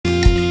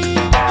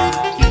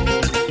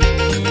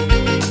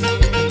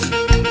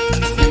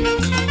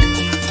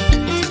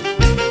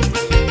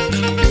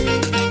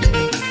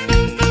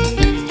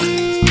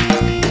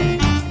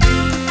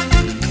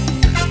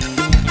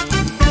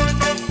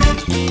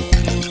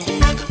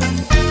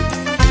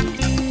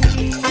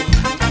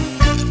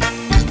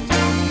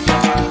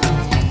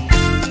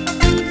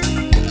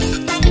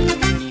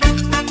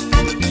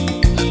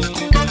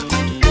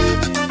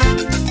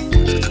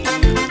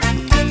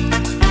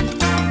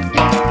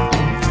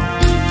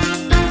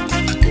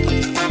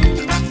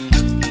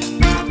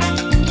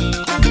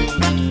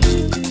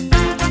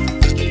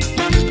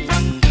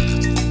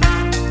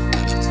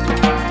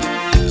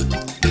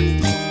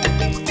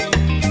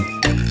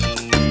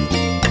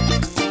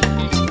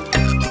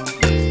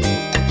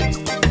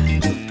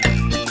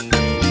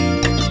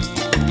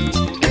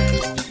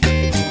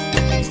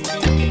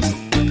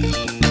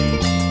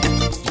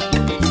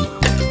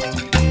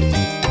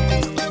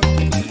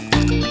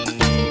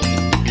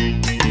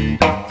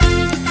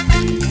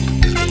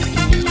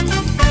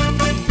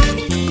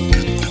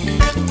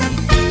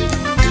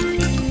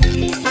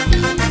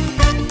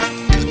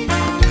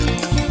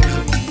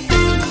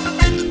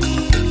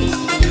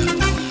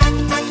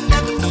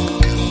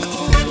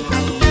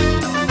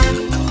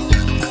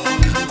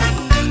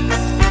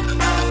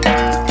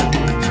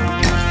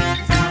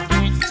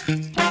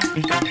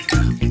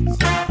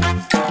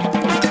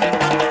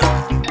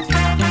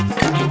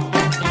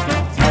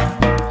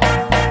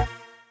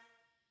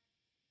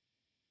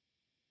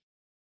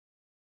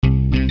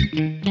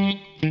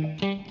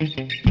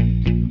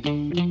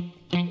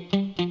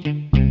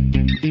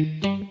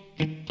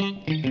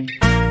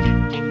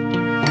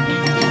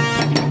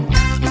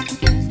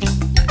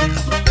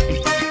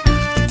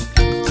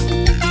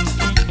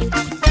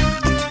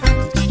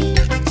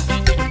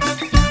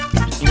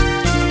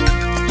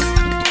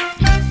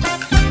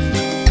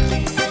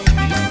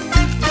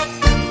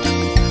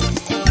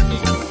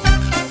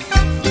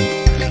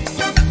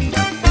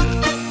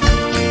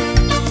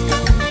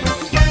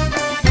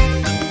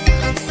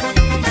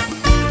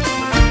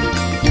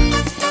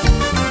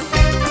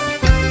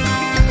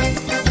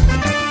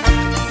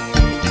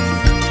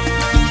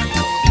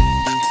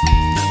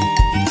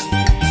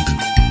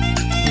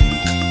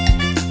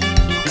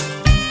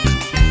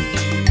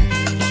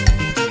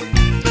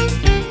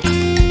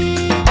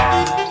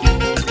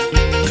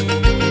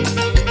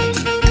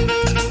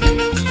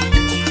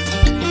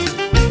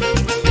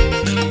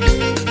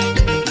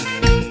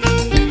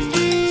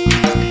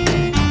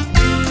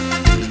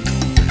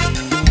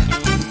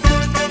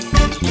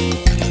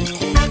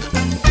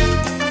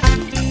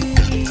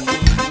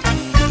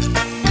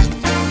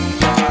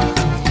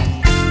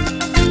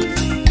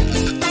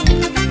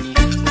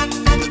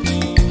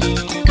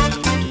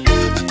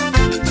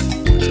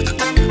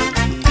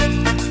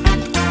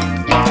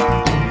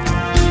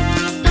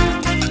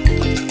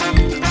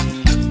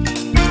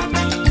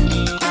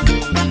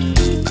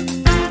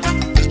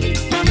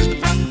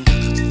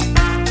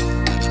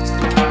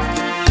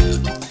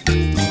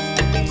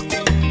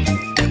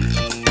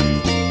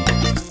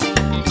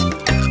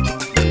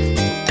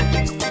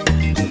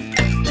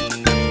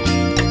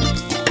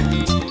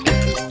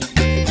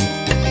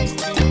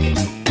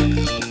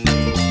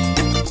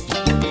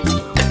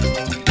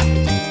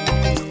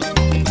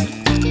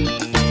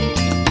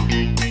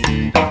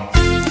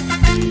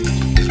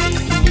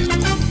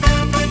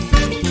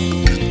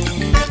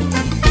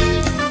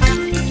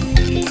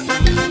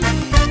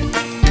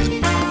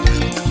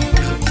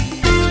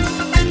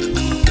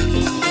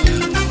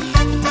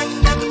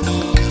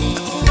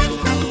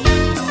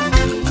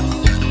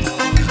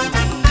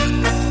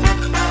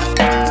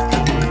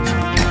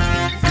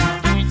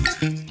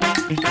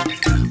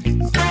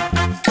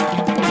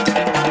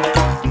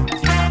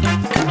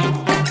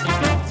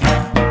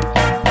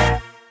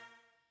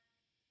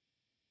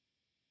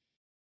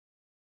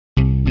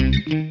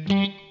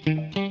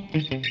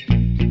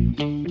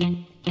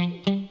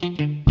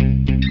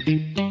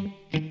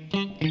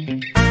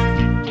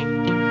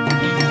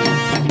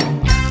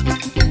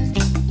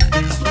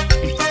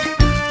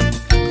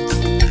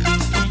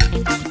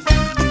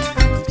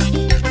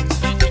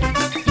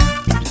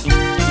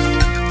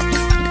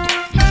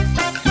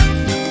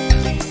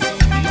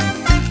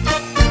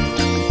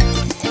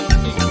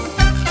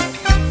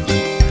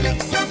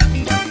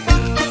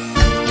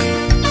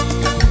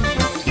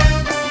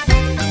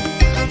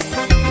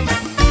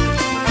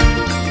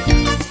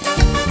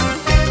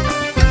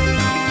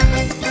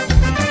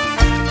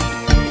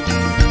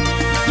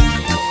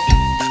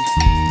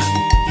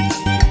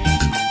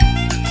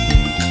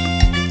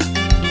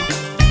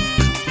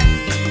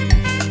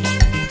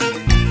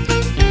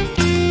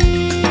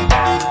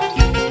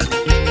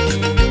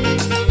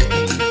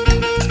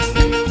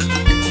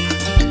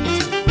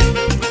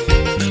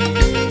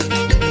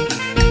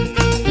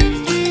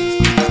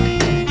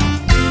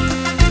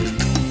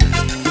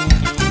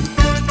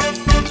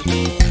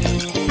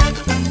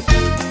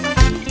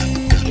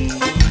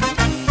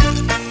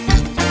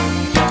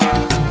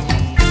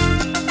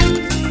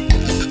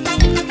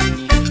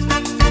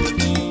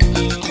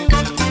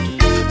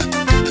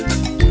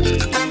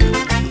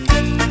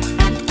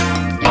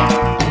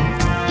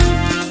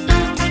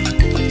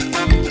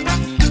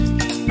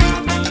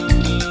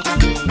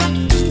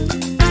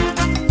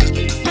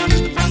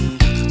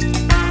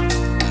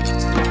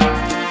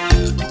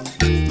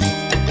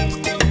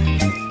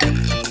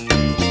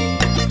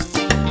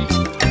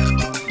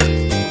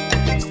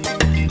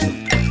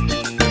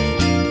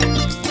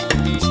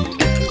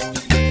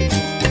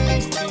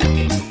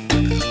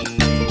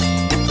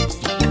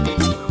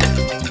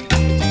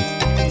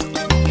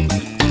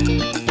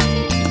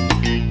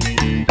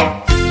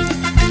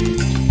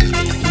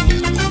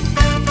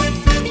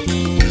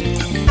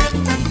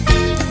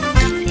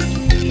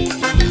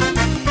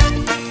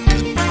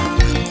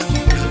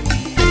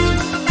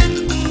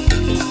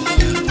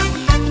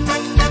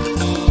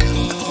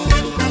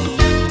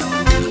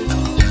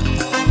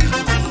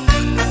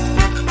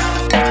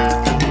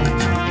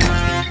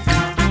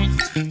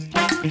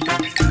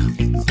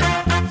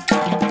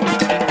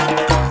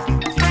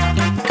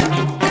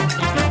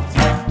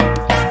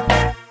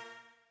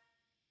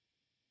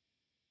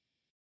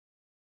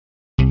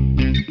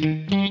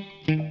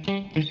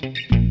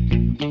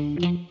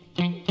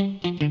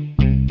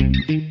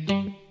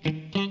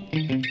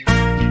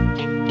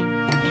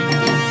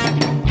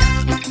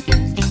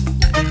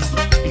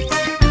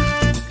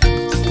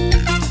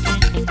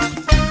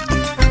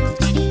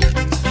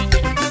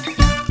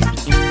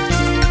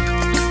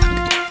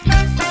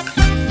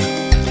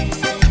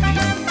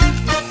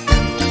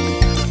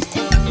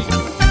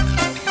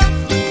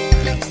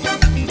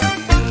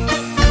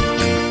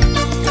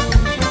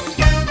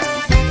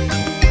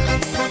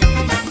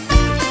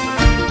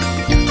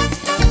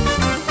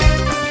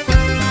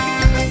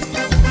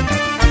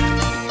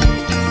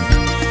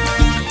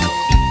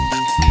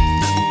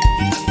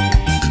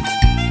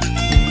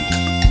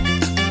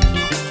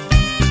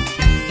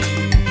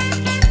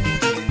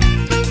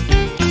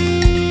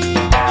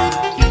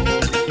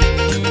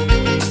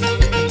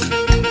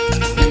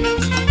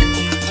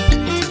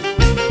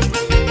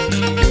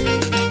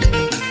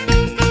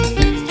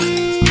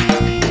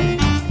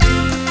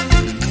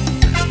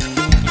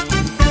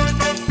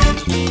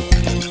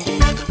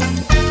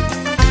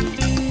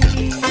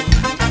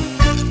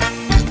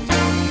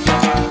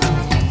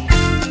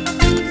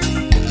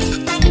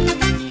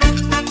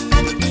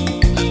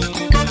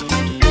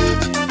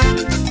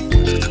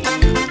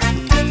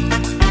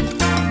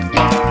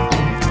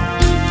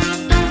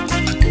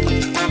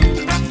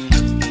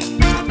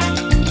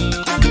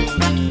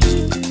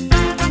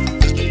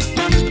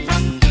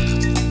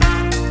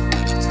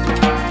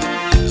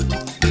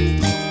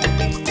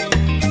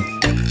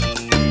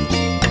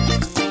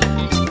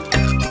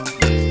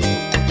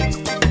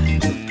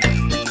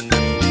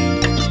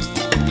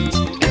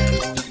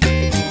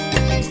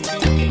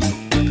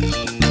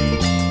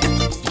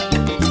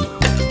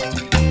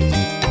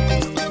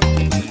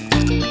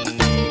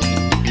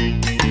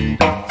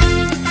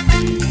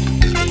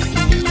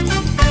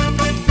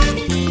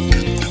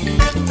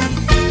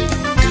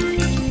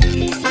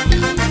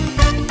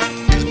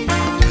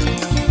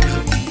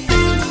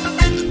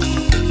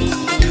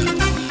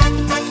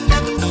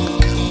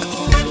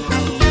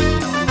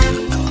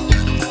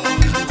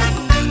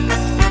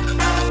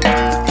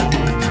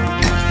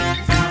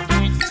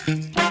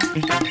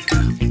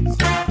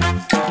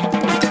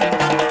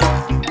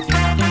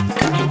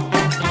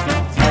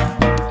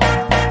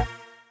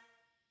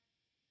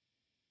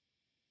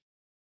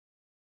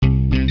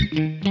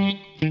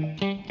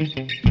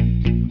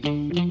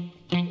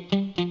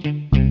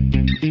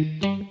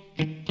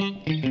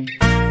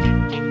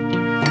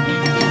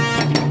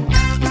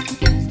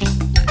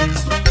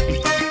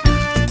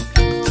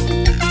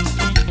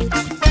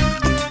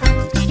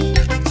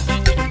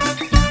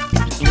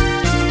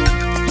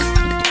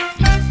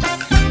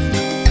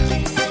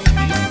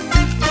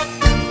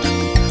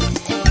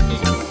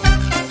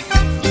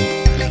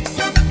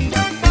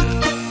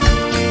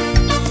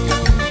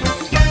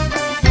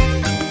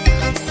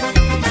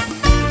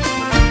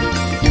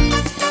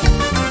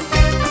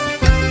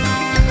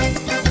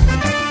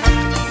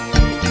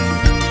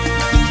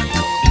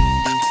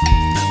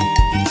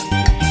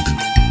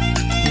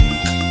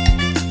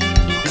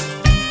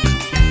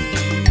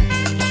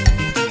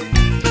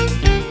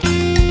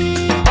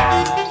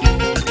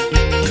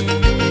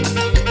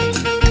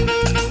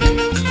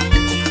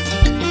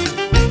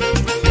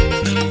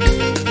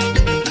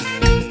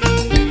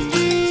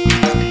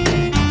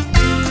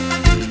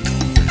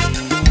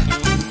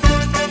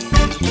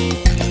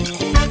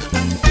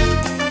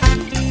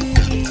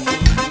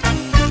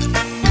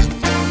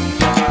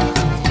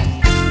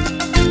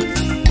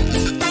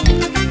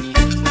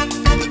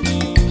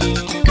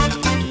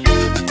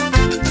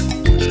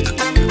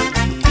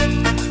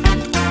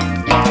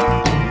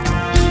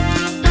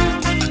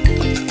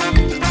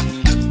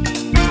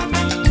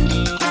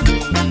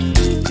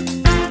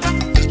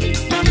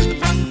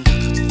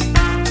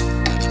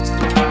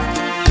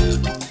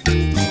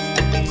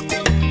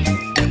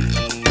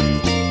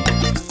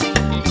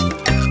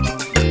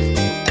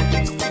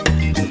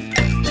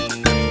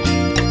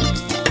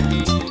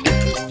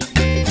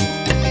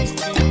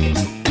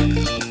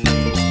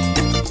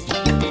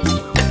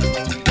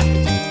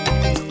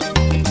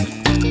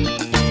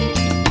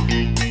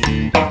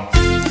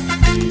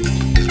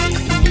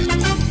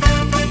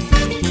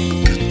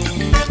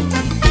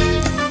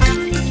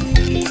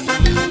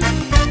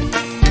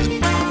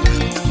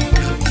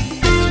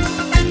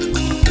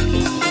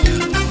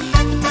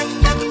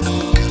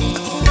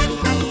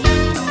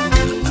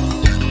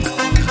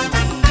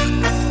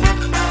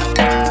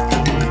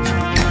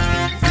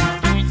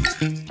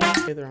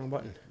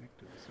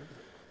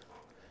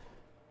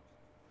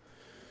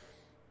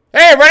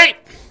everybody!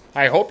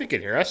 I hope you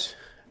can hear us.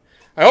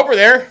 I hope we're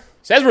there.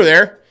 Says we're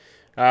there.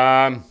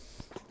 How's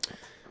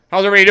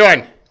everybody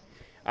doing?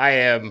 I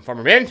am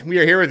Farmer Minn. We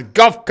are here with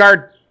Golf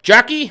Cart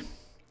Jockey.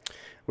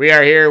 We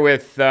are here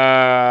with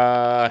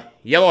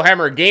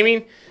Yellowhammer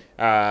Gaming.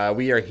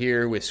 We are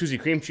here with Susie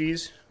Cream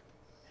Cheese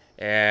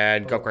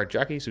and Golf Cart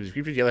Jockey. Susie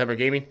Cream Cheese, Yellowhammer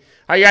Gaming.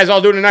 How you guys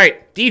all doing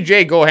tonight?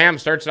 DJ Go Ham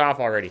starts it off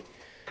already.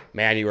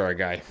 Man, you are a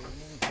guy.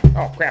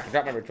 Oh crap! I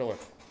dropped my controller.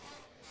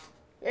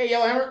 Hey,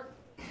 Yellowhammer.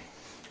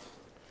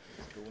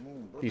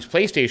 These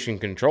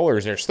PlayStation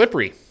controllers are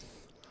slippery.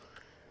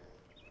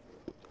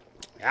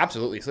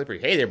 Absolutely slippery.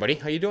 Hey there, buddy.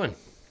 How you doing?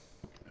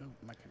 Oh,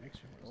 my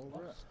connection was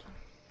lost.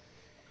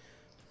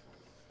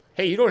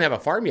 Hey, you don't have a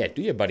farm yet,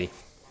 do you, buddy?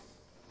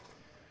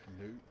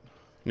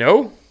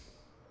 No. No?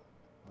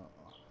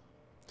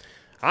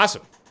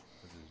 Awesome.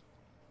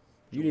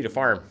 You need a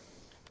farm.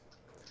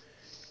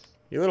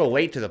 You're a little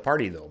late to the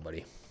party, though,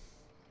 buddy.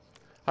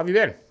 How have you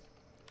been?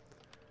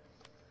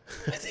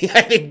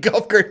 I think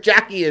Golf Cart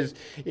Jockey is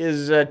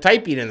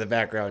typing in the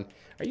background.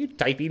 Are you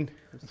typing?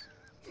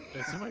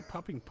 Is somebody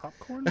popping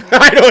popcorn?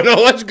 I don't know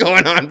what's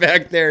going on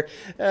back there.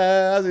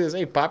 I was going to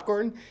say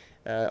popcorn.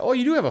 Oh,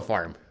 you do have a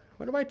farm.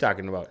 What am I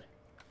talking about?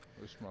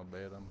 It's my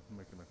bad. I'm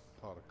making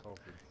a pot of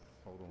coffee.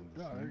 Hold on.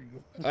 Oh, there you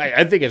go.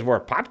 I think it's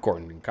more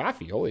popcorn than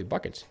coffee. Holy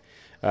buckets.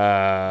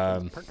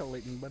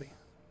 Percolating, buddy.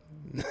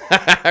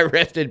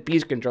 Rest in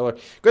peace, controller.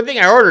 Good thing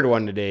I ordered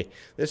one today.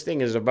 This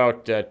thing is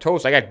about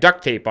toast. I got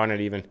duct tape on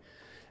it even.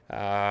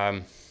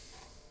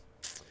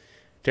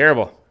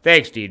 Terrible.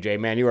 Thanks, DJ.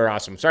 Man, you are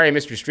awesome. Sorry I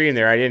missed your stream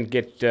there. I didn't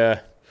get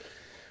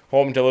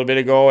home until a little bit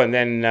ago, and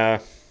then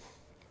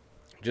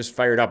just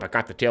fired up. I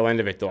caught the tail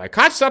end of it, though. I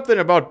caught something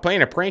about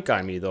playing a prank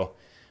on me, though.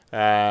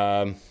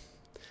 I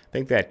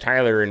think that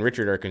Tyler and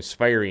Richard are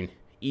conspiring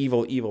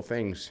evil, evil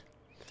things.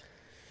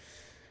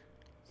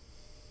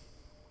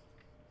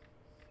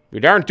 You're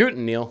darn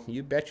tootin', Neil.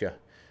 You betcha.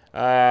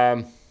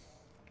 I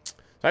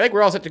think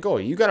we're all set to go.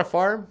 You got a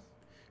farm?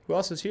 Who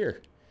else is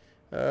here?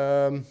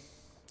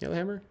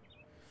 Yellowhammer?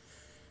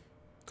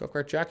 Golf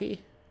Cart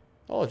Jockey?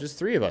 Oh, just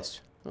three of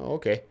us. Oh,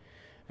 okay.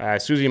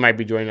 Susie might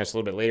be joining us a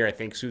little bit later. I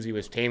think Susie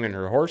was taming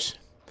her horse.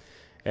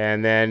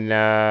 And then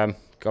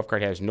Golf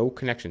Cart has no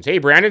connections. Hey,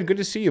 Brandon. Good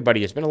to see you,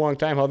 buddy. It's been a long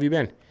time. How have you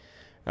been?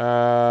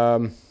 I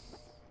don't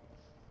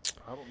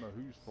know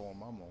whose farm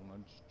I'm on. I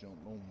just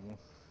jumped on one.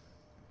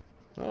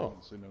 I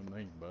don't see no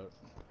name, but.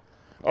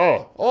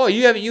 Oh,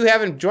 you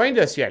haven't joined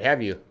us yet,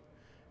 have you?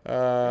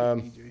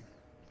 DJ.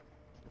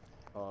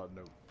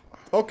 No.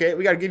 Okay,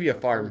 we got to give you a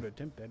farm.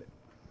 Attempt at it.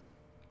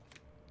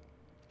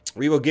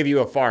 We will give you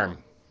a farm.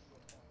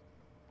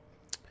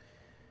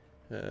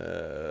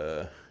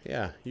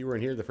 Yeah, you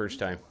weren't here the first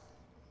time.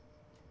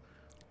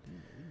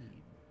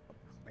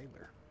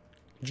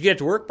 Did you get it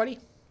to work, buddy?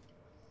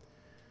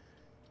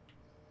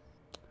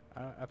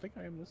 I think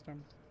I am this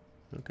time.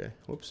 Okay,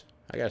 whoops.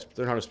 I got to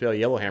learn how to spell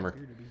Yellowhammer.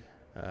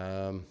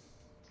 Swear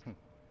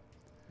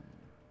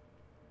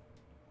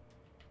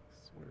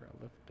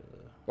I left.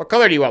 What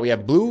color do you want? We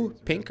have blue,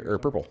 pink, or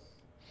purple?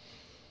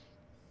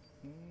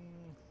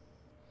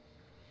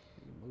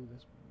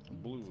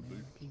 Blue will do.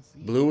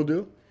 Blue will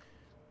do?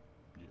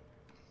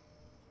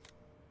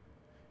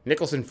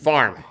 Nicholson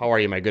Farm. How are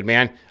you, my good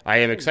man? I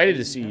am excited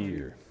to see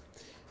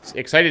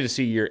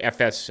your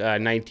FS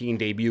 19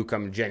 debut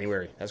come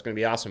January. That's going to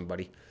be awesome,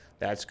 buddy.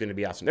 That's going to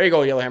be awesome. There you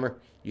go, Yellowhammer.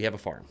 You have a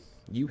farm.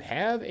 You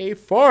have a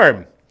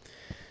farm.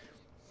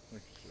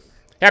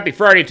 Happy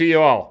Friday to you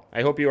all.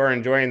 I hope you are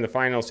enjoying the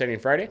final setting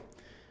Friday.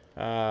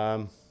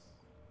 That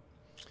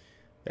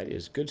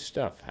is good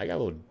stuff. I got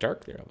a little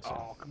dark there all of a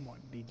sudden. Oh, come on,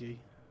 DJ.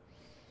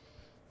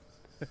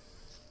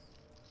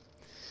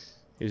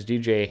 Is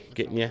DJ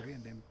getting you?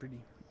 Pretty.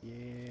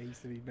 Yeah, he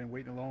said he's been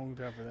waiting a long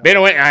time for that. Been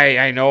away.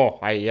 I know.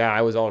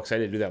 I was all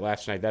excited to do that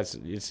last night.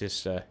 It's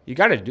just you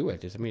got to do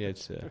it. It's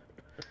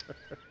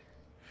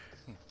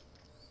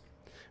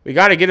we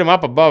got to get him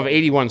up above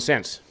 81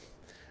 cents.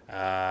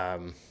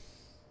 There's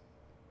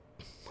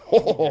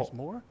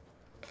more?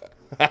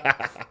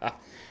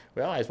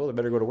 Well, I suppose I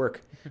better go to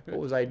work. What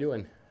was I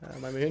doing?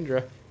 My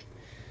Mahindra.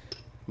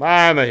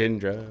 My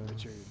Mahindra.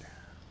 Richard,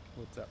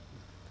 what's up?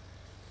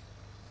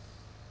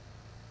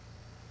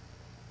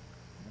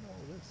 Look at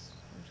all this.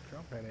 There's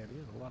Trump at it.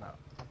 There's a lot of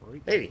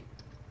operating. Hey,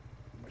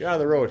 get out of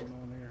the road. Going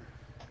on there.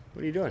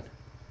 What are you doing?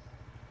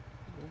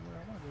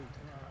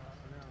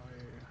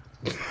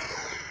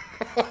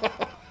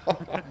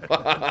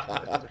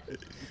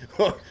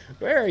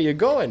 Where are you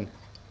going?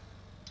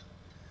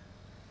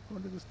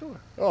 Going to the store.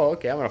 Oh,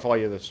 okay. I'm going to follow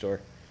you to the store.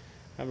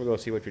 I'm going to go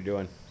see what you're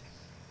doing.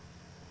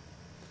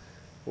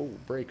 Oh,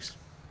 brakes.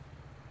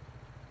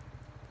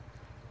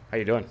 How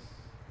you doing?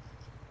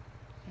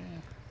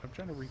 Yeah, I'm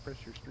trying to refresh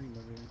your stream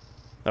over here.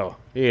 Oh,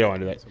 you don't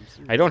want to do that.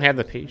 I don't have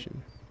the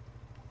patience.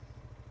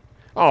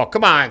 Oh,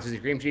 come on, Susie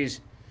Cream Cheese.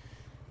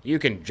 You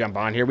can jump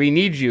on here. We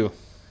need you.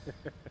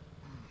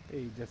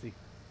 Hey, Jesse.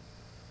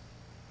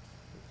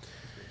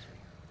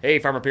 Hey,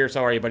 Farmer Pierce,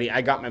 how are you, buddy?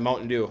 I got my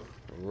Mountain Dew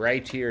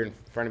right here in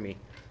front of me.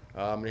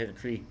 I'm going to hit a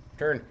tree.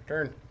 Turn.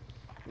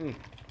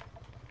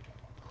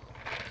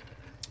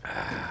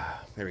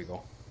 There we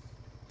go.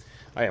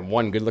 I am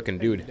one good-looking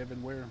Hey, dude.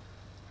 Devin,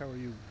 how are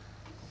you?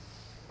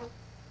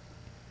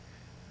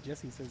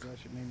 Jesse says I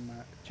should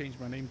change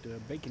my name to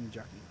Bacon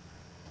Jockey.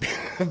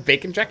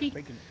 Bacon Jockey?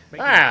 Bacon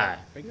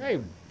Hey,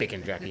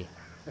 Bacon Jockey.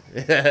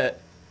 I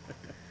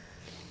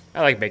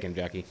like Bacon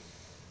Jockey.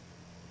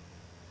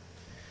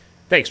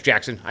 Thanks,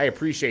 Jackson. I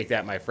appreciate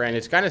that, my friend.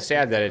 It's kind of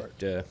sad that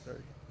it...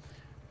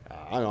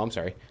 I don't know, I'm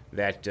sorry.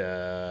 That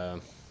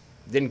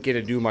didn't get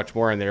to do much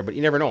more in there, but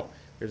you never know.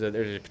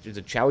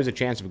 There's always a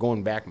chance of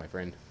going back, my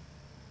friend.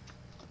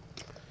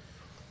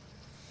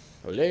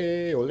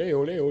 Ole, ole,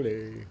 ole,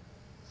 ole.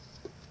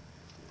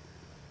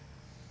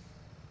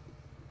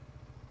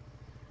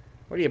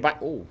 What do you buy?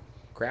 Oh,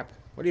 crap.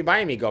 What are you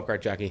buying me, Golf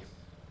Cart Jockey?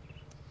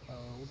 We're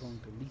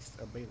going to lease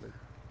a baler.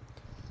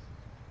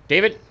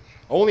 David,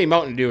 only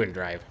Mountain Dew and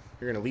drive.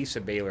 You're going to lease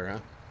a baler, huh?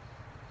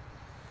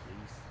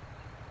 Lease.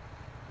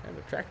 And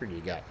the tractor do you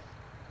got?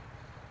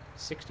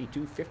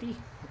 6250?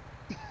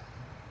 It's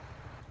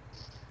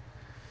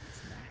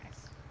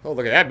nice. Oh,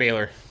 look at that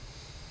baler.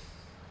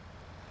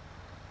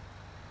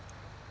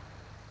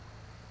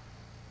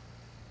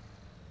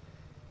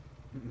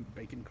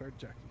 Bacon Cart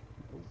Jockey.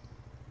 Oh.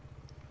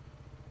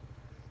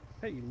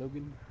 Hey,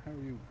 Logan, how are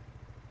you?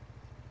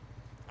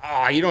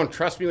 Oh, you don't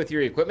trust me with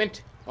your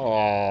equipment?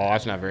 Oh,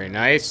 that's not very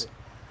nice.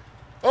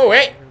 Oh,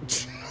 wait.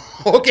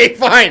 Okay,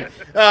 fine.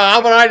 How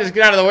about I just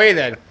get out of the way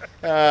then?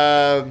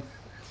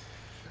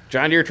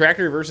 John Deere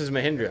tractor versus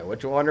Mahindra.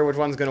 Wonder which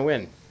one's going to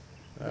win.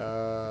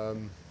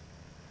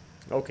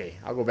 Okay,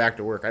 I'll go back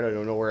to work. I don't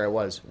even know where I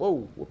was.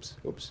 Whoa, whoops.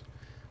 I'm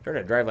trying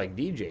to drive like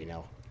DJ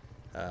now.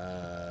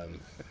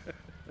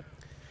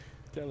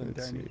 Tell him,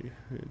 Tiny.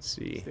 Let's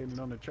see. Standing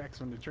on the tracks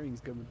when the train's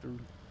coming through.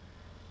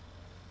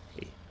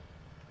 Hey.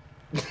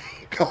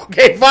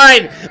 Okay,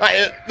 fine.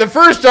 The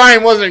first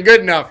time wasn't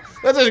good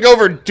enough. Let's just go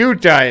for 2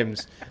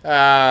 times.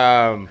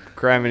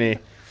 Criminy.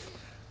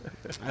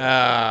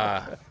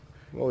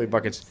 Holy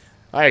buckets.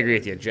 I agree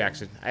with you,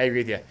 Jackson. I agree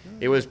with you.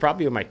 It was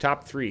probably in my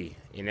top 3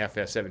 in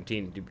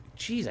FS17.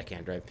 Jeez, I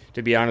can't drive.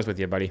 To be honest with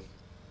you, buddy.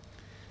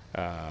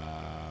 Man,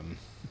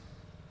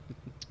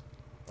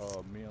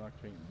 I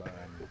can't buy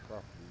any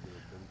property there,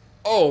 buddy.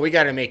 Oh, we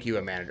got to make you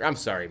a manager. I'm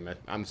sorry,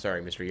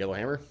 Mr.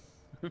 Yellowhammer.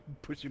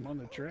 Push him on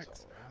the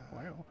tracks.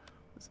 Wow.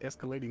 It's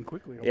escalating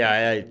quickly.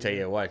 Yeah, I tell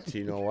you what.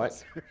 You know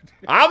what?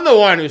 I'm the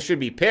one who should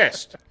be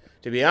pissed,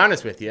 to be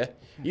honest with you.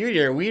 You and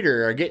your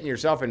weeder are getting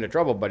yourself into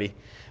trouble, buddy.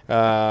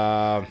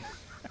 That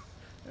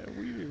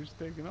weeder's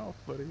taking off,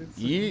 buddy. It's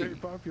a very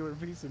popular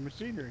piece of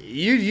machinery.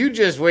 You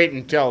just wait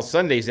until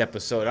Sunday's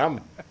episode.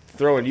 I'm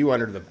throwing you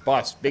under the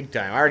bus big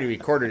time. I already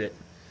recorded it.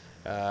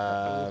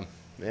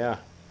 Yeah.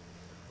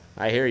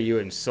 I hear you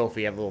and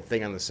Sophie have a little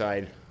thing on the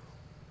side.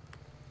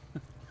 I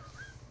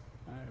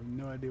have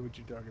no idea what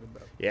you're talking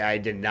about. Yeah, I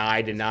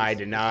deny.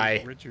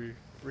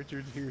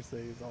 Richard's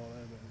hearsay is all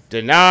that is.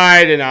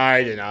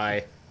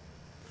 Deny.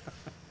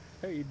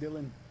 Hey,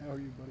 Dylan. How are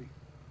you, buddy?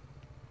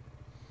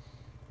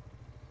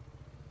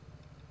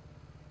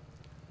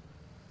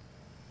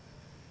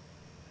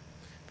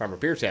 Farmer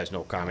Pierce has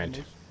no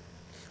comment.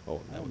 Oh,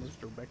 I almost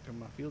drove back to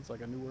my fields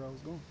like I knew where I was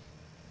going.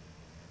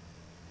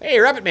 Hey,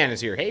 Rabbit Man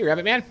is here. Hey,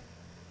 Rabbit Man.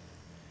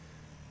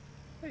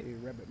 Hey,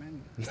 Rabbit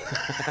Man.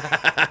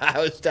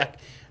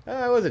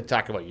 I wasn't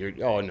talking about your...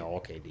 Oh, no.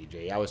 Okay,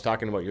 DJ. I was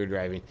talking about your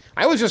driving.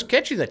 I was just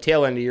catching the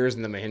tail end of yours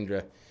in the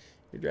Mahindra.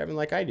 You're driving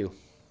like I do.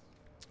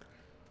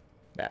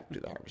 Back to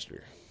the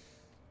harvester.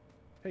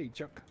 Hey,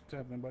 Chuck. What's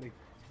happening, buddy?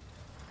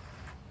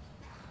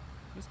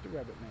 Mr.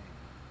 Rabbit Man.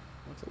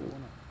 What's going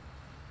on?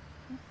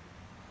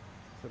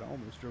 Said I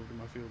almost drove to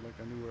my field like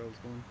I knew where I was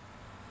going.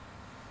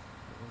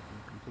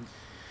 Complete.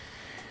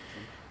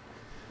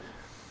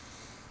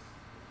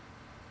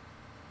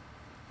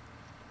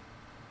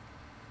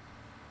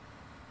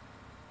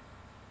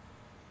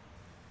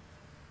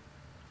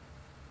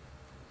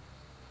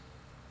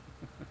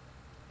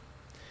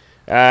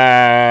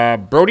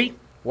 Brody,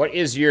 what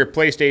is your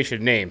PlayStation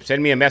name?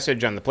 Send me a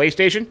message on the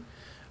PlayStation.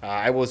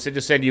 I will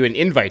just send you an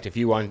invite if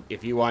you want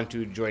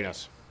to join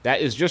us. That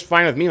is just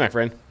fine with me, my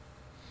friend.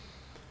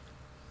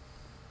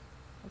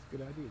 That's a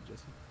good idea,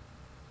 Jesse.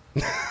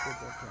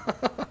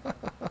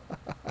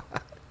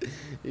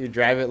 You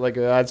drive it like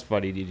that's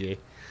funny, DJ.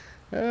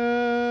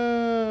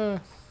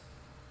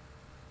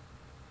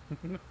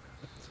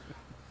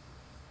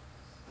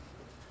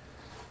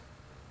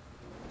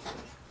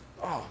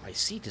 Oh, my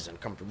seat is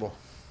uncomfortable.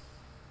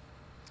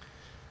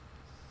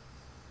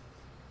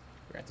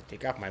 I have to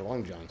take off my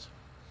long johns.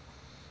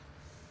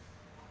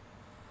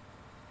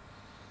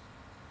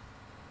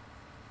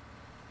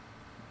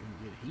 Gonna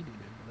get heated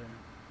over there.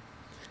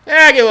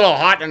 Yeah, I get a little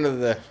hot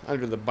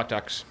under the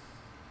buttocks.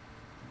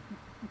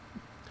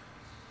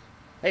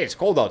 Hey, it's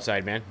cold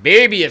outside, man.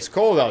 Baby, it's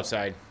cold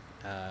outside.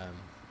 I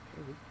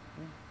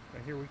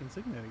hear we can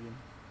sing that again.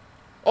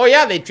 Oh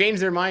yeah, they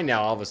changed their mind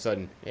now all of a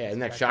sudden. Yeah, isn't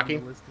that Back on shocking?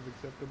 the list of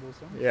acceptable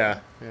songs.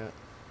 Yeah.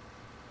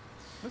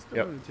 Mr.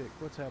 Yep. Lunatic,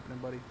 what's happening,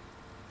 buddy?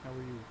 How are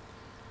you?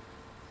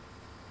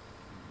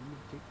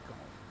 Lunatic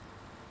gone.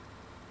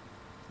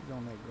 He's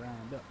on that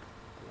grind up.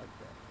 I like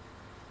that.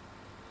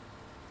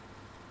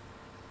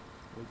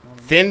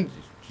 Thin.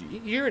 You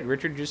hear what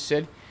Richard just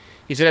said?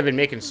 He said I've been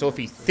making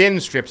Sophie thin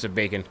strips of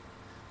bacon.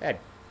 That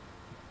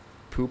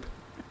poop.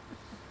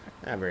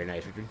 Not very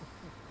nice, Richard.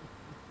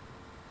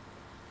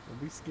 We'll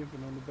be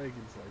skipping on the bacon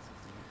slices.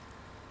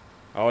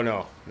 Oh,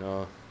 no.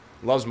 No.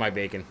 Loves my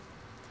bacon.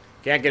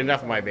 Can't get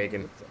enough of my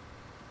bacon. DJ,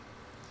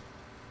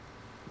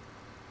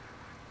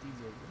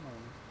 come on.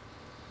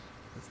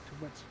 That's too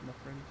much, my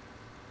friend.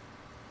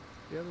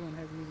 The other one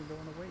hasn't even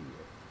gone away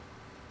yet.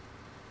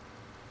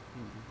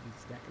 He's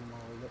stacking them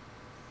all up.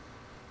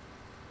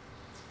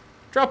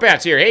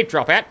 Trollpat's here. Hey,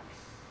 Trollpat.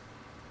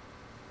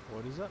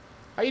 What is up?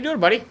 How you doing,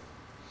 buddy?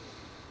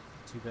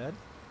 Too bad.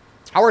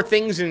 How are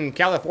things in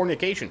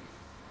Californication?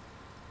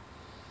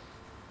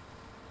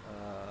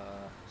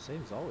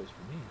 Same as always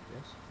for me, I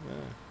guess.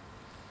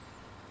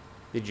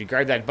 Did you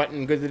guard that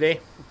button good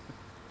today?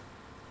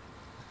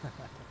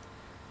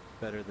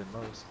 Better than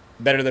most.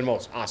 Better than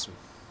most. Awesome.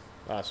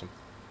 Awesome.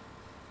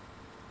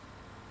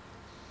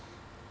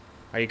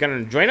 Are you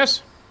going to join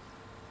us?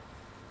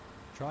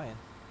 Trying.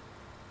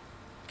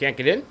 Can't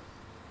get in?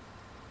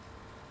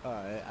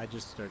 I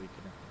just started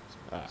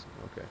connecting.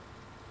 So Okay.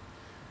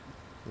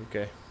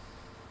 Okay.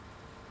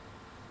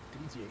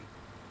 DJ.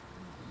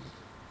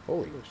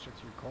 Holy. Shut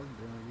your card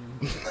down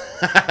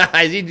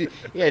again.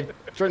 Yeah,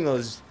 turn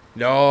those.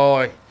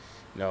 No.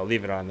 No,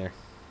 leave it on there.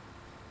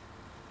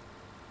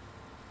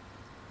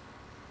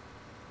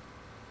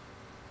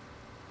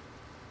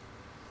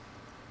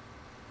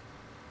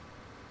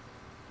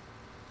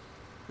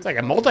 It's like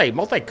a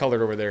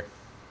multicolored over there.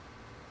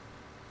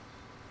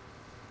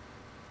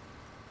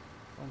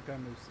 Long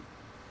time no see.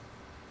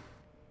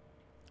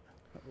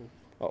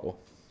 Uh-oh.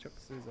 Chuck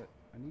says that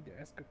I need to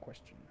ask a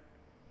question.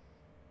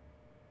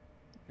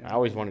 I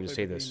always wanted to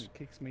say this. It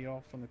kicks me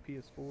off on the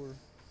PS4.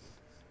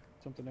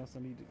 Something else I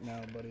need to... No,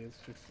 buddy, it's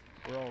just...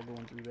 We're all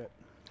going through that.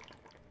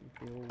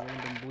 The old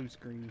random blue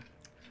screen.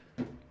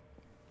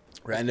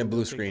 Random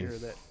blue Take screen. care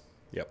of that.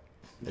 Yep.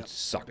 Yep, It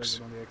sucks. does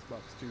it on the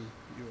Xbox too.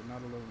 You are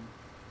not alone.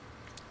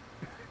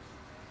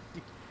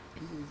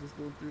 He's just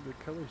going through the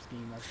color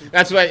scheme. I think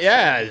That's what,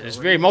 yeah, it's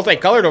very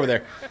multicolored over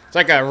there. It's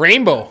like a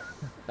rainbow.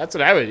 That's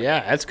what I would,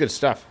 yeah, that's good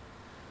stuff.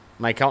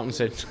 My accountant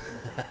said.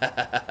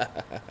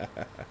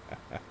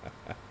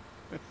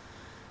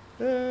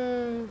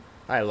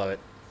 I love it.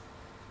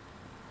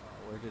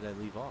 where did I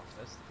leave off?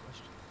 That's the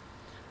question.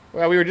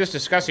 Well, we were just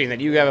discussing that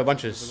you have a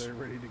bunch of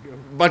ready to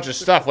go.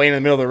 stuff laying in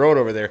the middle of the road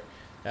over there.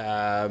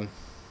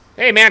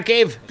 Hey, Man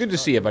Cave, good to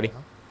see you, buddy.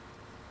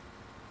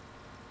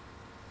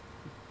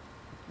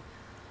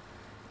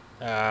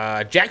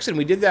 Jackson,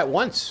 we did that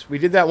once. We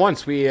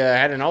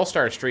had an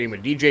all-star stream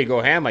with DJ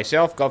Go Ham,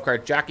 myself, Golf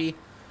Cart Jockey,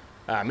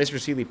 Mr.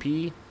 Sealy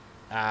P,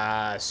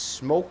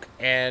 Smoke,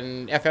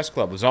 and FS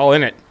Club was all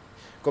in it.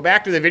 Go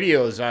back to the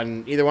videos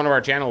on either one of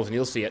our channels and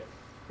you'll see it.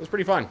 It was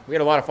pretty fun. We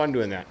had a lot of fun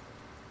doing that.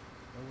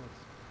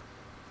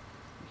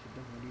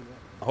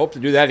 I hope to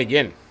do that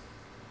again.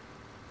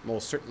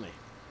 Most certainly.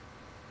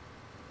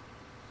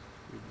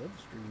 We love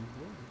streaming.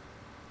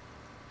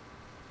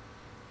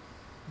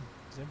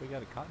 Has anybody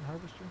got a cotton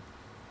harvester?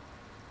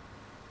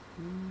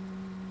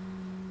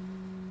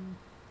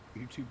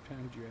 YouTube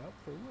timed you out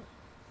for what?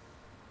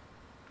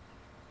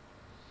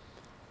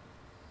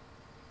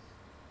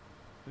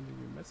 Sending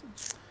you a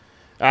message?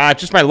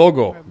 Just my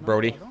logo,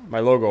 Brody. My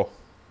logo.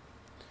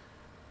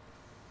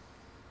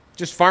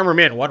 Just Farmer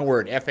Minn, one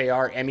word.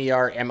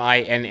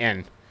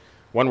 Farmerminn.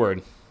 One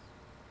word.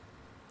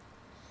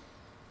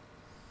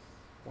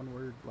 One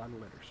word, a lot of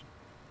letters.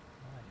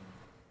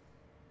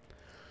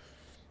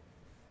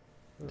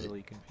 I'm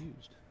really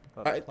confused. I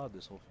thought I plowed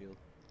this whole field.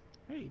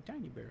 Hey,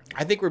 Tiny Bear.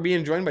 I think we're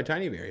being joined by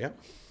Tiny Bear, yep.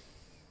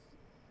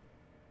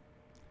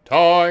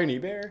 Tiny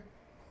Bear.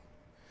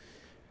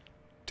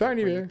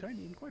 Tiny Bear.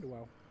 Tiny in quite a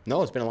while.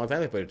 No, it's been a long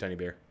time I played a Tiny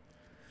Bear.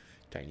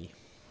 Tiny.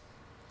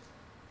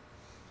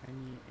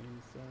 Tiny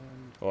and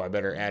Oh, I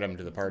better add him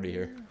to the party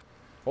here.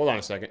 Hold on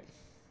a second.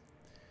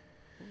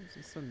 What was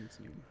his son's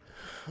name?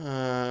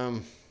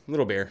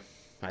 Little Bear.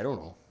 I don't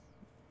know.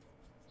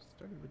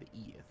 Started with an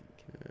E, I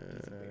think.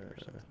 He's a bear or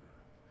something.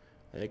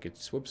 I think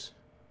it's, whoops.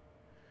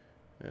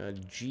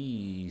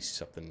 G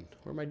something.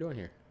 What am I doing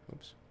here?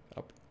 Oops.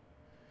 Up.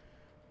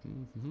 Hey,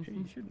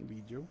 you shouldn't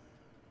be, Joe.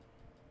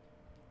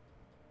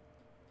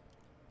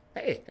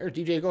 Hey, there's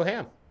DJ Go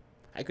Ham.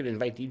 I could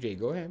invite DJ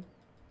Go Ham.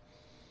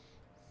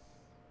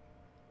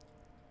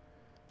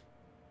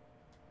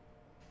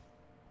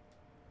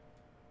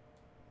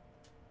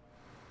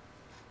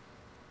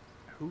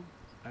 Who?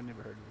 I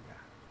never heard of the guy.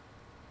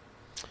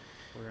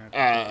 We're gonna have to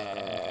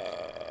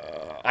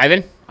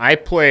Ivan, I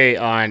play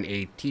on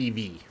a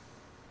TV.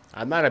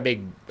 I'm not a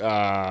big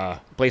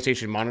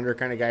PlayStation monitor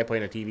kind of guy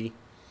playing a TV.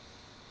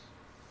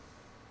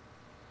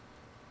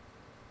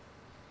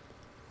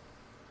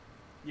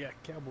 Yeah,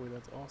 Cowboy,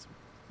 that's awesome.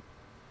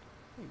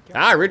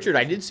 Hey, Richard,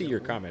 I did see your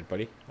comment,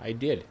 buddy. I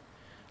did.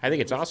 I think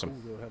it's awesome.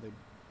 Cool, though, how they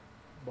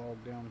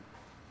bogged down.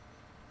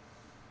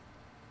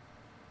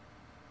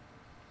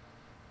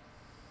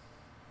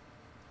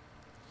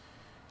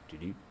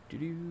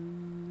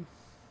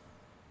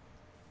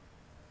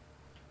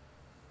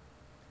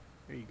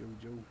 There you go,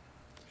 Joe.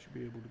 Should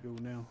be able to go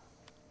now.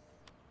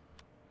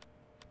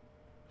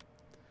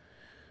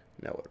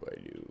 Now what do I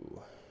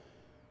do?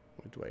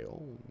 What do I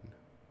own?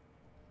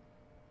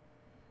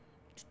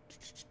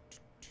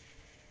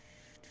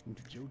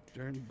 Joe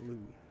turned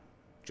blue.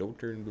 Joe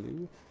turned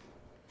blue?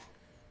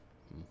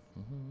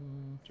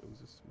 Joe's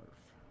a smurf.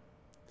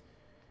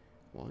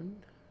 1,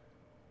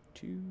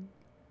 2,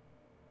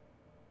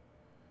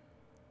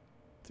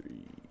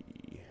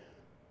 3.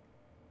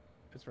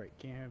 That's right.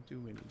 Can't have too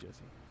many,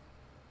 Jesse.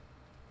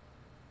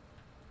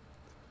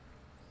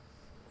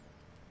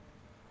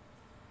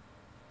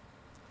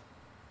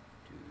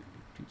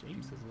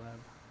 James is live.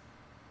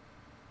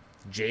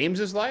 James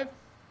is live?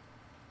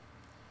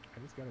 I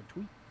just got a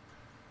tweet.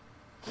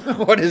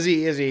 What is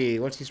he?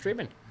 What's he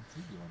streaming?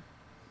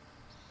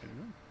 I don't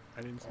know.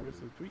 I didn't see the rest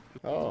of the tweet.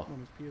 It's Oh. on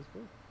his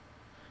PS4.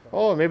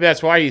 Oh, maybe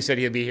that's why he said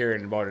he'll be here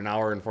in about an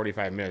hour and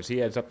 45 minutes. He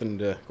had something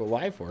to go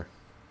live for.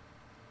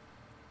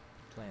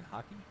 Playing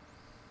hockey?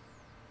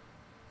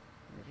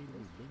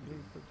 Yeah,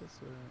 but that's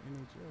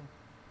NHL.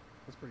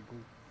 That's pretty cool.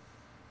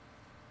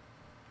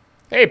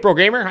 Hey, Pro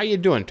Gamer, how you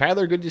doing?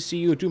 Tyler, good to see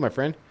you too, my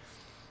friend.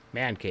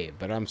 Man cave,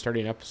 but I'm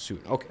starting up soon.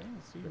 Okay. I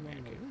don't see him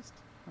on the list.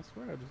 I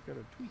swear I just got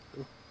a tweet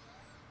though.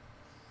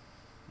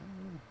 I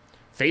don't know.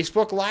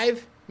 Facebook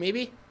Live,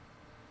 maybe?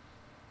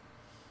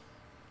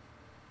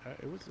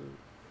 It was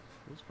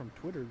from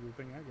Twitter. The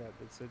thing I got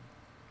that said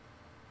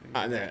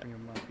On the- me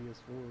on my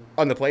PS4.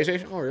 On the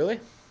PlayStation? Oh, really?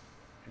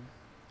 Yeah.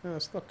 Oh,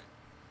 let's look.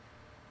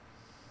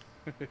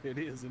 It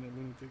is, isn't it,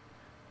 lunatic?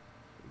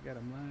 We got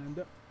them lined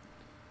up.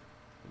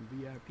 Some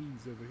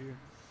VIPs over here.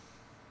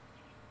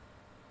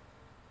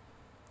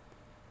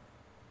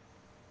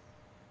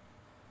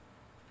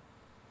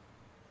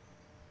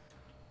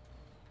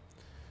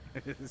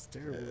 It's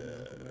terrible.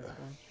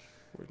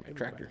 Where's my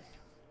tractor?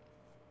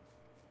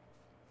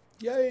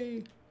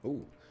 Yay!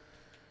 Oh.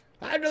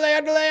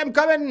 Underlay, I'm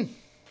coming!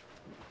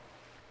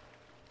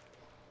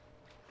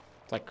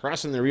 It's like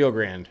crossing the Rio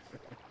Grande.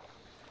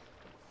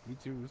 Me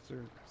too. It's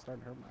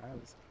starting to hurt my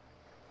eyes.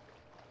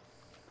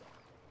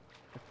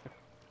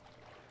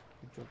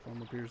 What's up,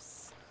 Farmer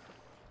Pierce?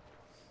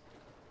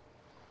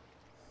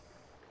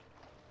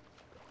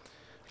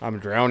 I'm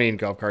drowning,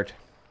 golf cart.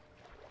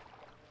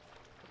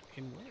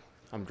 In what?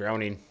 I'm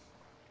drowning.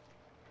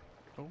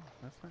 Oh,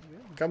 that's not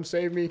good. Come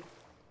save me.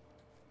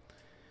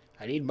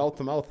 I need mouth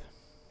to mouth.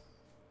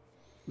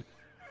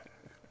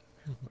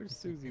 Where's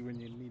Susie when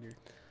you need her?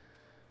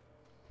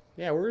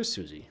 Yeah, where is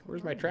Susie?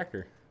 Where's my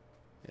tractor?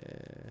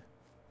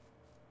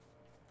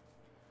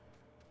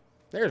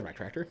 There's my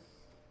tractor.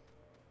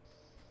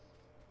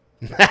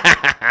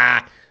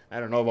 I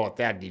don't know about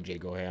that,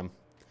 DJ Goham.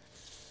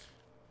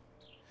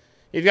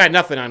 He's got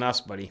nothing on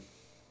us, buddy.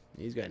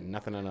 He's got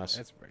nothing on us.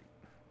 That's right.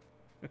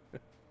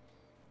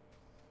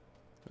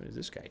 What is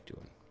this guy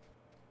doing?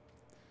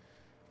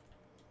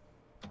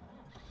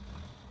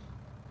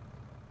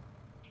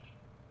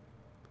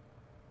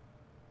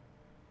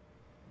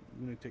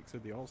 Lunatic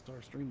said the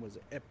All-Star stream was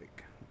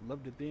epic.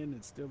 Loved it then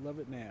and still love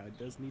it now. It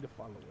does need a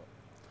follow-up.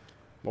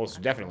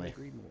 Most definitely. I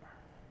agree more.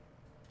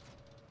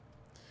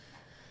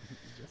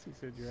 Jesse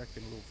said you're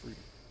acting a little fruity.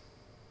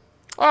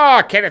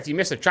 Oh, Kenneth, you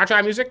missed the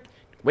cha-cha music?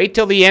 Wait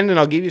till the end and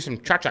I'll give you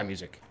some cha-cha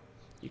music.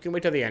 You can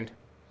wait till the end.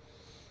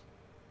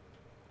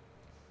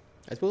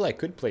 I suppose I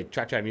could play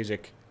cha-cha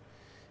music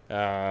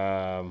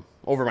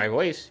over my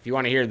voice. If you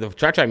want to hear the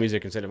cha-cha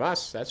music instead of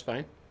us, that's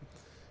fine.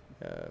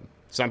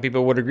 Some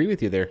people would agree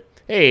with you there.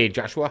 Hey,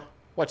 Joshua.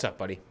 What's up,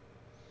 buddy?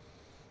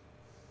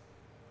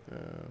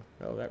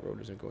 Oh, that road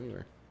doesn't go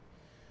anywhere.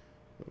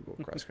 We'll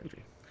go cross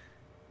country.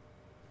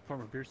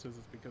 Farmer Pierce says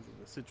it's because of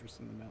the citrus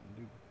in the Mountain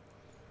Dew.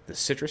 The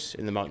citrus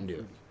in the Mountain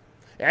Dew.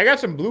 Yeah, I got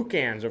some blue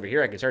cans over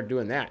here. I can start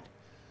doing that.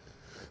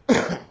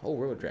 Oh,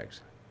 railroad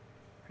tracks.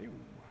 Hey.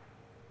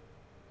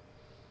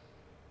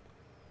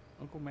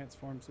 Uncle Matt's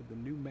farm said the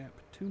new map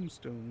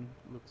Tombstone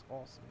looks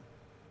awesome.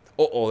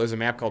 Oh, there's a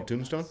map called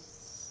Tombstone?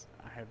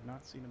 I have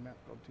not seen a map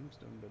called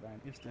Tombstone, but I'm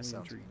That instantly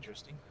sounds intrigued.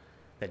 interesting.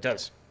 That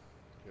does.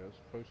 Yeah, it's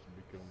supposed to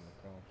be coming to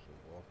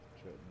console off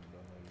the chat and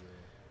done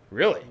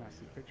Really? Can I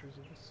see pictures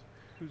of this?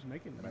 Who's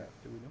making the map?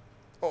 Do we know?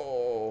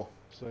 Oh,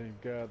 same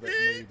guy that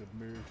made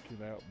American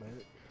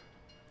Outback.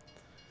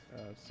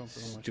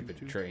 Something on my stupid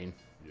YouTube. train.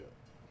 Yeah.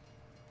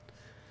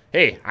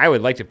 Hey, I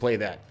would like to play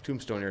that.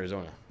 Tombstone,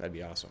 Arizona. That'd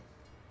be awesome.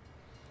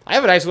 I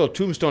have a nice little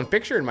Tombstone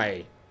picture in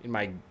my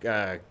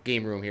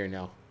game room here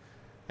now.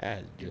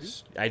 I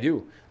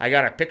do. I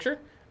got a picture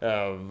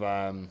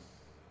of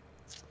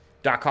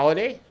Doc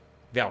Holliday,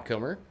 Val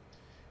Kilmer.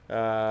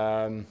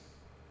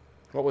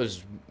 What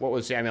was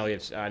Sam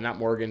Elliott's? Not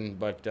Morgan,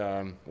 but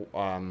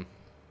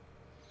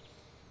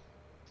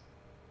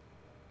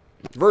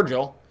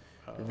Virgil.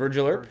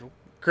 Virgil Earp.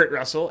 Kurt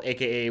Russell,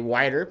 a.k.a.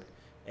 Wyatt Earp.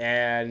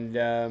 And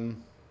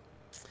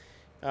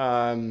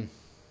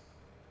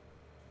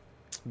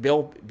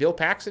Bill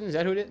Paxton, is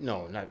that who it is?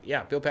 No, not,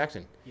 yeah, Bill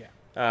Paxton. Yeah.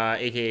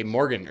 A.k.a.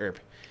 Morgan Earp.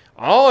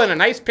 All in a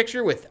nice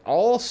picture with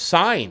all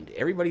signed.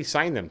 Everybody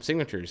signed them.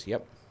 Signatures,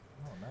 yep.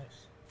 Oh,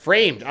 nice.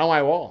 Framed on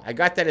my wall. I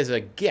got that as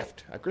a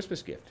gift, a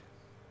Christmas gift.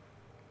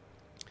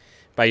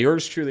 By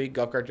yours truly,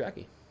 Golf Cart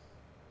Jockey.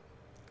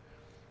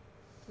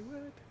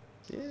 What?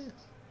 Yeah.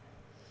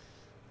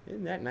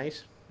 Isn't that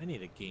nice? I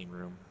need a game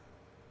room.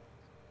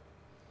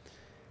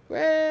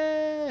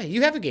 Well,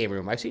 you have a game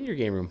room. I've seen your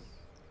game room.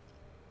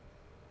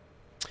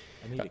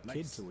 I need a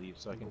kid to leave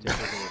so I can take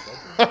over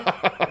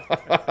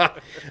their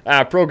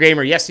bedroom. Pro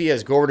gamer, yes, he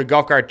is. Go over to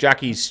Golf Cart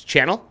Jockey's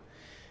channel.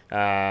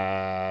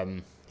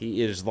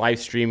 He is live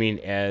streaming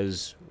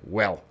as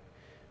well.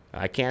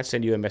 I can't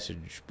send you a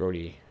message,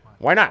 Brody.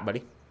 Why not,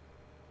 buddy?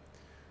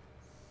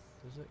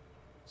 Is it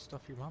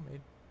stuff your mom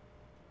made?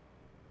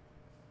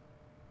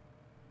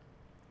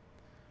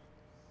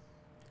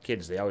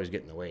 Kids, they always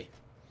get in the way.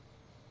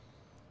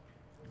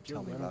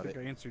 Tell me I about don't it.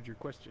 think I answered your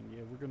question.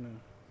 Yeah, we're gonna.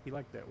 He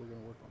liked that. We're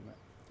gonna work on that.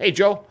 Hey,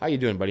 Joe. How you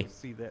doing, buddy?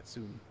 See that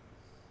soon.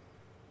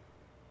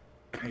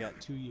 I got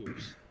 2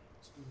 years.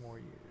 2 more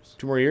years.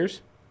 2 more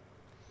years?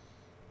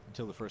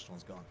 Until the first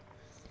one's gone.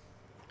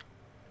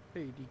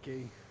 Hey,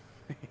 DK.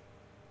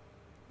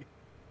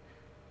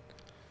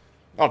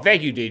 Oh,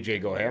 thank you,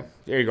 DJ. Go ahead.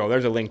 There you go.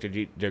 There's a link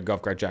to the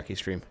Golf Cart Jockey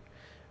stream.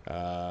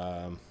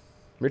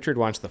 Richard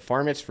wants the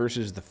Farmits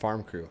versus the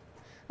Farm Crew.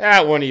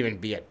 That wouldn't even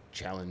be a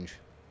challenge.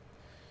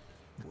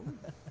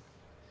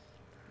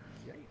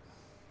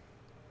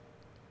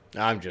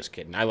 I'm just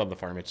kidding. I love the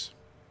Farmits.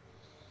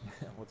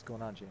 What's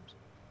going on, James?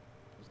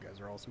 Those guys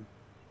are awesome.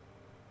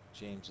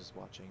 James is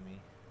watching me.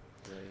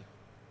 Ray.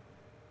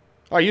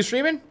 Oh, are you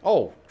streaming?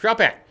 Oh,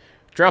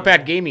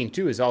 Dropbat Gaming,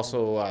 too, is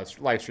also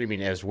live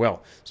streaming as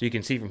well. So you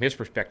can see from his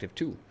perspective,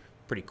 too.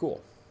 Pretty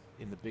cool.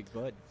 In the big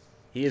bud.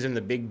 He is in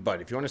the Big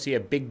Bud. If you want to see a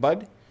Big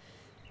Bud,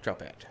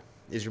 Dropbat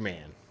is your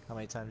man. How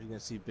many times are you going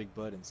to see Big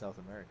Bud in South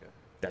America?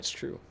 That's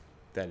true.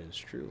 That is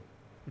true.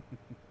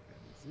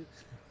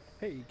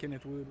 Hey,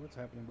 Kenneth Wood, what's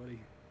happening, buddy?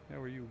 How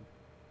are you?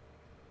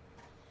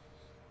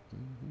 I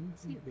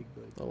see a big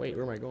bud. Oh, wait,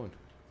 where am I going?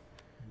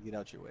 Get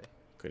out your way.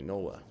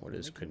 Canola. What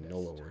is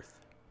canola worth?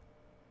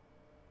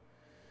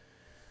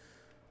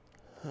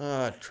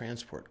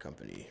 Transport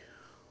company.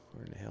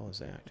 Where in the hell is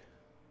that?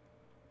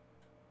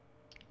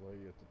 Way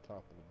at the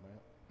top of the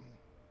map.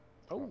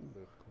 Oh. Top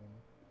left corner.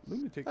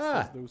 Lunatic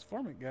says those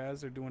Farming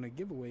guys are doing a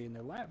giveaway in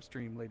their live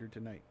stream later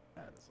tonight.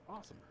 That is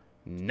awesome.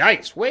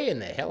 Nice. Way in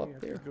the hell Yeah,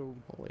 up there. Go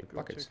Holy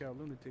buckets. check out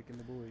Lunatic and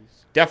the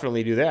boys.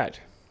 Definitely do that.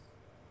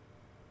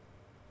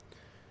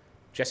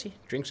 Jesse,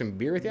 drink some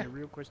beer with And you? the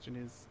real question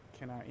is,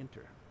 can I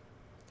enter?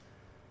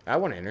 I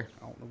want to enter.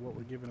 I don't know what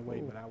we're giving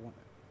away, but I want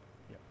it.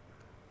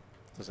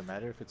 Doesn't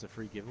matter if it's a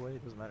free giveaway.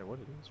 It doesn't matter what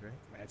it is, right?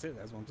 That's it.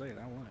 That's what I'm saying.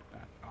 I want it.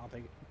 I'll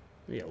take it.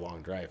 It'll be a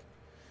long drive.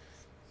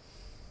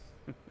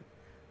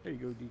 There you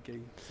go,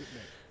 DK. Sit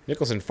back.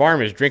 Nicholson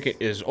Farm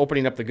is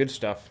opening up the good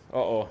stuff.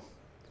 Uh-oh.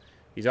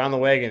 He's on the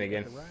wagon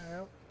again.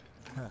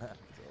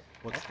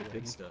 What's the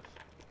big stuff?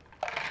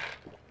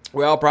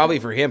 Well, probably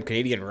for him,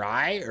 Canadian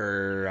Rye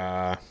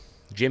or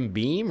Jim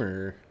Beam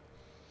or...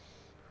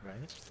 Right?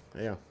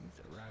 Yeah. He's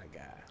a rye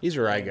guy. He's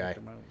a rye guy.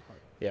 After my own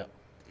heart. Yeah.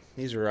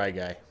 He's a rye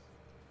guy.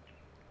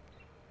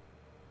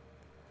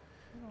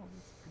 Oh,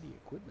 there's pretty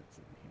equipment's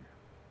in here.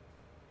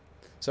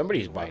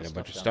 Somebody's There's a lot buying a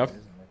bunch of down stuff. there,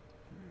 isn't there?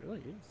 It really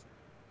is.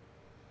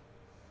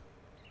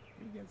 Where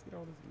do you guys get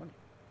all this money?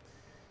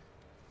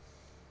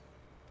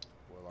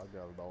 Well, I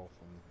got it all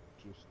from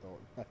just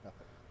starting.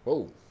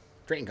 Whoa.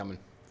 Train coming.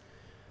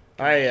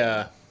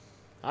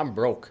 I'm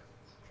broke.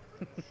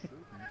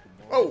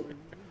 Oh!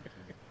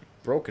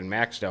 Broke and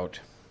maxed out.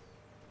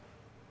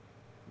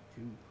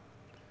 Two.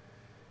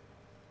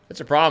 That's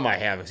a problem I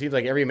have. It seems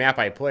like every map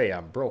I play,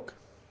 I'm broke.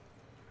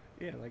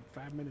 Yeah, like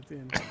 5 minutes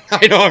in.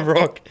 I know I'm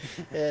broke.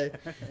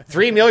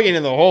 3 million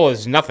in the hole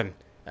is nothing.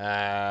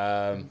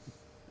 Yeah. We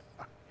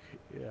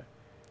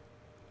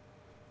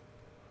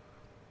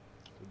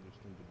just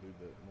need to do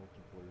that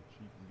multiplayer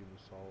cheat and give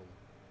us all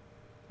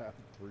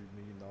 $3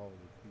 million a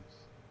piece.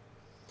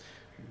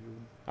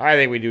 I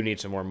think we do need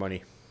some more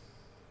money.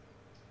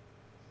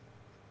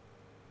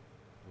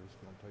 It's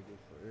gonna take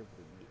us forever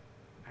to get.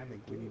 I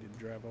think we need to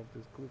drive off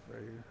this cliff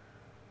right here.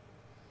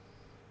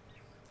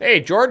 Hey,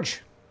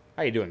 George.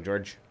 How you doing,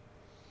 George?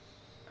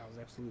 I was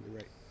absolutely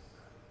right.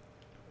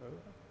 If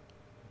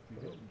you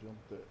hadn't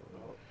jumped that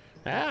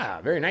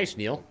Ah, very nice,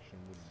 Neil. section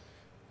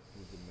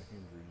with the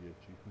Mahindra yet,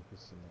 you're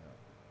missing out.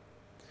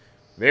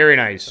 Very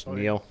nice, Oh,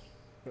 yeah. Neil.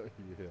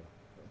 Yeah.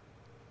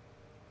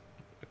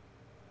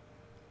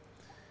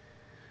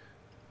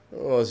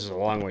 Oh, this is a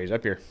long ways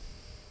up here.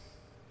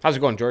 How's it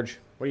going, George?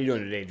 What are you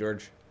doing today,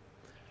 George?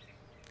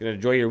 Gonna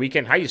enjoy your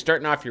weekend? How you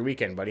starting off your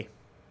weekend, buddy?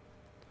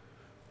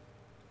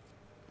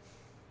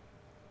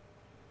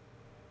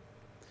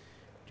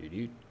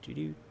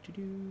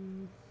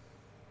 Do-do-do-do-do-do.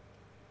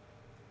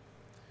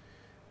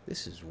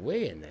 This is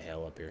way in the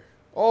hell up here.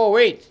 Oh,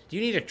 wait. Do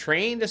you need a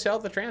train to sell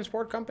at the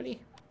transport company?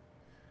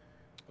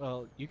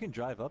 Well, you can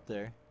drive up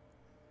there.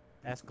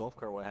 Ask Golf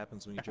Cart what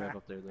happens when you drive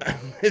up there. Though.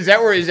 Is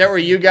that where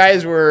you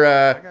guys were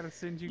I gotta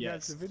send you yes.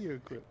 guys the video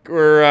clip.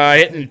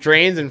 hitting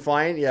trains and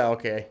flying? Yeah,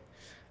 okay.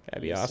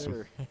 That'd be Yes, awesome.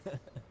 sir.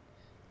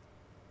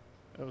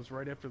 That was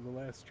right after the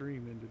last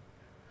stream ended.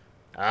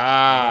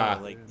 Ah.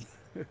 like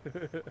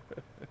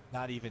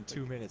Not even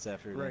 2 minutes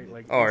after it Right, ended.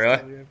 like Oh, really?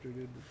 instantly after it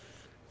ended.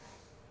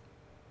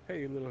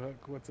 Hey, little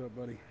Huck, what's up,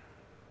 buddy?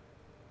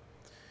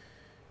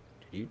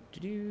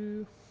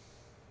 Do-do-do.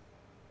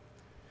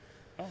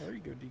 Oh, there you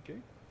go,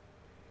 DK.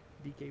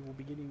 DK will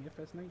be getting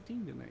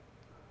FS19 tonight.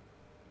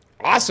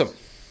 Awesome.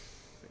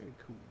 Very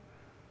cool.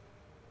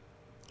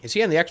 Is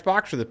he on the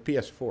Xbox or the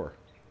PS4?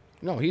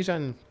 No, he's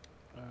on.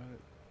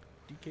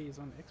 DK is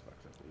on Xbox,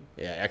 I believe.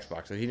 Yeah,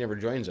 Xbox. He never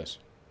joins us.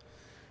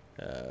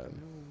 No,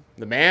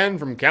 The man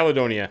from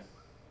Caledonia.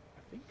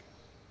 I think.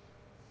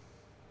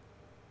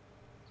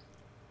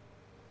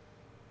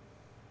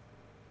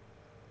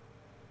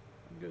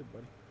 I'm good,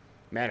 buddy.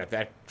 Man, if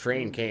that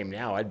train came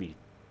now, I'd be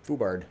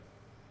foobarred.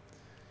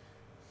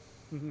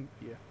 Yeah.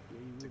 Yeah, you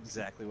That's would.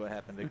 exactly what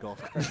happened to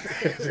golf cart.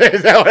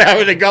 Is that what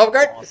happened to golf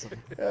cart? Awesome.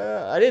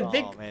 I didn't Oh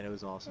think. man, it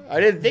was awesome. I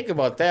didn't think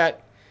about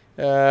that.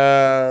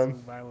 So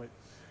violent.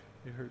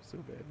 It hurts so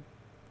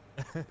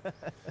bad.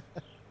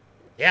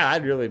 Yeah,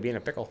 I'd really be in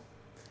a pickle.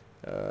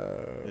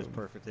 It was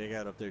perfect. They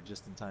got up there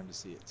just in time to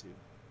see it too.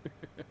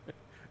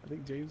 I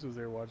think James was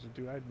there watching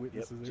too. I had Yep,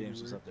 witnesses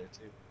James was everywhere. up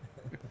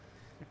there too.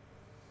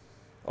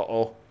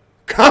 Uh-oh.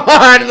 Come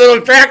on,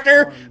 little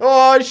tractor.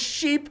 Oh,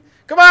 sheep.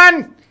 Come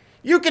on.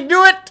 You can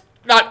do it.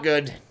 Not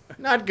good.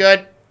 Not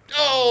good.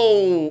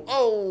 Oh.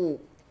 Oh.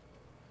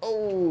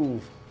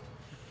 Oh.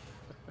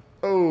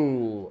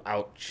 Oh.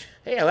 Ouch.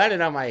 Hey, I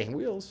landed on my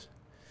wheels.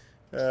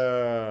 You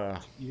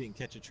didn't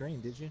catch a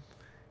train, did you?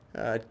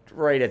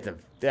 Right at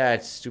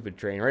that stupid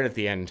train. Right at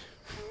the end.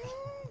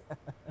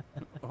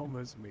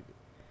 Almost made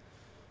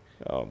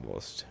it.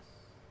 Almost.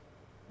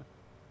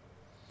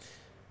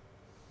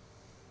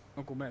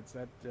 Uncle Matt's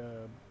that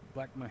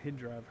Black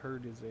Mahindra I've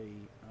heard is a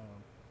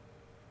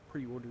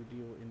pre-order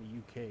deal in the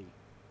UK.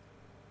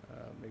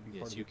 Maybe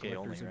Yeah, part it's of the UK only,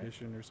 collector's right?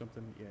 edition or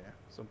something. Yeah,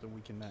 something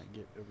we cannot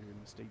get over here in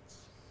the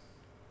States.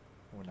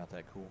 We're not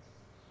that cool.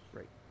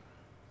 Right.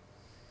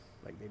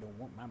 Like they don't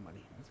want my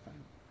money. That's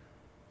fine.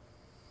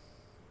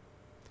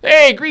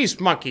 Hey, Grease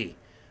Monkey.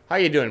 How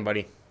you doing,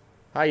 buddy?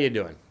 How you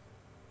doing?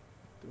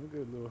 Doing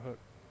good, little Huck.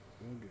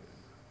 Doing good.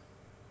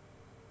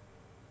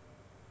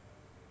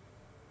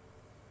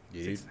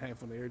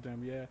 6.5 on the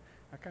airtime. Yeah,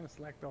 I kind of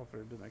slacked off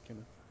there, didn't I,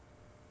 Kenneth?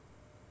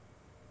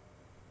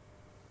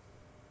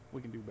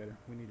 We can do better.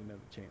 We need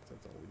another chance.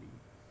 That's all we need.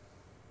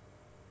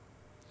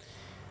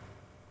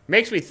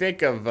 Makes me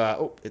think of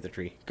hit the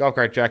tree. Golf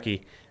cart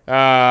jockey.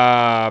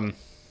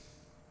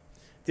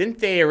 Didn't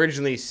they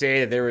originally say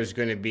that there was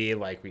going to be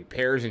like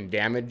repairs and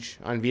damage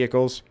on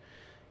vehicles?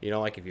 You know,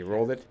 like if you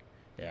rolled it.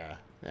 Yeah,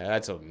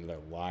 that's another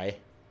lie.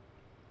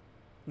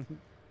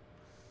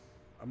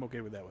 I'm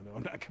okay with that one though.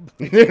 I'm not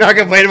complaining. You're not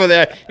complaining about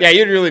that. Yeah,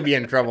 you'd really be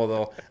in trouble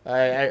though.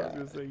 I was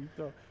gonna say you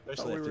thought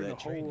Especially we after were in a that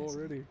train hole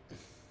incident. already.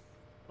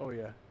 Oh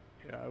yeah,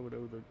 yeah. I would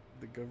owe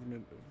the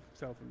government of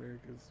South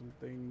America some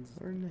things.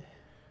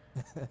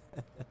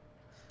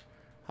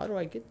 How do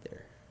I get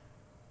there?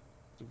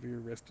 Severe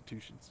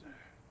restitutions.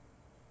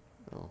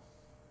 Oh.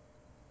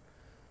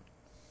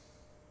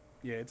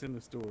 Yeah, it's in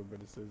the store, but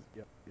it says,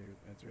 yep, yeah,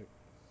 that's right.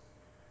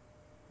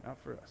 Not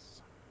for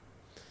us.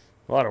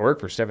 A lot of work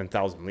for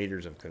 7,000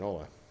 liters of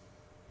canola.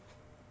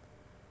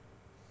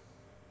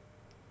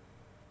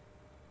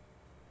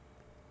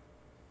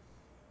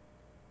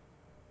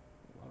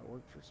 A lot of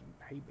work for some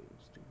hay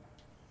bales, too.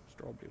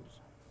 Straw bales.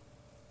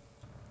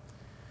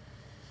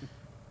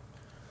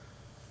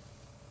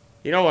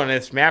 You know, when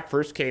this map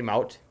first came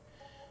out,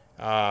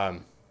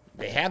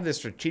 they have this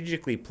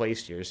strategically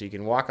placed here, so you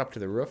can walk up to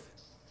the roof.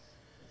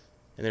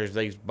 And there's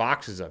these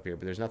boxes up here,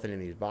 but there's nothing in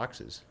these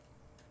boxes.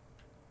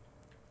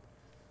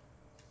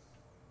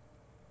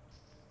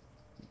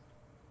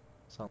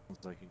 Sounds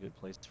like a good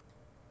place to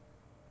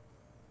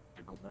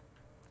build that.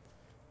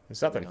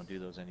 There's We nothing. don't do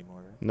those anymore,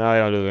 right? No, they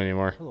don't do it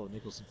anymore. Hello,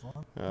 Nicholson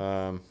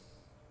Farm.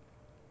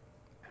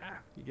 Ah,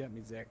 you got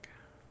me, Zach.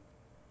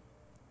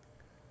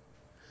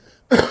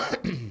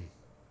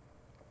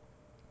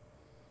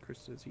 Chris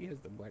says he has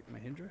the Black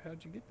Mahindra.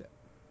 How'd you get that?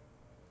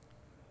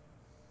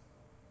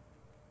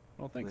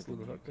 Well, thanks, Live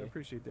in Little the Huck. I UK.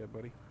 appreciate that,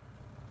 buddy.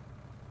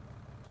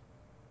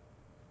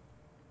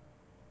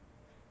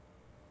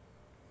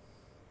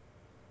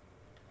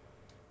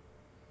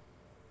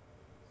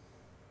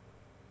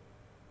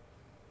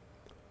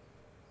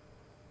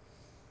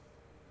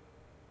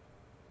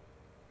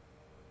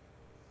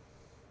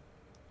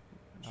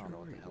 I don't know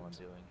what the hell I'm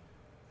Sure doing.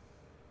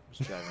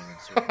 Just driving in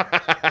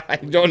circles. I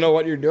don't know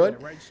what you're doing. The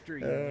right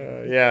street.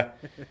 Yeah.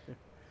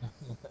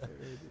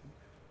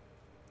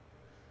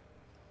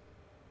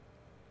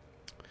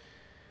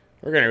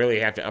 We're going to really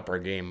have to up our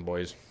game,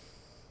 boys.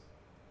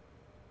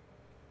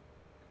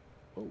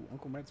 Oh,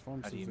 Uncle Matt's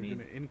farm How says do you they're going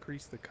mean? to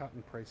increase the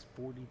cotton price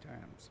 40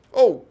 times.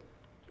 Oh!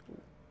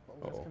 Oh,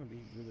 that's Uh-oh. going to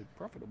be really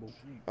profitable.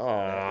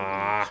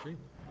 Ah. Extremely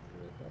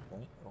popular at that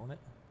point, won't it?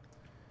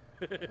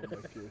 I'll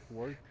make it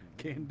work.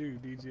 Can do,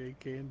 DJ,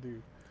 can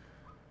do.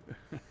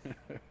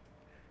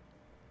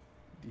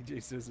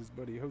 DJ says his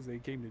buddy Jose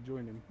came to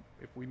join him.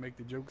 If we make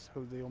the jokes,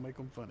 Jose will make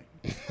them funny.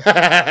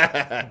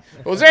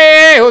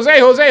 Jose, Jose,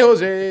 Jose,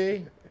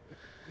 Jose.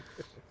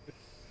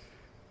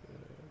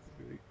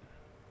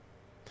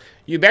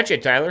 You betcha,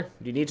 Tyler.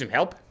 Do you need some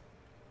help?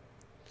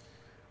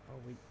 Oh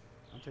wait,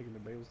 I'm taking the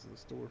bales to the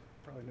store.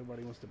 Probably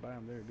nobody wants to buy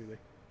them there, do they?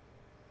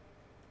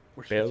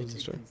 Where should Bales you to the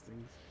take store? these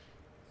things?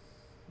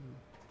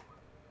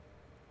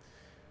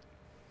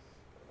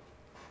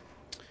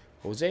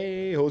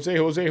 Jose, Jose,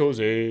 Jose,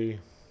 Jose.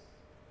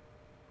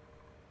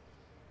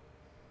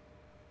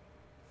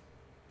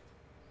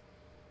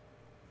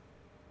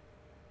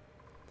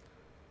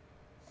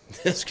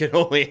 This could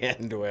only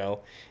end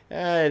well.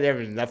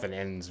 Nothing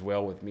ends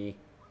well with me.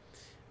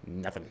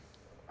 Nothing.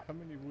 How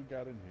many we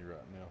got in here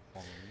right now,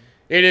 Farmer Minn?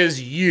 It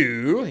is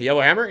you,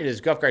 Yellowhammer. It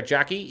is Golf Cart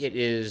Jockey. It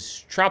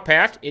is Trout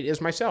Pat. It is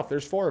myself.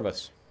 There's 4 of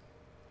us.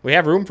 We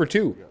have room for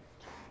 2. We got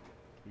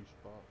 2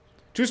 spots.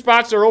 2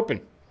 spots are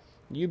open.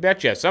 You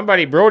betcha.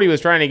 Somebody, Brody,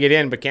 was trying to get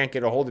in but can't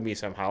get a hold of me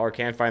somehow or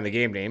can't find the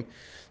game name.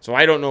 So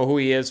I don't know who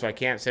he is, so I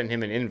can't send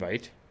him an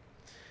invite.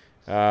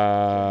 I'm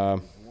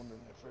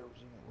wondering if there was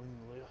any room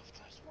left.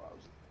 That's what I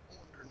was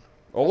wondering.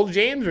 Old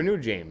James or new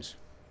James?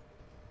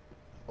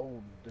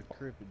 Old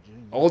decrepit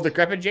James. Old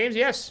decrepit James?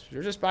 Yes.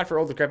 There's a spot for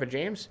old decrepit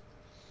James.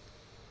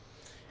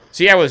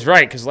 See, I was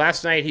right, because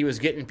last night he was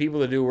getting people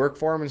to do work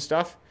for him and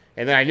stuff.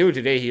 And then I knew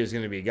today he was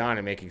going to be gone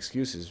and make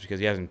excuses because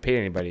he hasn't paid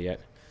anybody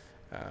yet.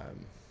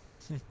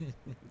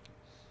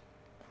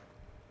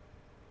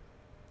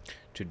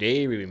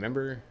 Today we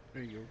remember.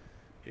 There you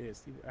go. Yeah,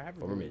 Steve, I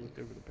haven't Farmer really Minn. looked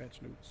over the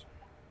patch notes.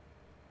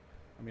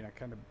 I mean, I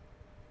kind of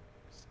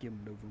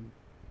skimmed over them.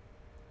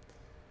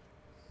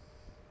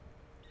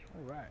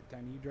 All right,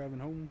 Tiny, you driving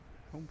home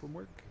from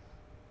work?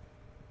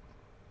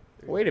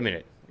 Wait a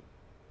minute.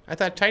 I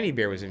thought Tiny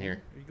Bear was in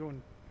here. Are you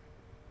going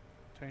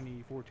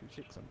Tiny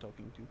 426? I'm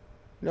talking to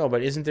No,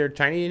 but isn't there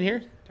Tiny in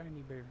here?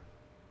 Tiny Bear.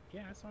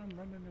 Yeah, I saw him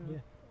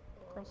running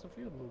across the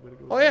field a little bit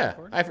ago. Oh yeah,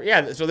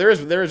 yeah. So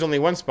there is only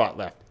 1 spot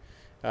left.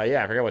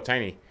 Yeah, I forgot about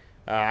Tiny.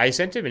 I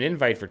sent him an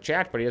invite for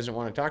chat, but he doesn't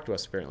want to talk to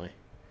us apparently.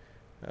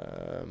 I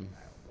don't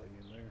blame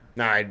him there.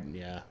 Nah,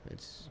 yeah,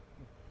 it's.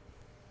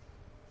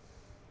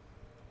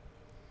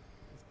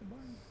 It's the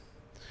barn.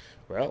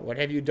 Well, what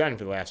have you done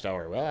for the last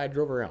hour? Well, I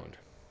drove around.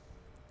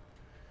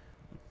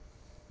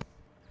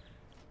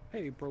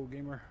 Hey, pro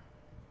gamer.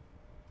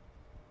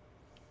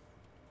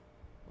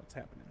 What's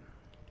happening?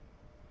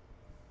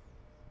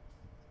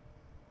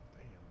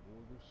 Damn,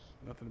 boy, this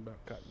Nothing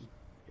about cotton.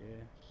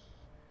 Yeah.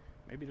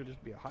 Maybe it'll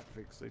just be a hot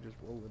fix. They just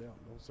roll it out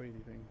and don't say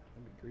anything.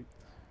 That'd be great.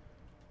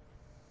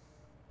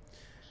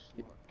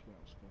 slot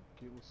count's gonna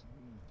kill us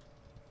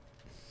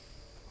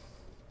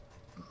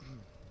again.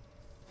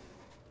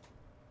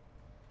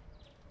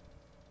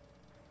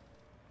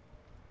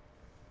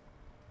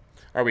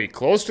 Are we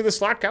close to the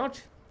slot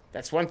count?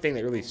 That's one thing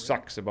that really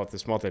sucks about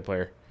this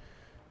multiplayer.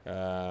 We're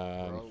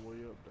all the way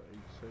up to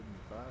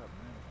 875 now.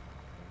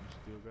 And we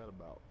still got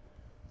about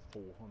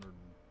 400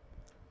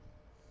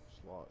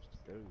 slots to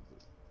go,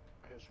 but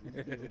as we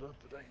build it up,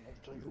 it ain't gonna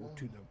take Go long.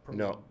 to the pro.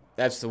 No,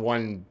 that's the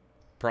one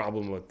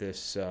problem with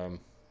this. Oh,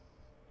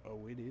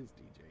 it is,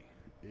 DJ.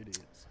 It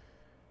is.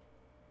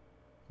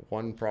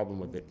 One problem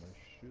with it. They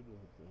should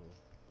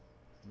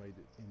have made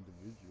it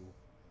individual.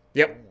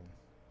 Yep.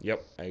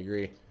 Yep, I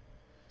agree.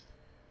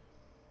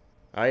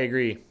 I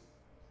agree.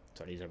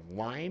 So I need a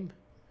lime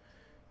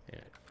and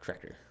a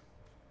tractor.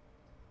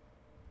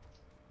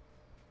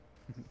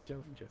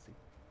 Joe and Jesse.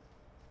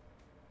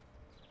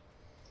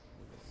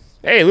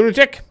 Hey,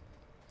 lunatic.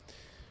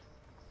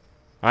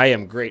 I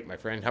am great, my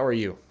friend. How are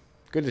you?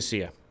 Good to see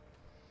you.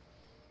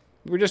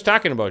 We were just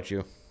talking about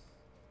you.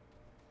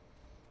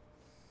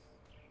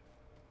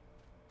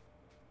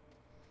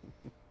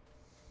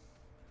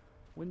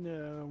 When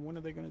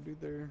are they gonna do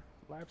their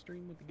live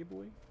stream with the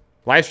giveaway?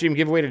 Live stream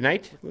giveaway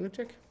tonight,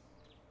 lunatic?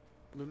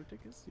 Lunatic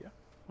is, yeah.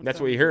 That's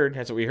what we heard.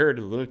 That's what we heard.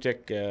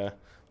 Lunatic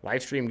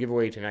live stream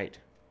giveaway tonight.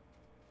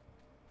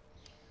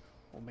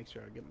 I'll make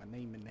sure I get my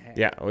name in the hat.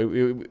 Yeah,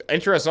 we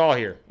enter us all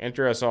here.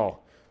 Enter us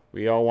all.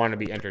 We all want to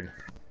be entered.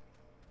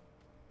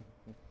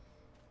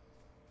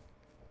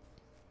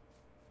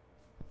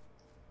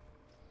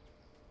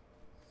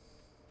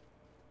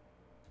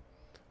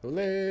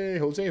 Ole,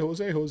 Jose,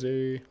 Jose,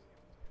 Jose.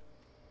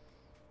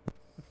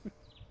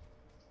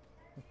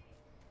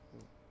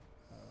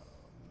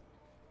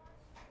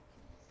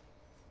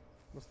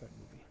 What's that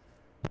movie?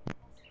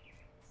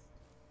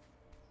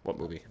 What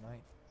movie?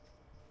 Tonight.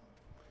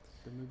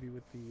 The movie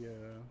with the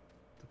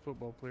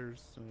football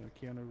players,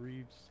 Keanu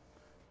Reeves.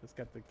 That's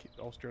got the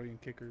Australian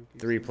kicker.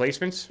 The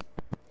Replacements.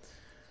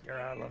 Yeah,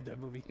 I love that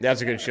movie.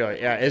 That's a good show.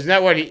 Yeah, isn't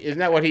that what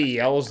he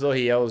yells though?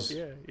 He yells.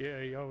 Yeah,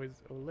 yeah. He always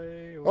ole,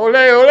 Ole, ole,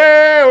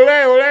 ole,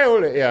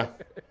 ole, ole. Yeah,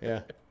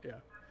 yeah. Yeah,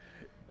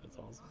 that's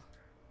awesome.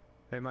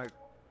 Hey, Mike,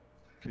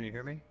 can you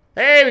hear me?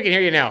 Hey, we can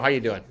hear you now. How you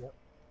doing?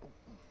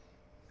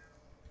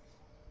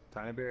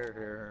 Tiny Bear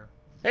here.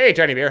 Hey,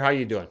 Tiny Bear. How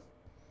you doing?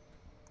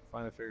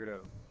 Finally figured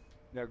out.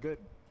 Yeah, good.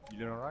 You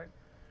doing all right?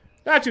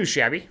 Not too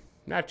shabby.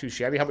 Not too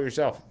shabby. How about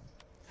yourself?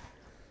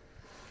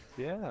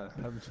 Yeah,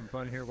 having some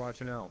fun here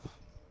watching Elf.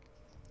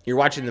 You're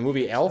watching the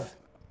movie Elf?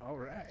 All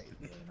right.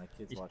 Yeah, my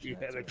kids watching Yeah,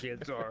 that the too.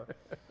 kids are.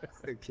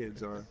 The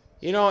kids are.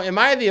 You know, am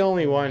I the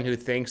only one who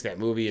thinks that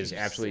movie is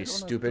absolutely Sit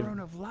on a stupid? throne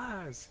of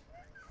lies.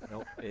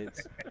 Nope,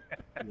 it's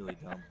really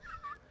dumb.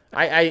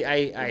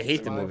 I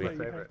hate the my movie. You have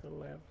favorite. to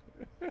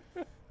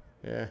laugh.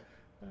 Yeah.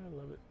 I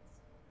love it.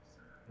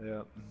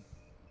 Yeah.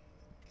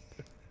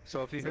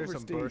 So if you hear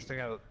some Silverstein. bursting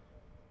out,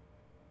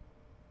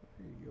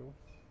 There you go.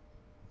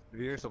 if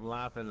you hear some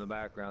laughing in the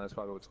background, that's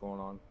probably what's going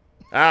on.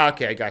 Ah,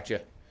 okay, I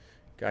gotcha.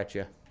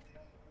 Gotcha.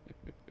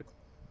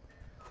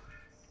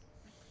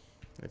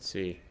 Let's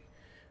see.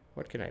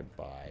 What can I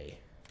buy?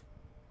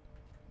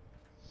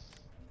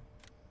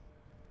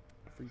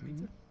 Free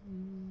pizza.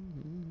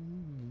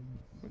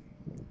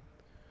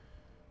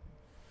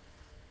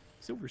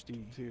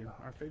 Silverstein's here,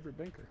 our favorite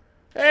banker.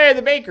 Hey,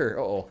 the baker.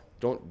 Uh-oh.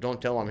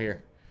 Don't tell him I'm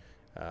here.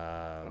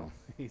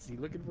 Is he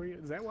looking for you?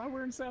 Is that why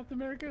we're in South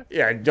America?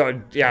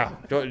 Don't tell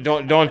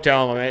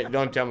him.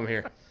 Don't tell him I'm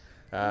here.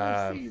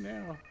 I see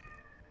now.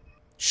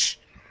 Shh.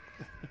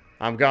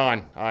 I'm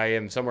gone. I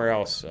am somewhere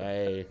else.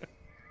 New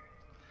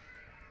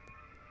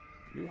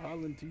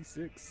Holland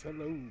T6.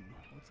 Hello.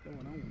 What's going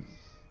on?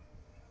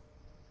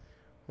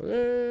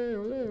 Ole,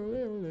 ole, ole,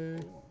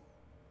 ole.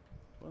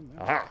 Fun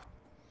now. Aha.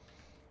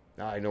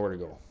 Now I know where to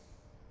go.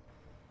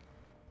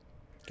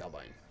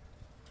 Cowbine.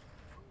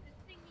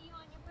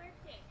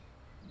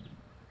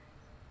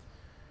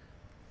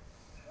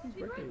 Whose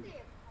birthday is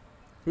it?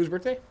 Whose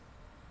birthday?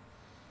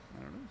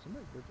 I don't know.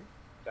 Somebody's birthday.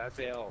 That's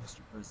the elf.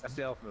 That's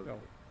the elf movie. Oh,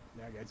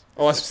 yeah, guys.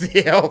 Oh, it's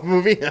the elf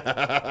movie.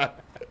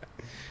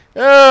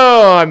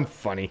 Oh, I'm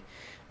funny.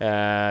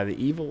 The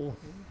evil.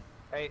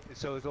 Hey,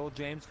 so is old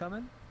James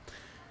coming?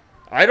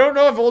 I don't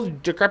know if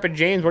old decrepit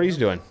James what he's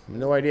doing.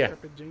 No idea.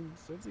 Decrepit James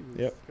says he was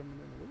Yep. coming in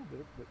a little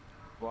bit, but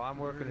Well, I'm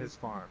working his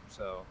farm,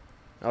 so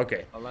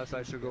Okay. unless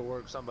I should go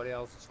work somebody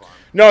else's farm.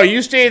 No,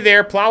 you stay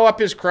there. Plow up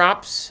his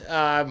crops.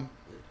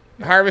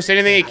 Harvest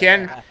anything you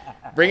can.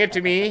 Bring it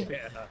to me.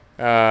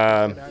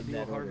 an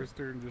ideal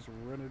harvester and just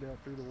run it out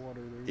through the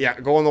water. There. Yeah,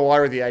 go in the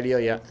water with the ideal.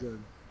 Yeah. Good.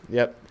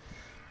 Yep.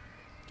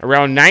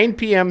 Around 9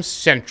 p.m.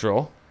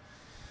 Central,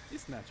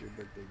 It's not your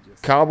birthday,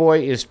 just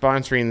Cowboy is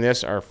sponsoring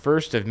this, our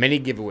first of many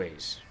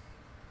giveaways.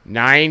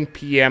 9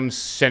 p.m.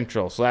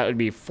 Central. So that would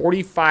be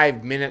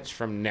 45 minutes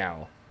from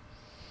now.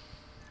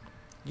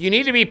 You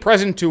need to be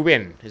present to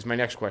win, is my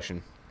next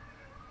question.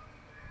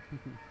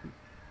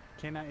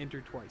 Can I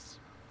enter twice?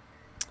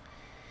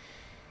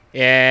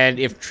 And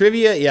if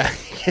trivia, yeah,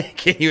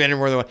 can you enter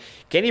more than one?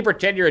 Can you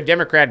pretend you're a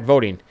Democrat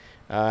voting?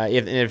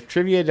 If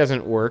trivia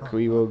doesn't work,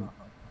 we will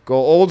go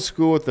old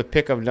school with the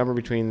pick of number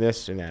between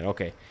this and that.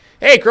 Okay.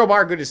 Hey,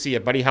 Crowbar, good to see you,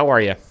 buddy. How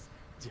are you?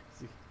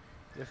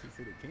 Jesse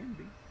said it can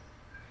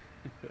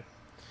be.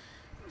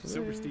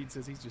 Silverstein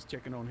says he's just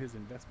checking on his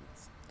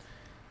investments.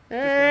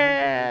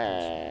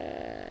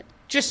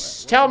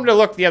 Just tell him to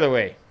look the other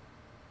way.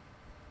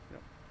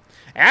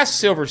 Ask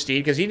Silverstein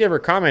because he never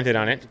commented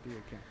on it.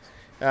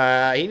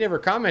 He never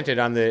commented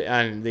on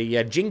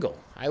the jingle.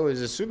 I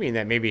was assuming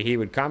that maybe he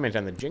would comment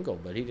on the jingle,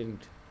 but he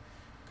didn't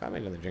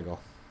comment on the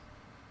jingle.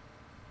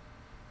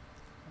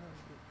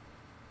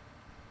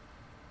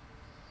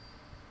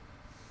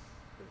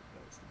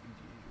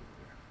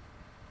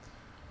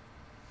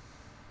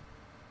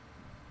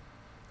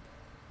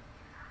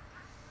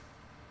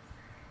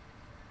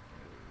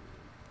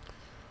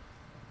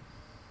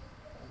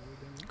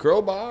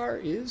 Crowbar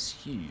is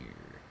here.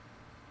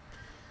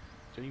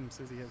 James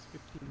says he has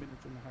 15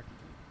 minutes in the hockey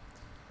game.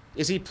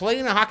 Is he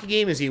playing a hockey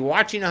game? Is he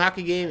watching a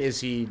hockey game? Is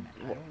he?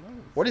 I don't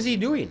know. What is he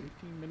doing?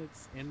 15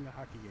 minutes in the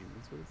hockey game.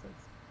 That's what it says.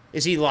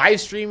 Is he live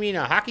streaming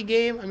a hockey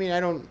game? I mean, I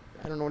don't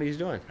know what he's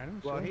doing. I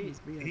don't Well, know. he's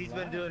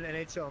been doing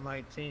NHL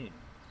 19.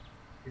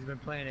 He's been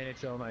playing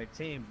NHL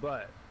 19,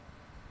 but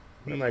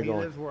Where he am I going?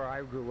 lives where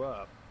I grew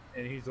up,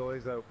 and he's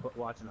always out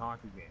watching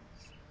hockey games.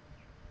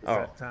 It's Oh.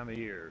 that time of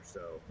year,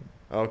 so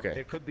Okay.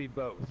 it could be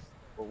both,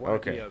 or one or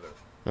Okay. the other.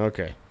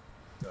 Okay.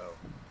 So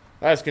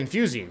That's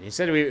confusing. He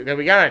said we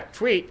got a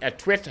tweet.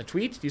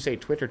 Do you say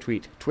twit or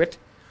tweet? Twit?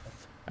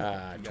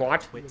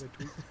 Twat?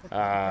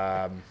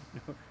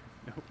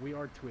 No, we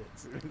are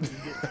twits. We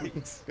get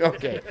tweets.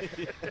 Okay.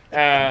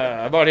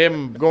 About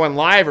him going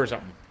live or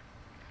something.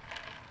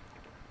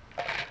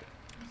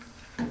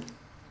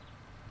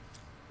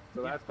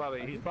 so that's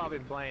probably he's probably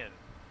playing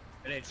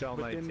NHL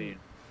But then- 19.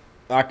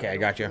 Okay, I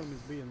got Don't you. show him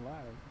as being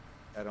live.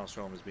 I don't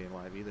show him as being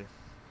live either.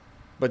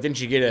 But didn't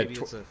you get a? Maybe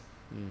it's a.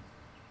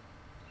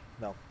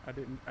 No. I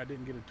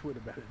didn't get a twit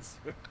about it.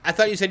 So I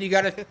thought you said you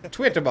got a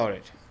twit about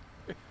it.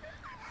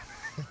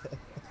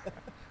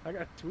 I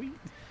got a tweet.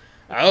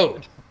 Oh,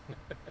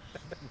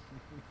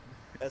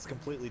 That's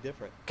completely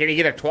different. can you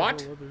get a That's a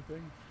twat? whole other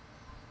thing.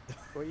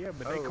 Well, yeah,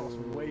 but they cost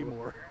way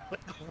more.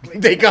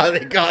 They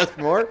cost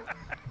more.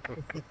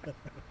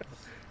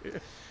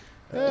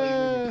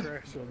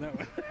 Crash on that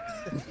one.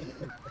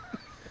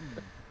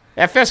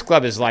 FS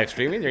Club is live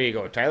streaming. There you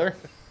go, Tyler.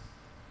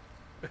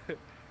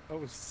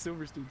 Oh,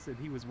 Silverstein said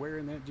he was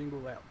wearing that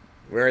jingle out.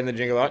 Wearing the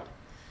jingle out.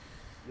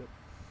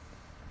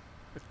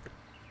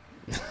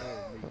 Yep.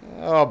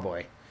 Oh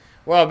boy.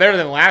 Well, better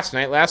than last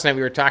night. Last night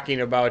we were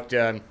talking about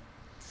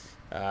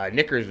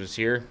Knickers was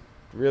here.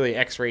 Really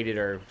X-rated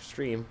our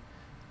stream.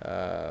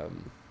 Knickers,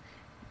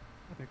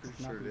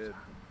 Sure knockers. did.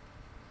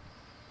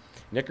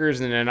 Knickers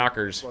and the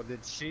Knockers. Well,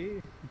 did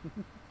she?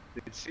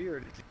 Did she or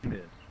did you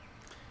win?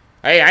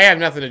 Hey, I have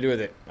nothing to do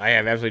with it. I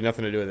have absolutely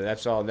nothing to do with it.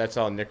 That's all. That's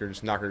all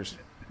Knickers, Knockers.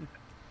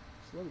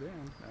 Slow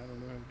down. I don't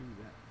know how to do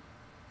that.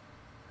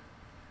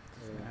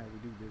 That's not how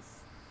we do this.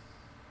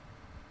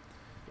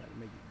 Gotta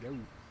make it go.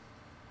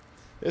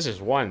 This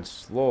is one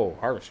slow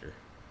harvester.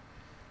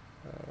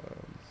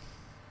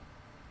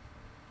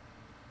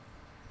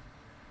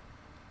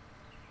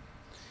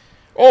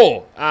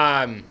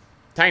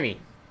 Tiny.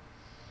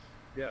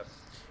 Yes.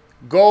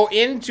 Go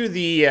into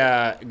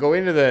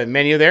the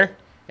menu there,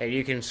 and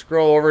you can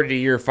scroll over to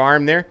your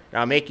farm there.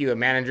 I'll make you a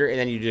manager, and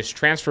then you just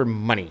transfer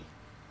money.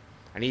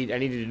 I need you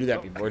to do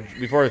that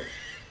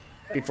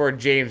before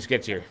James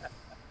gets here.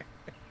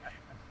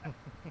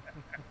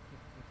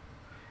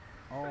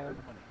 All the money.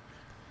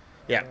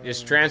 Yeah,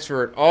 just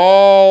transfer it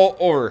all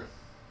over.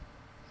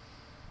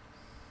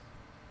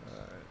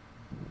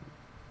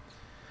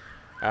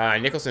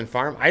 Nicholson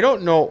Farm. I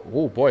don't know.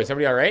 Oh boy,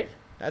 somebody all right?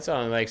 That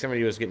sounded like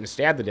somebody was getting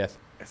stabbed to death.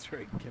 That's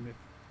right, Kenneth.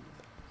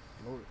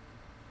 Lord.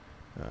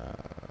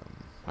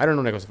 I don't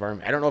know Nicholson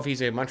Farm. I don't know if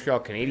he's a Montreal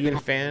Canadian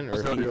fan or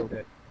if he.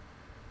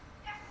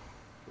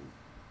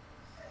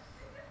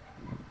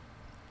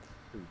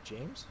 Who,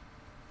 James?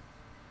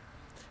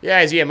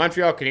 Yeah, is he a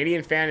Montreal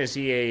Canadian fan? Is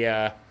he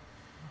a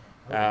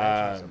Oh,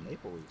 actually, he's a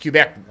Maple Leafs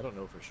Quebec? fan. I don't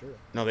know for sure.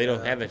 No, they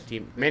don't have a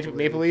team. Maple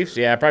Leafs?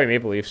 Yeah, probably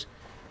Maple Leafs.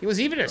 He was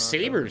even a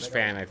Sabres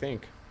fan, I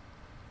think.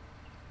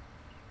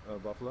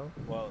 Buffalo.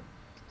 Well,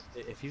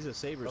 if he's a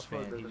Sabres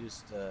Buffalo fan, he doesn't-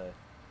 just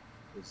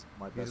is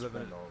my best living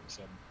friend in- all of a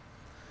sudden.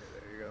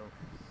 There you go.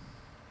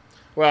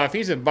 Well, if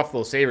he's a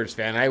Buffalo Sabres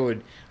fan,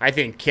 I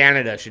think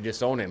Canada should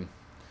disown him.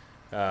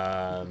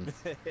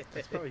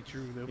 That's probably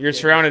true, though. You're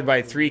surrounded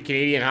by 3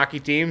 Canadian hockey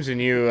teams,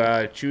 and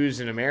you choose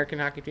an American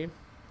hockey team.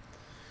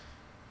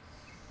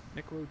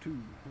 Necro 2.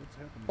 What's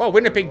happening? Well, There's a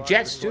Winnipeg lot of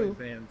Jets Detroit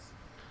too. Fans.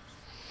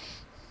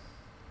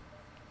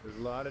 There's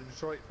a lot of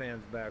Detroit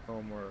fans back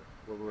home where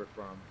we're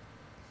from.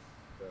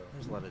 So,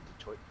 There's a lot of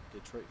Detroit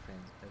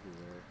fans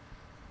everywhere.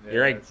 yeah,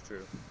 You're right. That's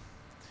true.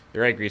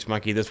 You're right, Grease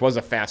Monkey. This was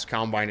a fast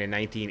combine in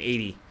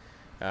 1980,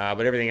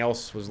 but everything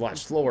else was a lot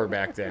slower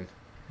back then.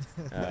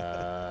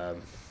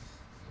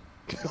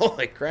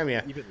 Holy crap,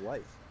 yeah. Even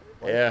life.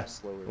 Yeah, was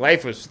slower.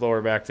 life was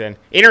slower back then.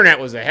 Internet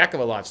was a heck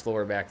of a lot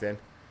slower back then.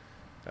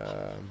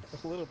 A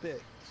little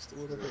bit, just a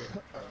little bit.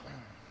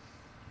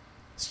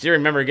 Still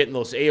remember getting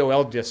those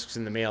AOL discs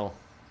in the mail.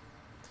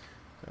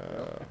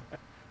 The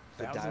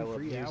 1,000 dial-up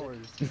free music.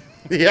 hours.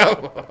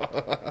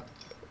 Yep.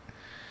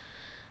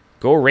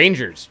 Go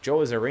Rangers.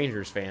 Joe is a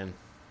Rangers fan.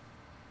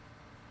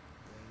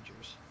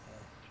 Rangers.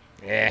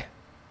 Yeah.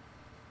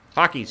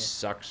 Hockey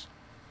sucks.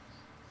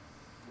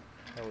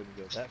 I wouldn't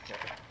go that far.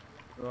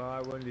 Well,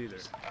 I wouldn't either.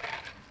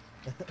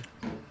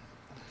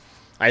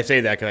 I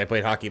say that because I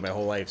played hockey my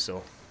whole life,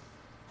 so.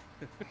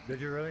 Did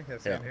you really? Yeah,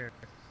 same Yeah. here.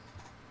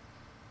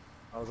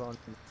 I was on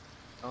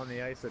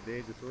the ice at the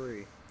age of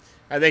 3.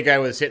 I think I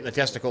was hitting the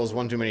testicles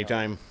one too many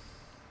times.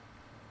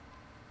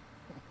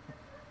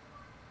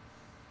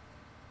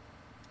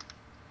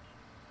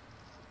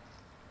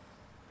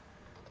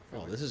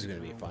 Oh, this is going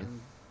to be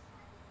fun.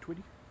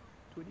 Twitty?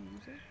 Twitty, you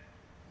say?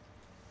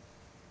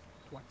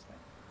 What's that?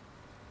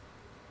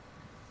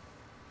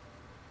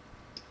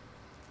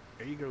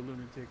 There you go,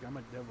 lunatic. I'm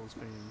a Devils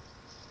fan.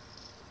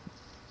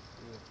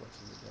 I love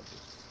watching the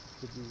Devils.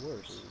 Could be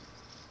worse.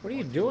 What are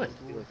you doing?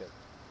 Be like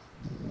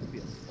be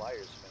a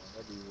Flyers fan.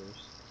 That'd be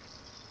worse.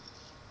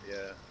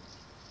 Yeah.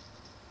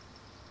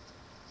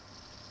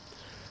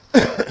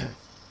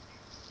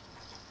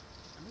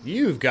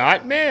 You've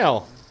got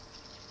mail.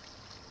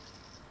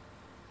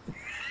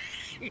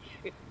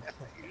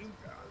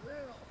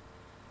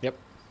 Yep.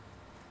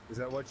 Is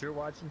that what you're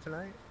watching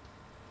tonight?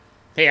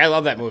 Hey, I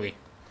love that movie.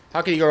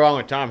 How can you go wrong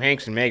with Tom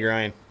Hanks and Meg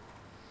Ryan?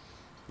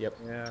 Yep.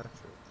 Yeah. True.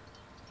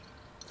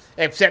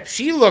 Except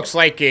she looks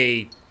like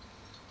a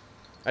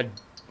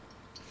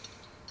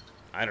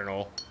I don't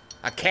know,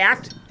 a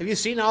cat. Have you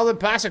seen all the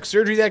plastic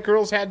surgery that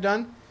girl's had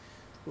done?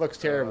 Looks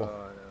terrible.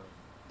 No.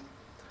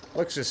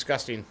 Looks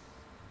disgusting.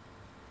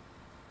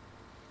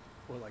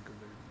 Or like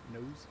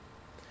their nose?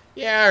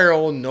 Yeah, her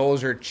old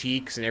nose, her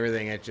cheeks, and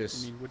everything. It I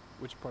just mean,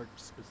 which part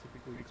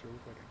specifically makes her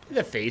look like a cat?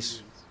 the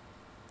face.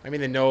 I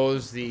mean, the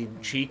nose, the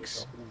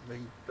cheeks. The whole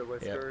thing. The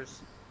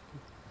whiskers.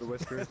 The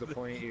whiskers, the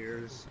pointy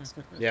ears,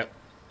 Yep.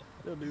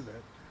 They'll do that.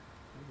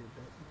 I get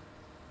that.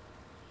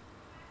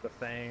 the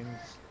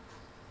fangs.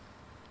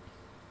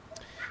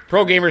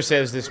 Pro Gamer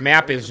says this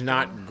map is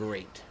not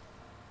great.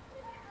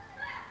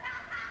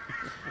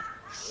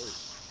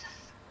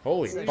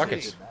 Holy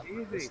buckets.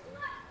 Easy.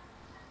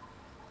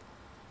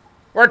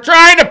 We're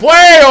trying to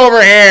play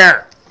over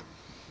here.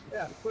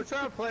 Yeah, we're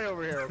trying to play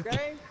over here,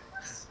 okay?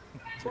 It's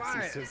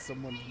Quiet. just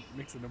someone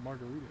mixing a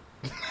margarita.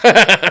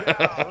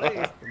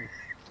 Golly.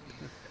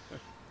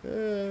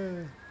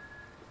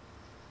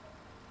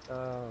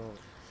 Oh.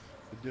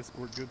 The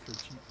Discord good for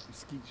cheap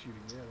skeet shooting.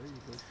 Yeah, there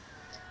you go.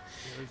 Yeah,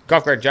 there's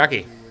Golf cart jockey.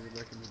 everywhere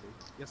back in the day.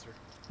 Yes, sir.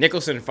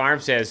 Nicholson Farm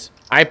says,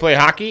 I play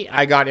hockey.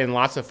 I got in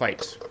lots of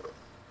fights.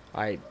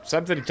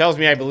 Something tells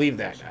me I believe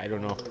that. I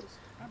don't know.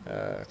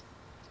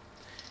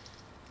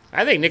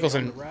 I think On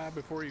Nicholson. the ride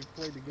before you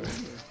played the game.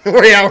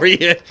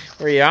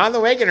 Were you on the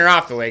wagon or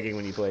off the wagon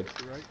when you played?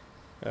 Right?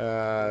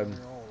 Um,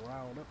 They're all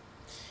riled up.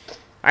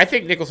 I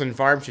think Nicholson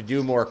Farm should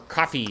do more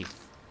coffee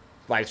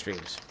live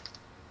streams.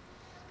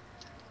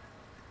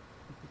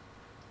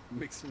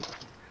 Mix them up.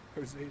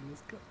 Jose in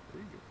this cup.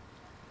 There you go.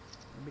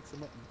 Mix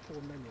them up and pour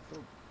them down your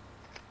throat.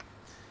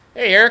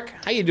 Hey Eric,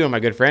 how you doing, my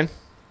good friend?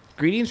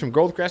 Greetings from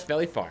Goldcrest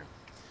Valley Farm.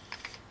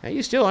 Are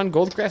you still on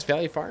Goldcrest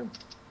Valley Farm?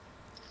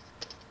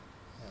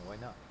 Yeah, why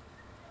not?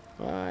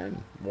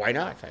 Why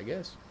not? I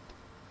guess.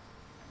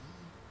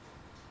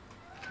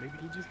 Maybe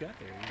he just got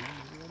there. He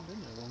hasn't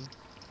been there long.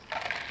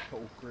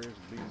 Whole crash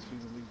being seen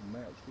these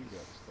maps we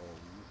got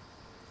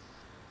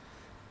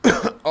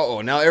installed.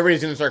 Uh-oh, now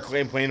everybody's going to start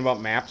complaining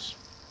about maps.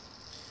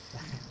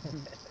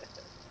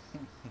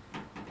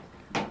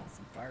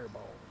 Some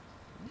fireball.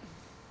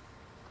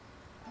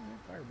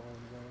 Fireball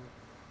involved.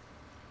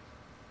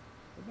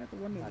 Wasn't that the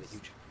one that Not a was,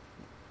 huge.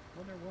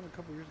 wasn't there one a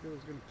couple years ago that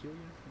was going to kill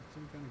you?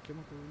 Some kind of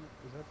chemical in it?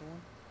 Was that the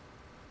one?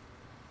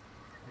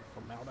 Like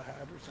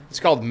formaldehyde or something? It's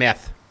called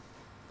meth.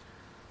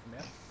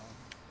 Meth?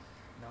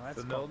 No, that's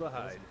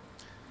Formaldehyde.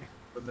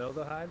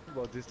 Formaldehyde?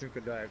 Well, just drink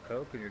a Diet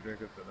Coke and you're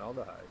drinking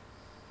formaldehyde.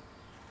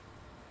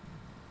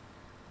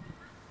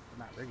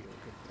 not regular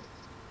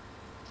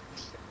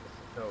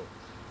Coke.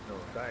 No,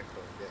 Diet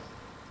Coke, yeah.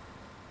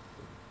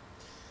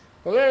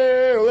 Ole,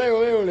 ole,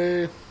 ole, ole.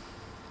 Better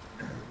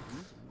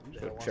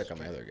Gotta watch check on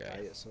my drink other guy.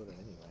 Diet soda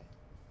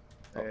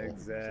anyway.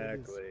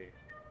 Exactly.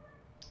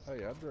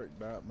 Hey, I drink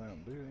Diet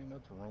Mountain Dew. Ain't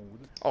nothing wrong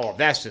with it. Oh,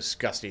 that's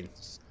disgusting.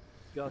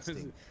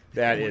 Disgusting.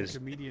 That One is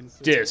comedian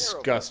said-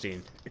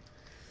 disgusting.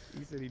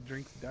 He said he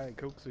drinks Diet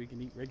Coke so he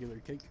can eat regular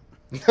cake.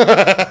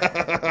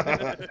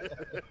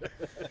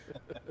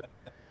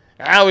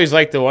 I always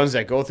like the ones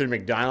that go through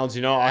McDonald's.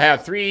 You know, I'll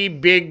have 3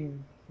 Big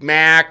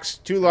Macs,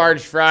 2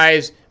 large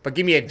fries, but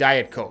give me a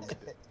Diet Coke.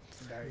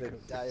 Diet The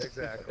Coke. Diet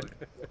Exactly.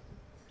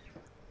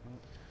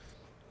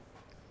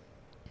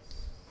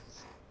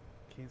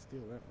 Can't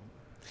steal that one.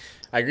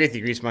 I agree with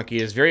you, Grease Monkey.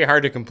 It's very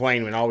hard to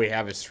complain when all we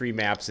have is 3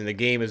 maps and the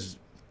game is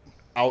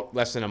out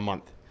less than a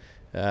month.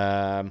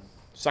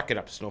 Suck it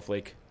up,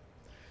 Snowflake.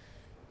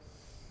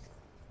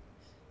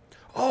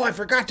 Oh, I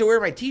forgot to wear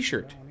my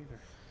T-shirt. That one either.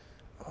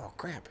 Oh,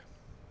 crap.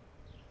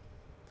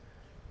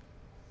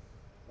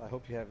 I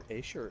hope you have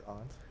a shirt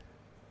on.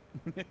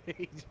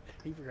 he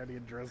forgot to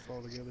get dressed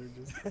all together.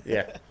 Just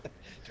Yeah.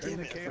 turn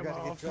the I cam forgot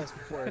to get off. dressed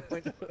before I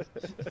went.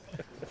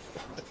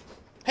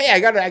 Hey, I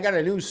got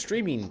a new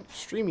streaming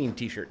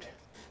T-shirt.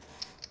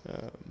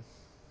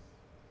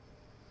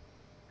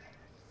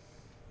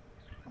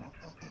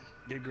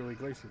 Gabriel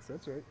Iglesias.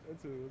 That's right.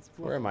 That's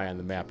Where am I on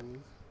the map?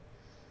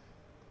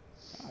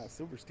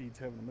 Silversteed's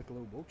having a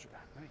Michelob Ultra.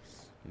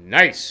 Nice.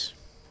 Nice.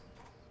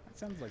 That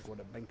sounds like what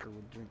a banker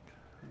would drink.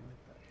 I like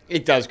that.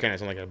 It does kind of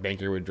sound like a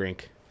banker would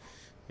drink.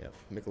 Yeah,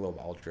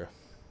 Michelob Ultra.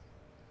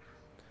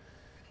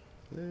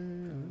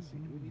 Let's see.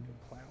 Do we need to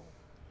plow?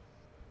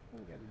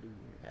 What we got to do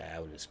here?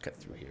 I'll just cut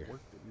through here.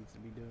 Work that needs to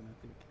be done, I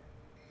think.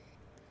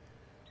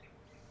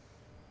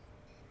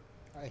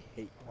 I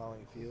hate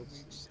plowing fields.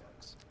 It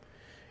sucks.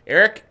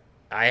 Eric,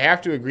 I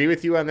have to agree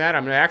with you on that.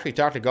 I'm going to actually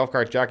talk to Golf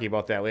Cart Jockey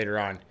about that later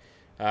on.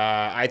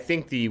 I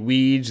think the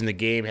weeds in the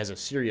game has a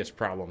serious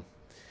problem.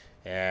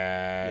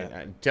 And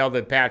until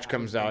the patch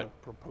comes out,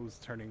 Propose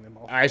turning them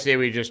off. I say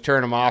we just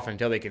turn them off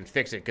until they can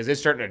fix it, because it's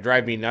starting to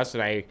drive me nuts.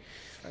 And I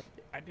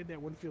did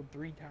that one field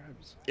 3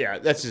 times.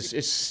 that's just,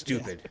 it's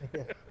stupid.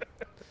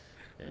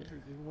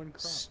 In one crop.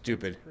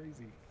 Stupid. It's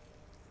crazy.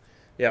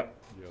 Yep.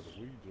 Yeah,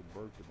 the weeds are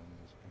broken on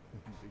this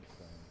big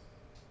thing.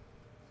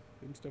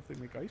 Them stuff they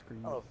make ice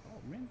cream. Oh. with. Oh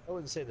man. I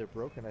wouldn't say they're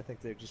broken. I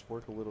think they just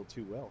work a little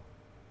too well.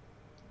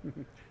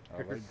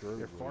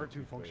 They're far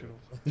too functional.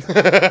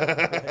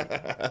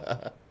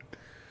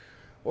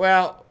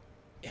 Well,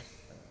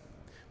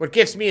 what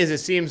gets me is it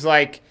seems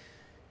like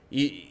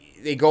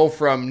they go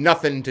from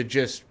nothing to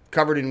just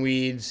covered in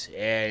weeds,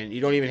 and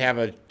you don't even have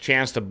a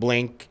chance to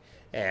blink.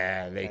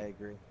 And I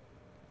agree.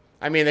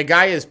 I mean, the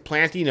guy is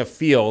planting a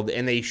field,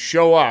 and they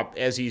show up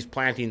as he's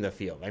planting the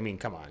field. I mean,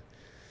 come on.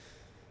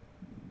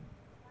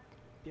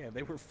 Yeah,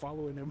 they were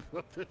following him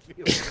up the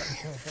field.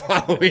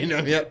 Following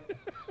him, yep.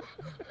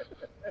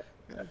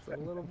 That's a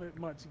little bit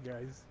much,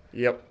 guys.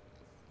 Yep.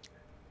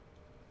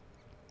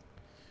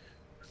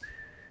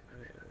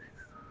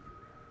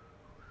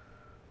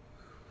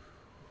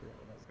 Forgot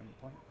what I was gonna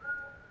plant.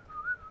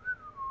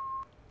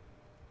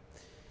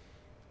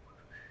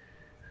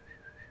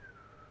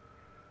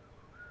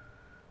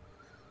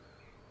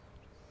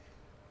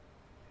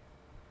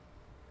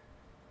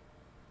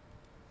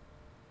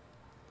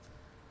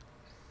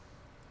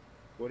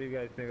 What do you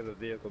guys think of the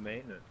vehicle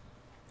maintenance?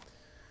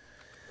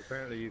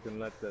 Apparently you can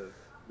let the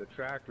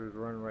tractors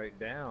run right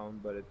down,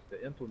 but it's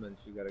the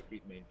implements you got to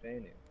keep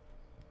maintaining.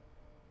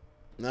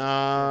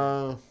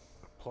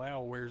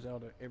 plow wears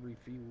out at every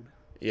field.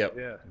 Yep.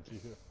 Yeah.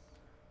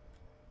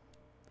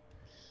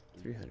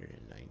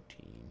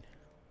 319.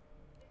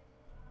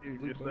 You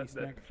Blue just bunny let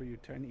that. snack for your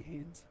tiny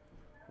hands.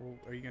 Well,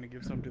 are you gonna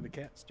give some to the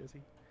cats,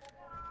 Jesse?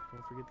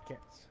 Don't forget the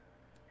cats.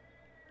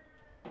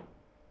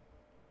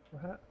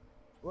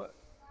 What?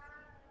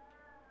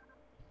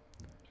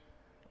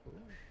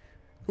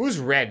 Who's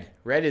red?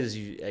 Red is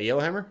a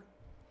Yellowhammer?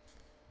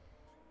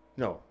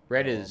 No,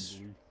 red is.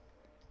 Blue.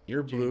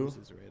 You're blue. James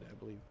is red, I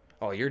believe.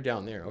 Oh, you're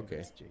down there. Okay.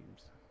 It's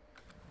James.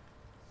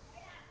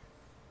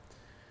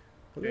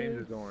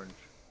 James is orange.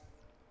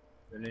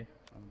 Isn't he?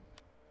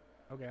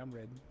 Okay, I'm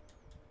red.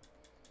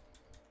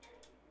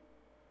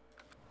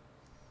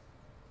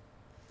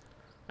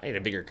 I need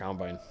a bigger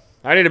combine.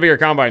 I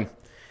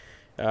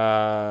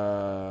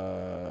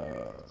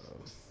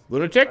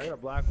Lunatic? got a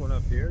black one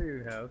up here.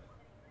 You have.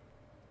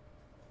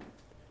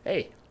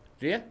 Hey,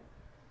 do you?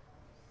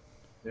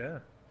 Yeah.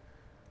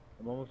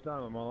 I'm almost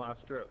done. I'm on the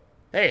last strip.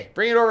 Hey,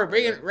 bring it over.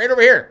 Bring it right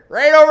over here.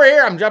 Right over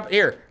here. I'm jumping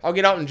here. I'll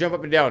get out and jump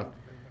up and down.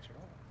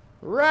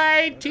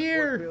 Right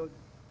here.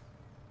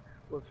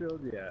 What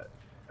field you at?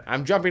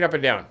 I'm jumping up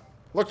and down.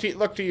 Look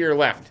to your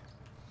left.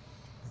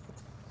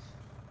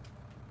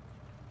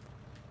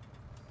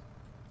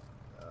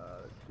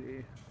 Let's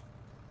see.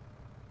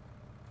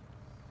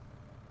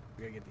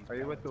 We gotta get these Are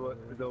you with pallets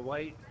over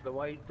the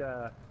white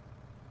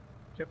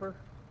chipper?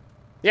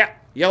 Yeah,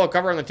 yellow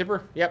cover on the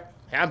tipper. Yep.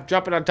 I'm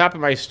jumping on top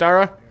of my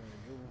Stara. there. There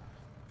we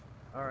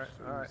go. All right,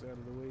 all right. Shoes out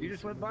of the way, You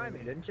just went by me,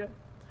 didn't you?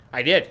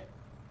 I did.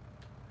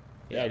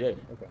 Yeah, I did.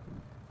 Okay.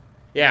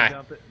 Yeah.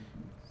 Jump it.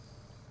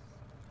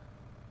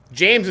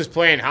 James is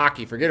playing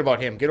hockey. Forget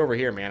about him. Get over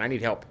here, man. I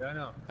need help. Yeah, I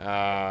know.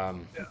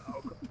 Um, Yeah,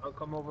 I'll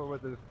come over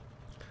with his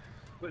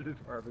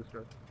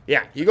harvester.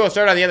 yeah, you go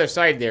start on the other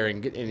side there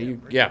and get. And you,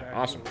 Bring yeah, the back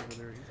awesome. over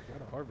there. He's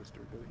got a harvester,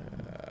 doesn't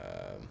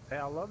he? Hey,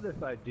 I love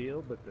this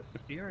ideal, but the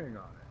steering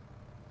on it.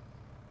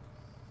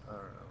 I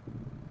don't know.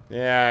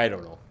 Yeah, I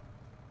don't know.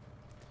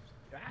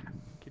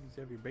 Kitties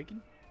have your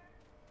bacon?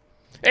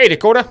 Hey,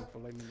 Dakota. For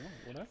letting me know.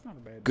 Well, that's not a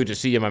bad. Good to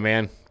see you, my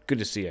man. Good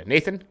to see you,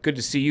 Nathan. Good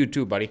to see you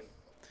too, buddy.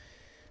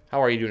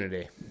 How are you doing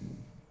today?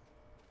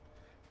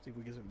 See if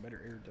we get some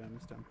better air time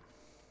this time.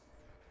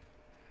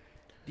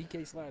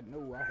 DK Slide,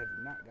 no, I have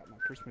not got my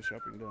Christmas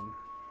shopping done.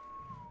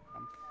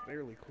 I'm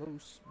fairly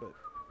close, but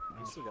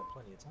You still got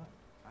plenty of time.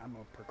 I'm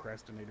a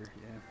procrastinator.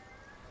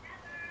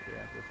 Yeah.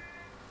 Yeah.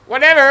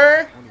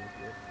 Whatever. But 20 was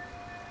good.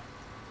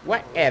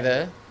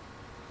 Whatever.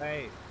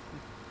 Hey,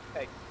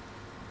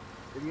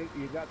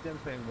 you got them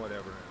saying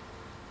whatever.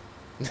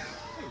 Hey,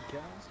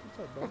 guys, what's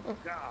up, bud?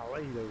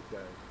 Golly, those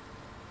guys.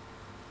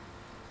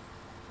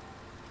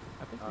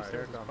 I think we Alright, still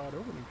here have it a spot open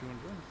if you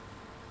want to join us.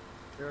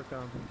 Here it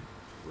comes. Do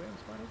we have a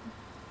spot open?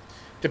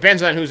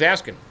 Depends on who's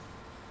asking.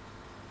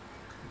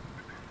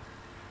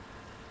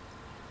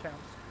 Cows.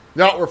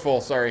 No, we're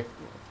full. Sorry.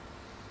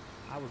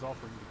 I was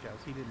offering the cows.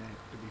 He didn't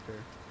ask, to be fair.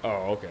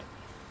 Oh, okay.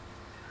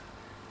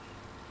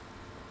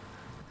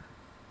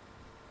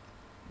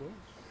 Well,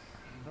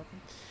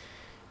 nothing.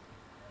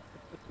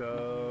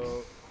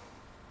 So,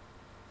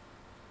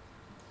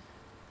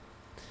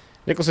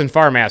 Nicholson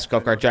Farm asks,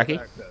 Golf Cart Jockey.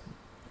 access.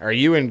 Are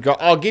you in?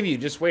 I'll give you.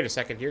 Just wait a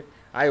second here.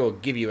 I will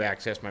give you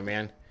access, my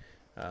man.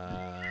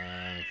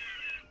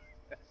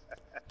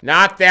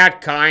 Not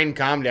that kind.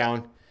 Calm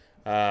down.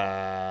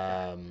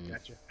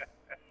 Gotcha.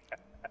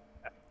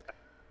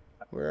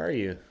 Where are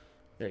you?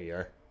 There you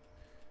are.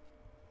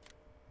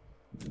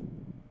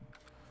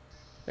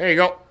 There you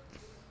go.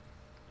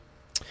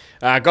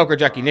 Golf Cart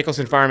Jockey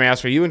Nicholson Farm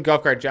asks, are you and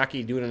Golf Cart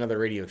Jockey doing another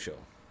radio show?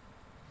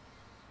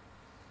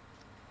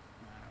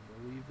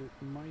 I believe it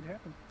might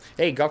happen.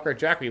 Hey, Golf Cart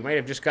Jockey, we might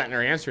have just gotten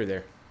our answer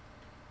there.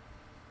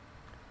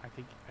 I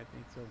think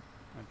so.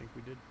 I think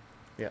we did.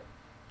 Yeah.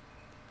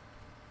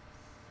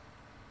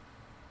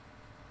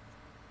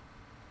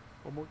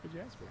 What more could you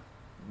ask for?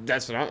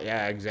 That's not.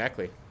 Yeah,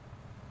 exactly.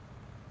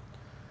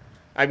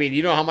 I mean,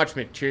 you know how much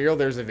material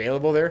there's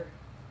available there?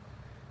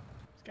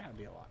 It's gotta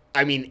be a lot.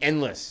 I mean,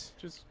 endless.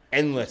 Just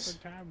Endless.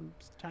 for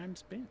time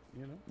spent,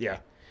 you know. Yeah.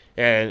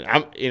 And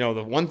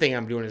the one thing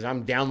I'm doing is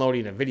I'm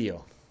downloading a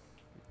video.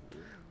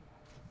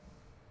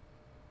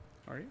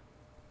 Are you?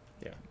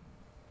 Yeah.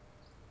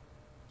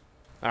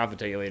 I'll have to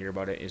tell you later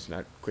about it. It's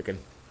not clicking.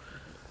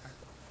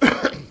 Can't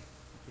wait.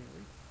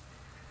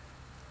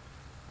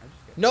 I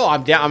just got. No,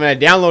 I'm going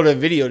to download a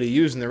video to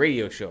use in the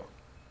radio show.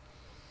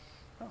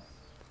 Oh,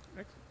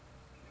 excellent.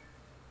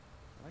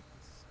 I like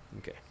this.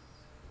 Okay.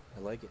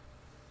 I like it.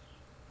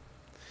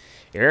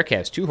 Eric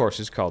has 2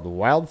 horses called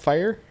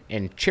Wildfire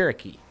and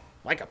Cherokee.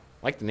 Like them.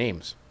 Like the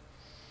names.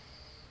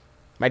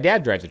 My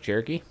dad drives a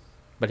Cherokee,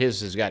 but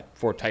his has got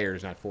 4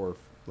 tires, not 4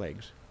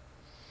 legs.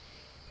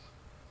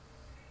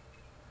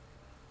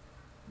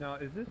 Now,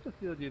 is this the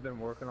field you've been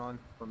working on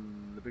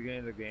from the beginning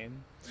of the game?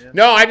 Yeah?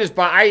 No, I just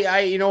bought.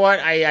 You know what?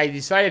 I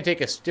decided to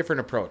take a different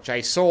approach. I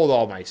sold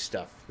all my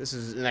stuff.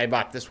 And I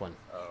bought this one.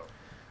 Oh.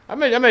 I'm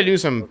gonna do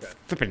some Okay.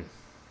 flipping.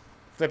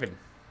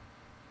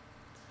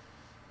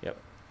 Yep.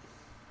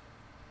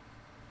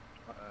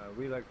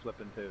 We like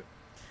flipping too.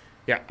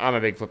 Yeah, I'm a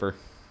big flipper.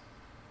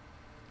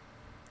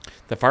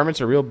 The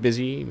farmers are real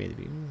busy.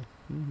 Maybe.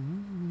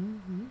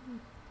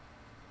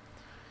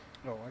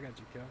 Oh, I got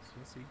you, Kels.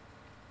 Let's see.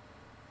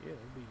 Yeah,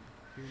 it'll be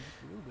here in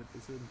just a little bit. They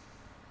said.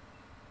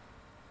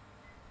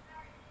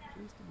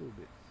 Just a little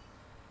bit.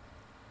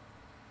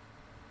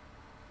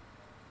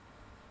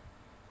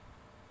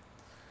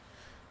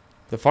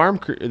 The farm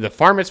crew, the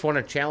farmers want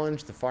to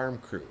challenge the farm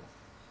crew.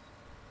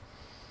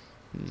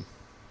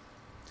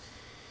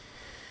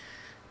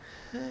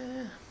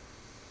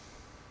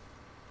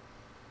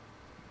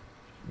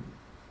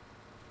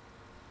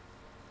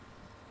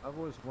 I've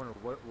always wondered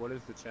what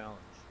is the challenge.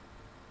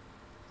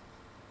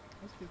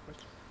 That's a good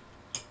question.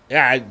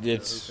 Yeah, Who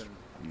it's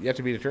can yet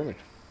to be determined.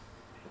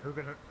 who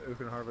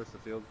can harvest the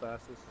field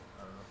fastest?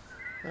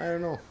 I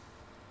don't know.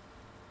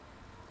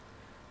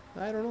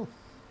 I don't know.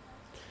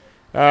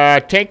 I don't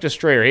know. Tank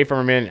Destroyer. Hey,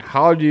 Farmer Minn,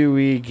 how do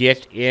we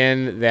get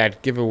in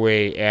that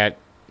giveaway at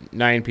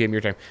 9 p.m.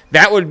 your time?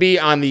 That would be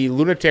on the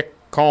Lunatic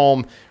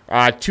Calm.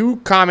 2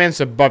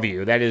 comments above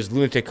you. That is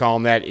Lunatic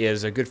Calm. That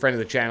is a good friend of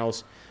the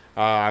channel's.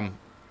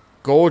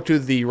 Go to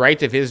the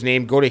right of his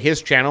name. Go to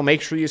his channel.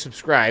 Make sure you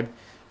subscribe.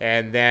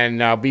 And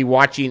then be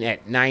watching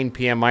at 9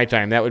 p.m. my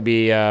time. That would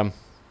be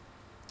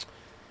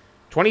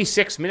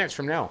 26 minutes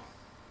from now.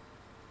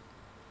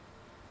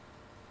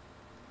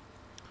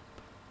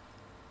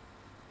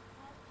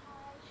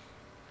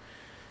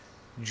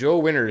 Joe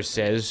Winters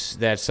says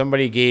that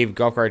somebody gave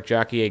Golf Cart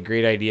Jockey a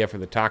great idea for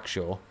the talk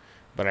show,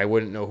 but I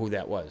wouldn't know who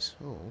that was.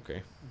 Oh,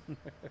 okay.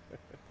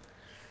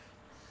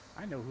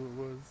 I know who it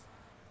was.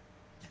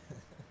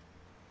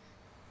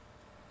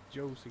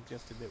 Joe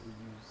suggested that we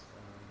use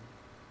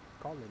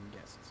call-in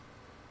guests.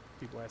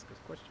 People ask us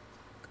questions.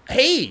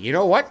 Hey, you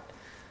know what?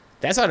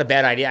 That's not a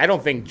bad idea. I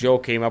don't think Joe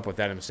came up with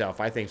that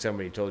himself. I think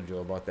somebody told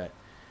Joe about that.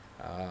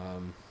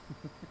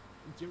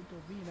 Joe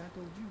told me and I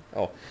told you.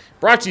 Oh,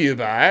 brought to you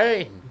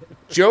by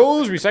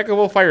Joe's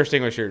Recyclable Fire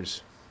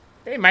Extinguishers.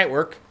 They might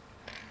work.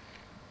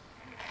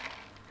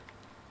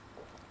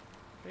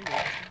 They will.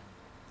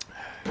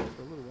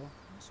 For a little while.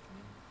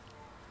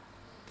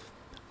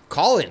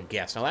 Call-in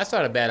guest. Now that's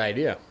not a bad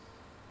idea.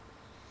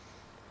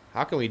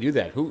 How can we do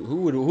that? Who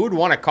would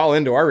want to call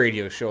into our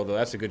radio show though?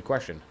 That's a good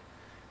question.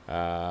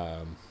 I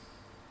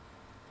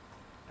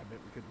bet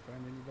we couldn't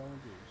find any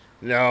volunteers.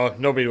 No,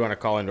 nobody would want to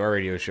call into our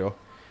radio show.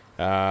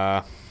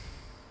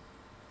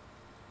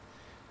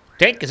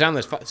 Tank is on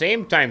this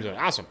same time zone.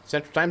 Awesome.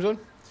 Central time zone.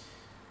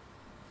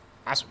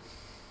 Awesome.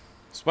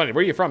 Splendid.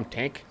 Where are you from,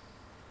 Tank?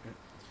 I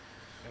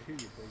hear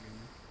you, Bogan.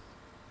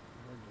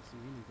 It's hard to see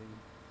anything.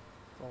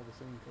 It's all the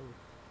same code.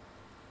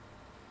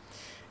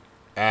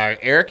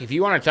 Eric, if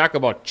you want to talk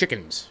about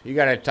chickens, you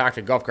got to talk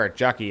to Golf Cart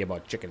Jockey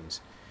about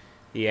chickens.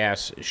 He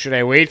asks, should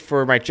I wait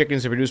for my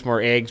chickens to produce more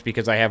eggs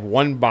because I have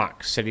one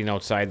box sitting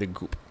outside the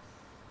coop?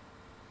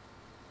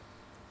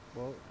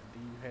 Well, do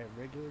you have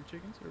regular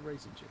chickens or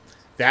racing chickens?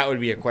 That would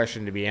be a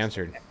question to be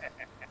answered.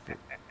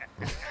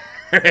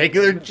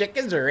 Regular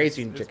chickens or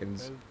racing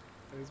chickens?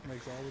 This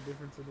makes all the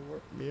difference in the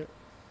world. Yep.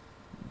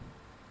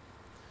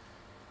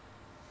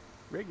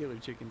 Regular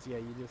chickens, yeah,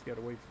 you just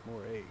gotta wait for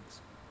more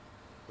eggs.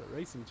 But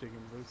racing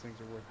chickens, those things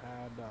are worth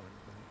high dollars.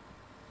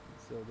 You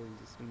sell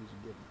those as soon as you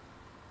get them.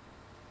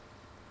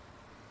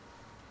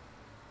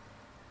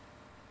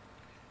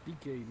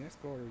 DK,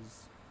 NASCAR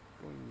is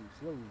going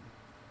slow. I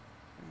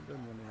haven't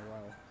done one in a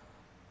while.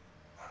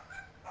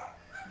 I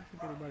don't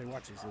think anybody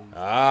watches those.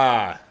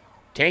 Ah,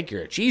 Tank,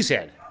 you're a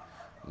cheesehead.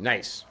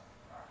 Nice.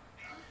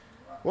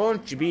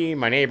 Won't you be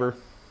my neighbor?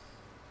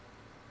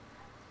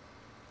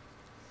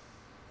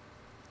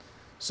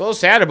 So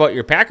sad about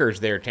your Packers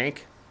there,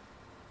 Tank.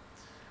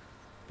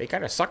 They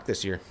kind of suck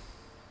this year.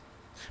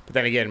 But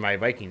then again, my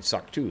Vikings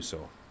suck too,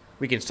 so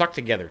we can suck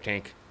together,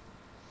 Tank.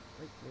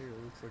 Right there,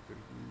 looks like there's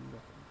nothing.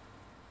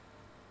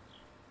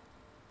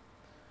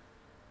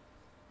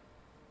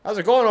 How's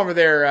it going over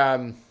there,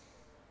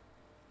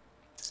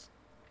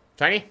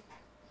 Tiny?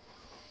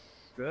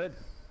 Good.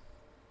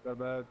 Got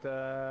about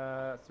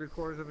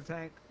 3/4 of a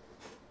tank.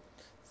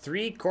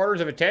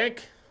 3/4 of a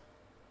tank?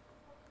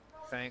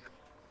 Tank.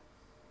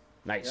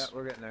 Nice. Yeah,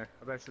 we're getting there.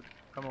 I bet I should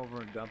come over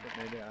and dump it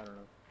maybe. I don't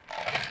know.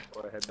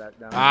 Or head back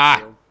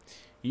down.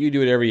 You do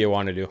whatever you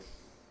want to do.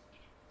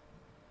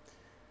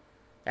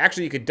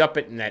 Actually, you could dump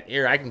it in that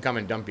area. I can come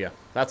and dump you.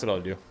 That's what I'll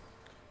do.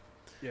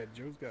 Yeah,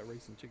 Joe's got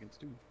racing chickens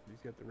too. He's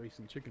got the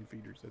racing chicken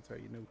feeders. That's how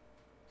you know.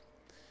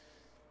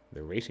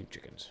 The racing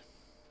chickens.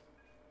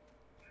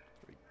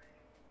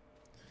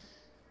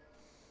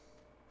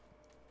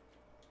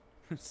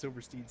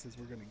 Silverstein says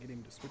we're going to get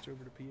him to switch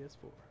over to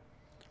PS4.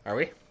 Are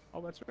we?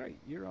 Oh, that's right.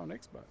 You're on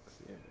Xbox.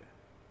 Yeah.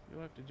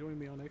 You'll have to join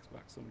me on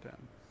Xbox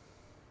sometime.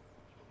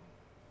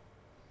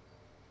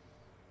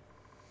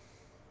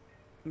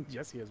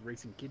 Jesse has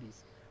racing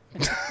kitties.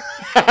 It's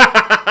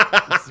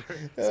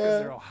because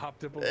they're all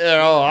hopped up.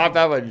 They're all hopped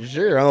up on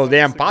sure, all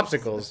damn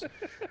popsicles.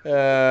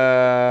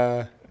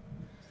 Oh,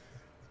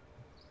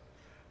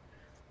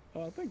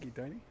 thank you,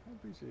 Tiny. I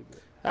appreciate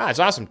that. It's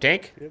awesome,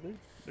 Tank. Yeah,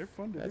 they're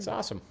fun to do. That's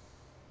awesome.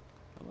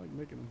 I like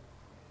making them.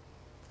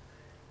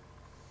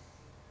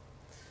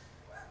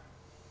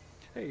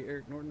 Hey,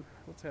 Eric Norton,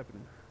 what's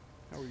happening?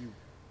 How are you?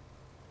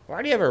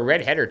 Why do you have a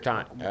red header,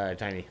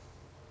 Tiny?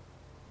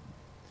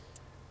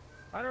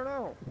 I don't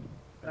know.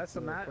 That's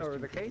the mat or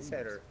the case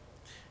header.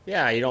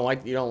 Yeah, you don't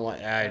like He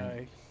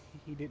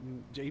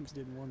didn't. James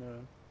didn't want to.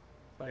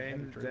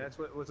 And that's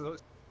what was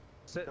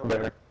sitting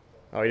there.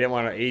 Oh, he didn't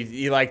want to.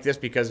 He liked this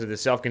because of the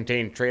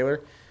self-contained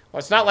trailer. Well,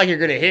 it's not like you're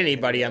gonna hit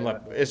anybody on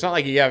the. It's not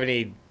like you have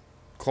any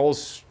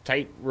close,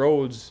 tight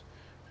roads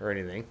or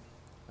anything.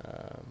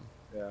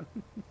 Yeah.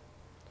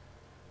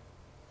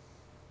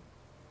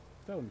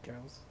 Tell him,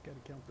 cows. Gotta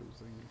count those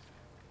things.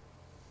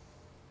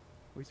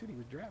 We said he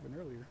was driving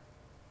earlier.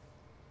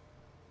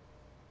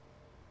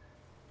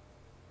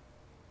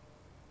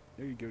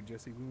 There you go,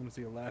 Jesse. We want to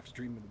see a live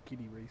stream of the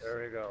kitty race.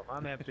 There we go.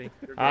 I'm empty.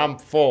 I'm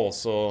full,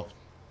 so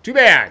too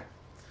bad.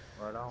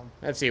 Right on.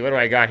 Let's see, what do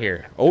I got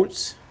here?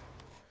 Oats.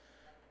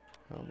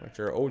 How much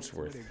are oats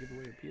worth? Did I give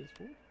away a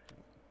PS4?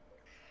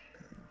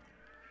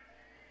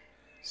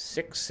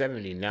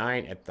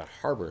 $6.79 at the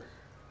harbor.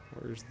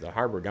 Where's the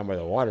harbor? Down by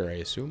the water, I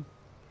assume.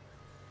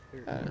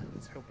 There,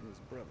 he's helping his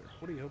brother.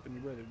 What are you hoping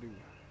your brother do?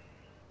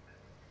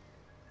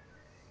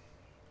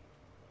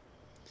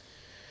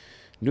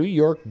 New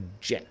York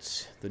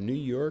Jets. The New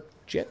York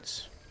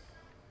Jets.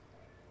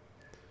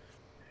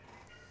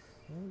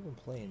 I don't even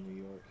play in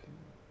New York.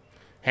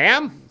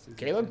 Ham? This is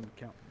Caleb? an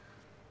account.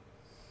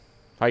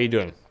 How you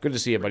doing? Good to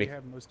see you, Where buddy. do you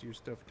have most of your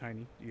stuff,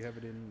 Tiny? Do you have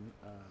it in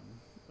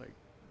like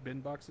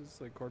bin boxes,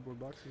 like cardboard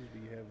boxes? Or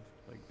do you have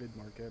like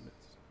Vidmar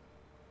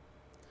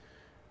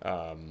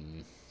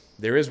cabinets?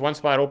 There is one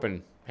spot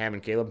open, Ham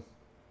and Caleb.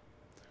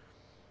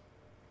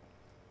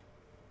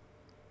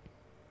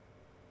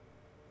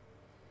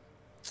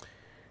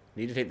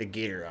 Need to take the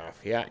gator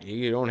off. Yeah,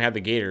 you don't have the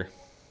gator.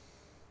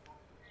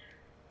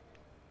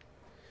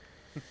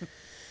 We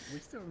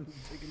still haven't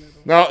taken that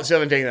off. No, still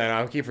haven't taken that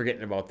off. I keep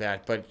forgetting about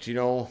that. But, you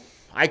know,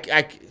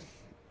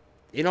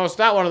 it's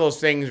not one of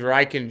those things where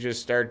I can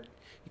just start,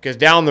 because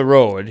down the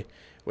road,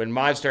 when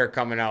mods start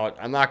coming out,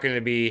 I'm not going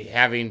to be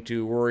having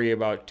to worry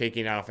about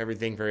taking off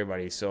everything for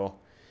everybody. So,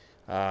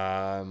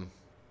 but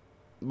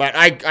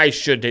I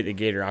should take the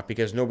gator off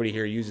because nobody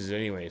here uses it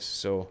anyways.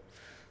 So,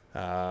 Yeah,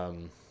 I mean,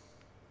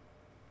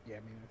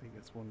 I think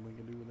that's one we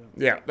can do without.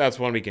 yeah, that's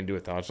one we can do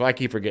without. So I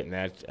keep forgetting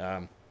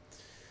that.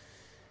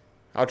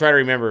 I'll try to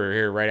remember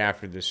here right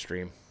after this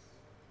stream.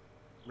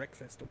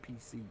 Wreckfest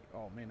PC.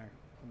 Oh man,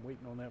 I'm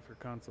waiting on that for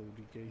console,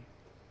 DK.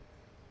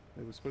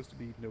 It was supposed to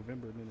be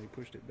November, and then they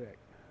pushed it back.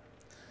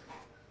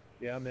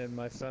 Yeah, man,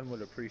 my son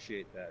would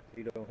appreciate that.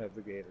 He don't have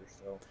the gator,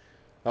 so.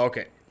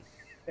 Okay.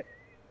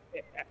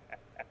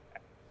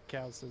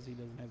 Cal says he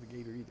doesn't have the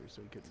gator either,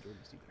 so he couldn't join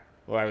us either.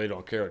 Well, I really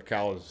don't care what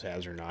Collins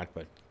has or not,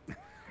 but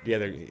the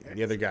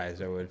other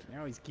guys I would.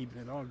 Now he's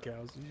keeping it on,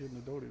 cows. You shouldn't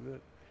have told him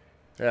that.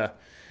 Yeah.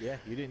 Yeah,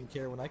 you didn't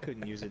care when I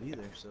couldn't use it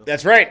either. So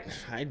That's right.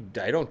 I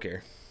don't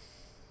care.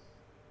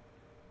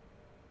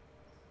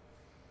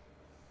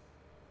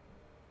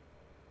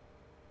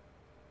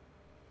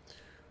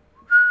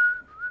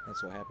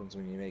 that's what happens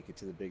when you make it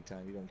to the big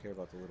time. You don't care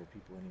about the little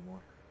people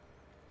anymore.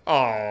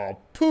 Oh,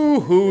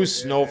 poo-hoo,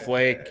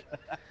 snowflake.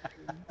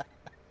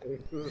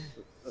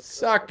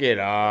 Suck it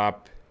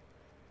up.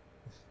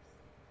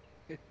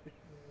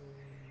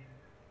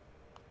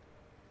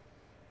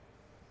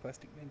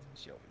 Plastic bins and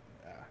shelving.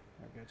 Ah,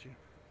 I got you.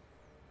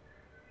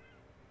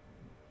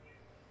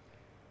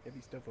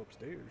 Heavy stuff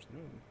upstairs. No,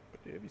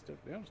 put the heavy stuff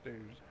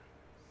downstairs.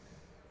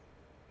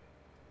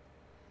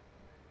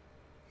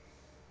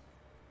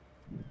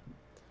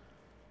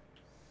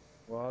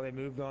 Well, they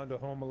moved on to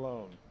Home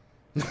Alone.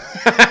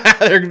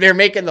 they're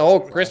making the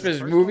whole Christmas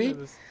The first movie.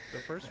 one or the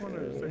first one or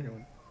the second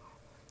one?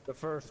 The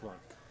first one.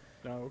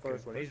 No, okay.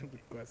 First one. First one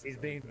with glasses He's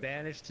on, being okay.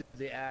 banished to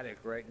the attic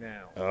right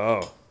now.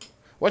 Oh.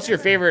 What's your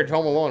favorite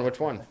Home Alone? Which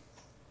one?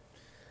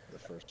 The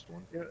first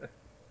one. Yeah,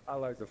 I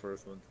like the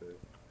first one too.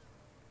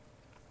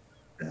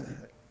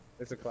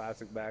 It's a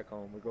classic back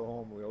home. We go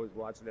home, we always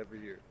watch it every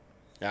year.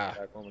 Ah.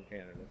 Back home in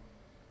Canada.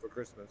 For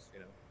Christmas, you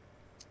know.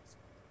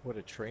 What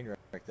a train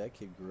wreck that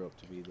kid grew up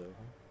to be, though.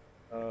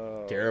 Huh?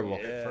 Oh, Terrible.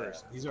 Yeah. At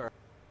first, these are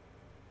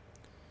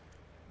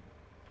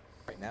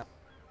right now.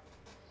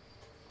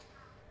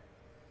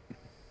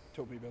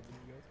 Told me about the new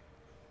guys.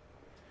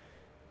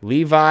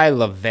 Levi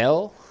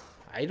Lavelle?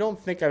 I don't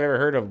think I've ever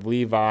heard of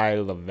Levi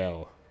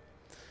Lavelle.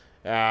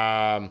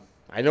 I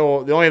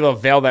know the only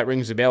Lavelle that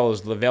rings a bell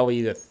is Lavelle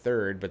the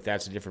Third, but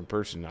that's a different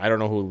person. I don't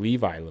know who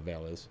Levi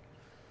Lavelle is.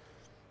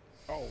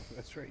 Oh,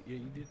 that's right. Yeah,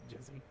 you did,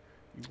 Jesse.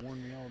 You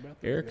warned me all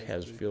about that. Eric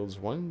has fields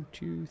 1,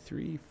 2,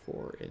 3,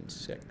 4, and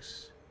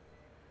 6.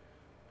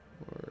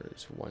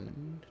 Where's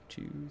 1,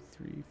 2,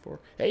 3, 4?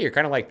 Hey, you're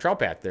kind of like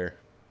Troutbat there.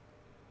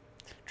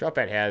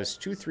 Troutbat has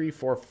 2, 3,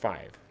 4,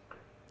 5.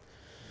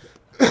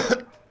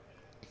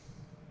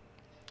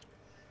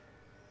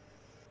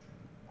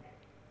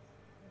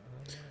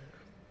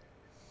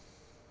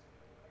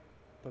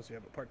 Plus, you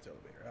have a parts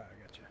elevator. Ah, I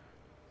got you.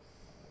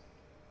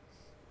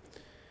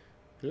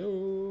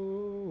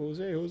 Hello,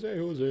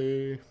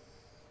 Jose.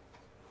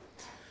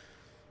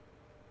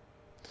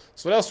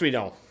 So what else do we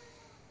know?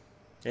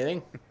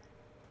 Anything?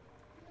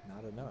 Not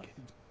Not enough.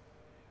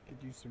 Could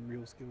use some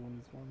real skill on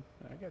this one.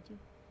 I got you.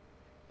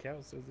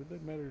 Cal says it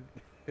doesn't matter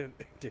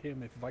to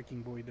him if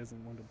Viking Boy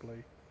doesn't want to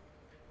play.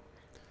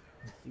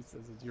 He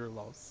says it's your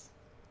loss.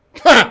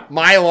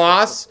 My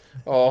loss?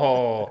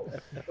 Oh,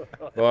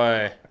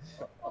 boy.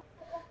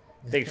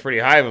 Thinks pretty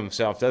high of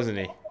himself, doesn't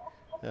he?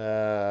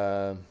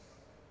 Hey,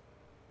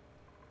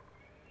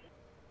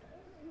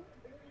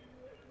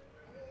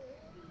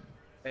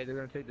 they're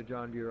gonna take the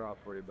John Deere off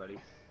for you, buddy.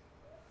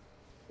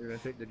 They're gonna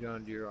take the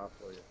John Deere off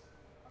for you.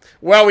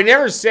 Well, we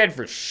never said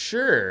for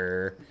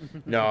sure.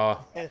 No.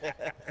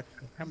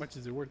 How much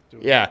is it worth to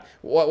him? Yeah.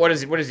 What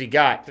has he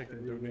got?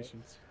 Taking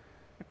donations.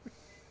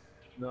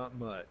 Not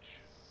much.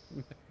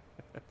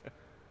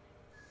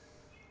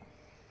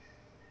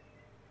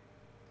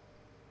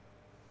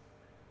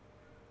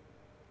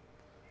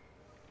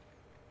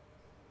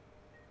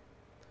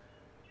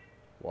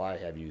 Why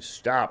have you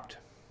stopped?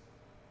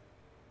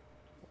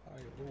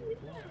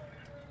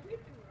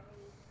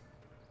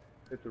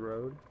 Hit the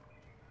road.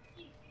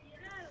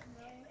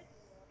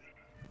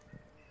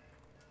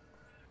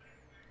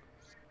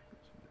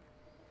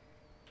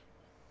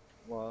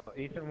 Well,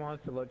 Ethan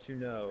wants to let you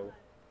know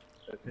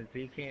that since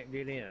he can't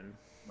get in,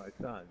 my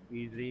son,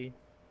 Easy,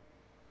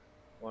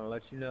 want to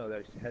let you know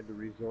that he had to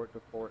resort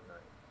to Fortnite.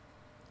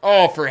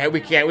 Oh, we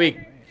can't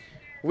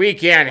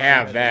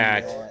have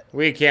that.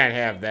 We can't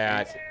have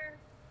that.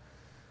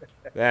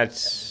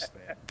 That's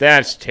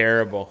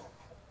terrible.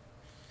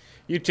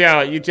 You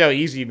tell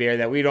Easy Bear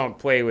that we don't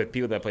play with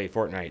people that play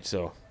Fortnite,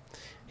 so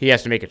he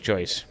has to make a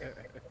choice.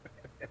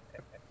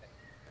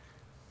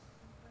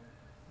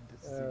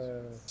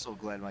 So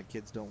glad my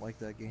kids don't like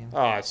that game.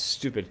 Oh, it's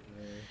stupid.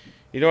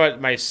 You know what?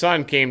 My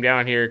son came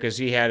down here because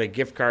he had a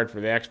gift card for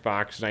the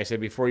Xbox, and I said,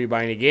 before you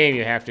buy any game,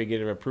 you have to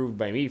get it approved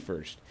by me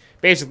first.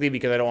 Basically,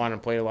 because I don't want to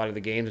play a lot of the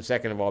games, and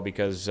second of all,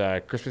 because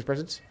Christmas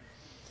presents.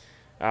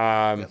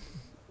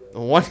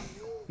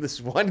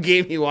 This one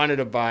game he wanted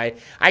to buy,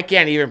 I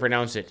can't even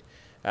pronounce it.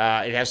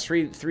 It has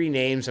three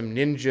names, some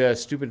ninja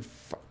stupid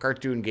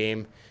cartoon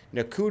game.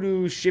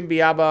 Nakudu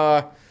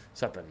Shimbiaba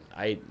something.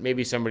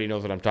 Maybe somebody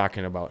knows what I'm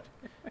talking about.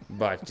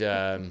 But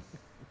yeah,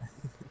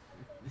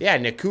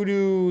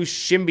 Nakudu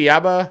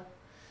Shimbiaba.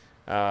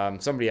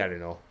 Somebody I don't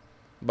know.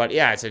 But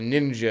yeah, it's a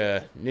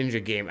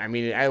ninja game. I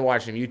mean, I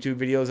watched some YouTube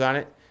videos on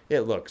it.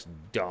 It looks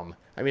dumb.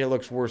 I mean, it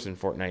looks worse than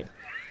Fortnite.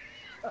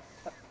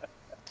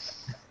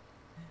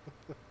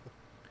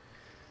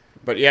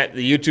 But yeah,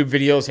 the YouTube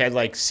videos had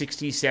like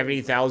 60,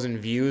 70,000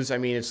 views. I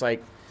mean, it's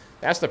like,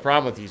 that's the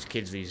problem with these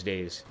kids these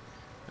days.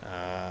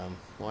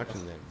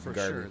 Watching that For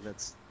garden. sure,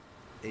 that's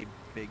a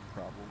big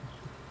problem.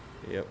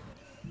 Yep.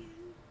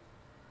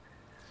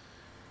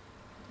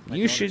 My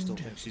You daughter should. still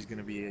think she's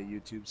gonna be a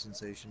YouTube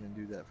sensation and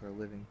do that for a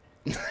living.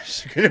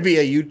 She's gonna be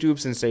a YouTube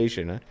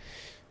sensation, huh?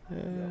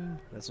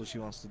 That's what she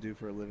wants to do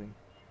for a living.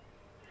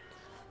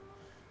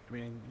 I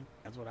mean,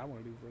 that's what I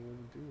want to do for a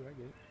living too. I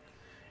get it.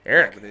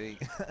 Eric, But it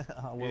ain't,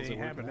 how It well's ain't it working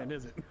happening, out?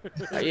 is it?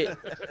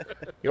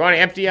 you want to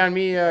empty on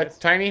me,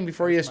 Tiny,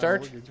 before you That's my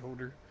start? mortgage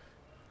holder.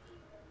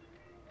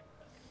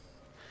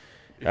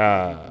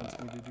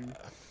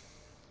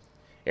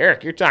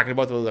 Eric, you're talking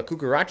about the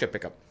Cucaracha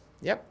pickup.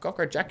 Yep, Golf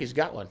Cart Jockey's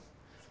got one.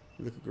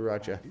 The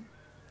Cucaracha.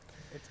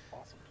 It's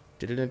awesome.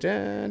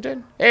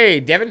 Dun-dun-dun-dun.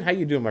 Hey, Devin, how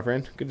you doing, my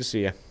friend? Good to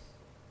see you.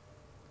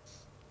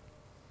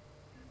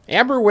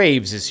 Amber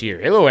Waves is here.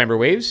 Hello, Amber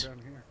Waves. Down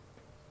here.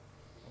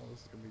 Oh,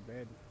 this is gonna be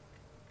bad.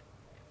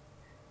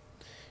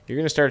 You're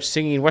gonna start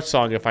singing what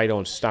song if I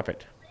don't stop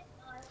it?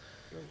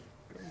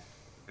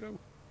 Go.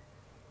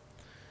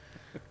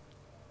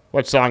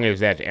 What song is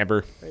that,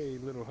 Amber? Hey,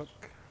 little Huck.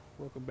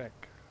 Welcome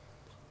back.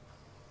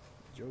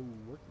 Joe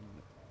working on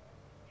it.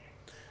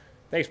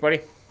 Thanks, buddy.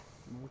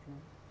 I'm working on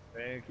it.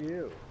 Thank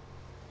you.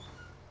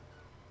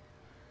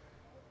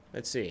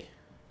 Let's see.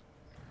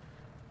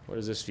 What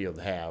does this field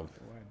have?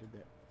 Why I did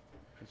that.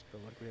 Just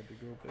felt like we had to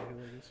go up that hill,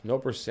 I guess. No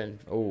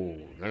percent. Oh,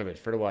 none of it.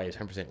 Fertilized,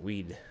 100%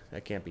 weed.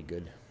 That can't be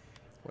good.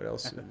 What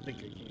else? I think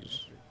I can.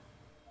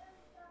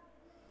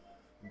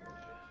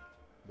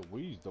 The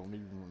weeds don't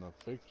even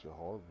affect your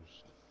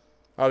harvest.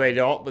 Oh, they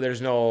don't. But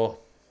there's no.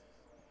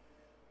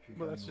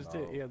 Well, that's just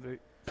it. Yeah.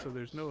 So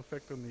there's no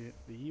effect on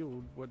the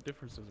yield. What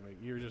difference does it make?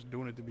 You're just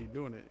doing it to be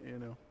doing it. You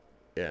know.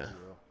 Yeah.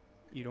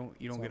 You don't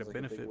Sounds get a like a big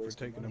benefit for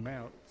waste of taking money. them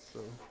out. So.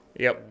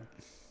 Yep.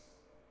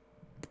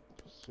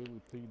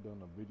 Silly P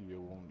done a video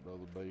on it the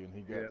other day, and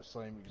he got Yeah. the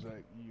same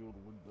exact yield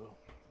with the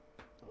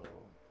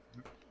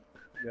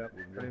Yeah, with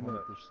pretty 100%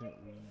 much.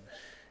 weeds.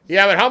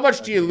 Yeah, but how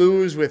much do you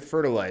lose with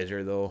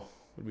fertilizer, though?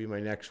 Would be my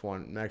next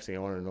thing I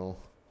want to know.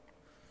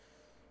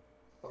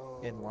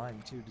 In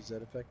lime too, does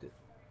that affect it?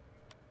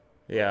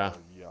 Yeah.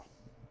 Yeah.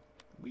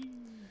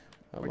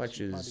 How White much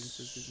Sheep Modding says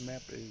is? this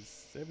map is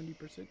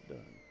 70%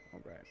 done. All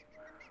right.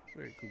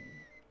 Very cool.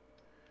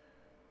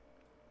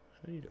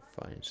 I need to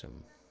find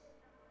some.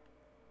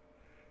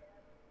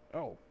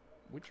 Oh,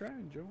 we're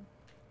trying, Joe.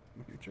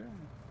 We're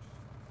trying.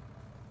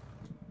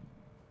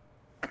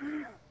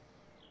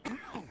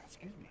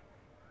 Excuse me.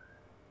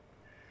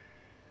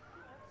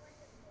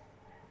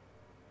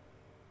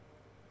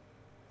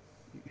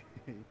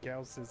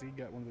 Cal says he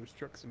got one of those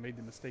trucks and made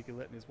the mistake of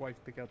letting his wife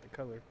pick out the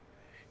color.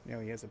 Now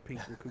he has a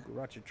pink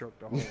cucaracha truck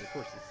to haul his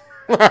horses.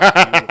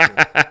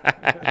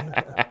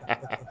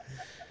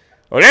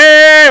 Ole,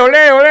 ole,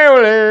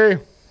 ole, ole.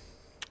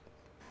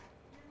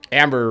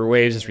 Amber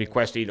Waves is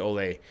requesting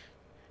ole.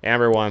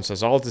 Amber wants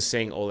us all to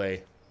sing ole.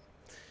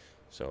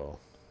 So.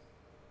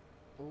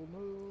 Oh no,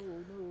 oh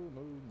no,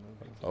 no,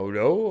 no. Oh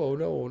no, oh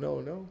no, oh no,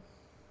 no.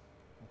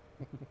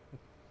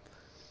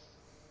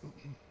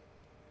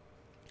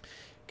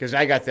 Because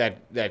I got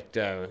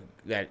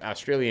that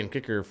Australian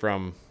kicker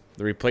from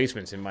the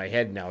Replacements in my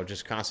head now,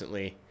 just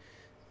constantly.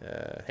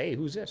 Hey,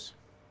 who's this?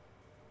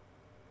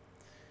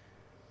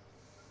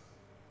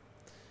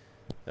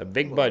 A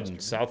Big Bud in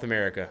South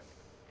America.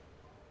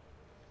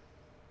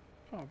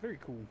 Oh, very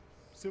cool.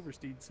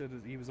 Silversteed said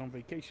that he was on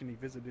vacation. He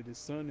visited his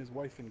son, his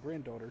wife, and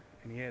granddaughter,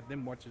 and he had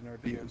them watching our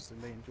videos,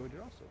 and they enjoyed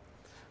it also.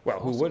 Well,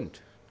 who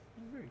wouldn't?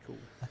 Very cool.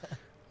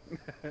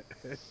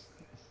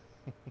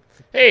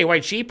 Hey,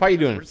 White Sheep, how you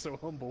doing? We're so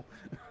humble.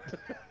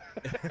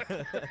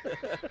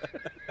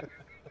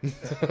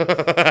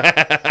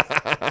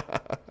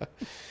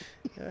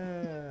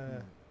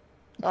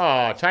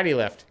 Oh, Tiny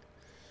left.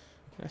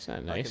 That's not I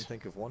can nice.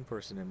 think of one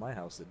person in my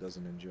house that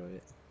doesn't enjoy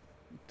it.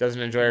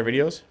 Doesn't enjoy our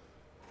videos?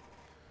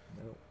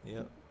 No.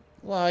 Yep.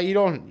 Well, you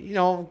don't,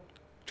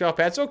 Joe,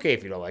 that's okay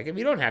if you don't like him.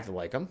 You don't have to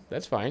like him.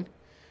 That's fine.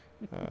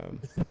 You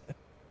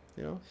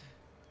know?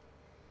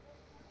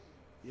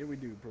 Yeah, we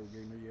do, Pro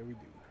Gamer. Yeah, we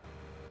do.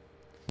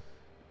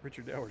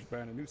 Richard Dower's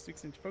buying a new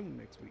 6-inch phone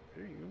next week.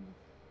 There you go.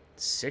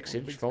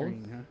 6-inch Big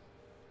phone? screen,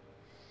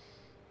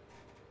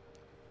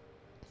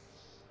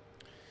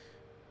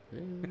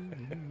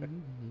 huh?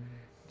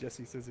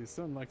 Jesse says his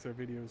son likes our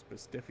videos, but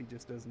Steffi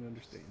just doesn't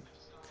understand.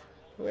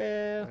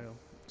 Well, Well,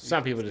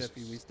 some people just.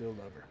 Steffi, we still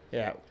love her.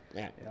 Yeah,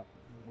 yeah. Yep,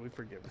 we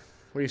forgive her.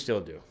 What do you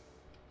still do?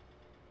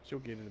 She'll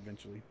get it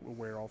eventually. We'll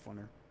wear off on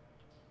her.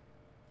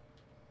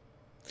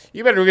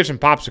 You better go get some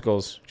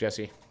popsicles,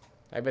 Jesse.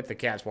 I bet the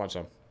cats want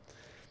some.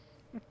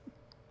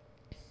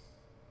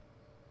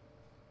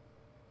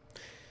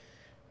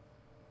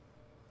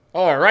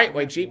 All right,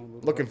 White Sheep.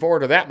 Looking forward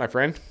to that, my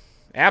friend.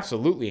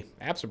 Absolutely.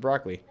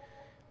 Abso-broccoli.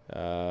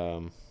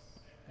 Abso-broccoli.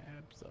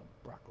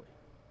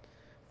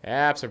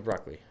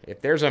 Abso-broccoli.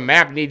 If there's a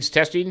map needs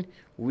testing,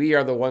 we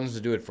are the ones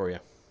to do it for you.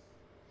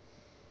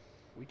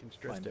 We can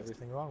stress Find test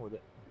everything wrong with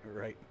it.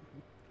 Right.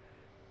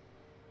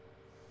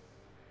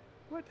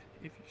 What?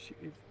 If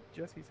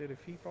Jesse said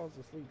if he falls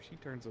asleep, she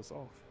turns us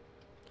off.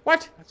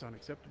 What? That's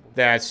unacceptable.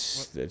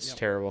 That's Yep.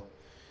 terrible.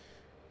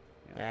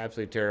 Yep.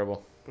 Absolutely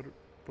terrible.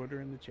 Put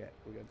her in the chat.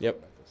 We got to Yep.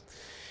 talk about this.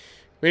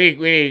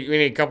 We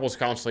need couples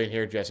counseling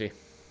here, Jesse.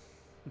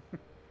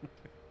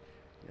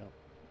 Yep.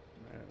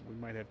 We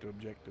might have to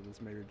object to this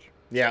marriage.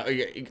 Yeah,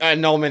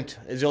 annulment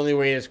is the only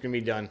way it's gonna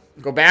be done.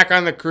 Go back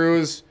on the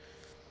cruise.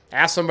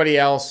 Ask somebody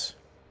else.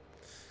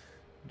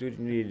 Do what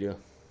you need to do.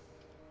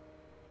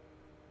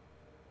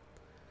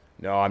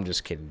 No, I'm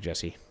just kidding,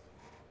 Jesse.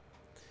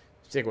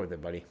 Stick with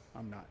it, buddy.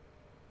 I'm not.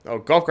 Oh,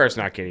 Golf Cart's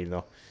not kidding,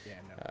 though. Yeah,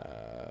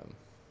 no.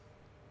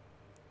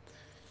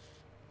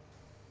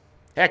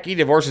 Heck, he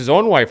divorced his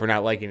own wife for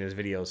not liking his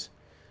videos.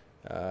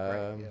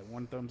 Right, yeah,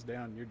 one thumbs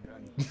down, you're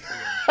done.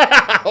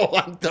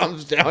 One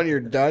thumbs down, you're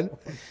done.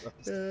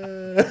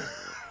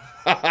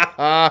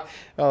 Oh,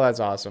 that's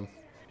awesome.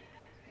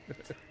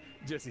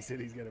 Jesse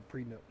said he's got a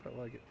prenup. I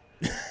like it.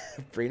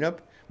 Prenup?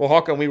 Well, how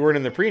come we weren't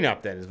in the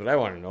prenup then, is what I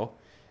want to know.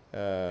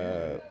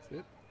 That's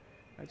it.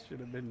 That should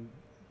have been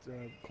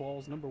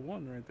clause number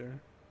 1 right there.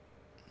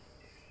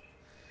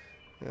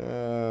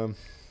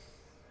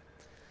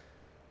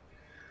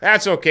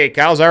 That's okay.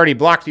 Kyle's already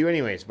blocked you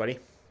anyways, buddy.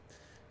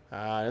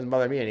 Doesn't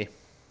bother me any.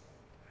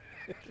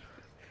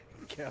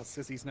 Cal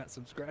says he's not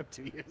subscribed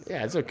to you.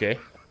 Yeah, it's okay.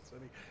 That's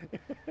funny.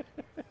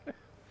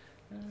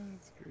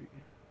 That's great.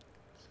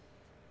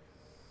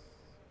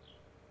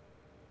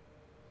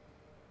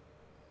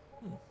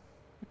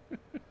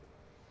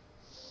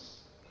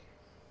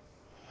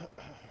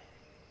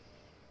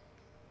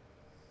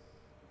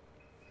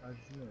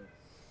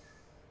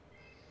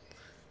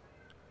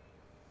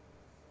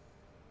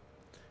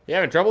 You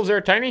having troubles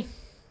there, Tiny?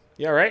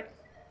 You all right?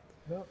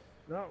 No,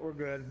 we're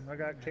good. I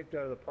got kicked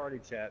out of the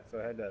party chat, so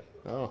I had to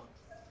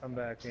come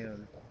back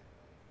in.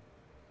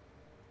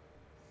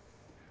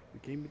 We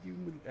came with you.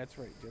 That's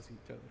right, Jesse.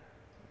 Tell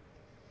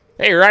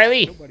her. Hey,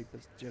 Riley. Nobody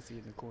puts Jesse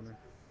in the corner.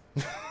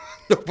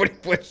 Nobody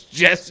puts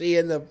Jesse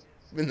in the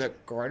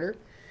corner.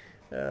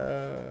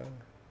 I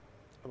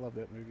love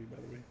that movie, by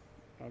the way.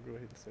 I'll go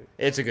ahead and say it.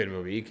 It's a good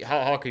movie.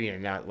 How can you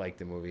not like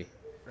the movie?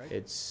 Right?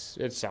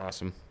 It's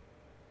awesome.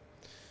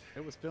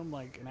 It was filmed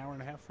like an hour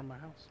and a half from my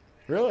house.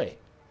 Really?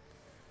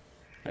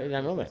 I did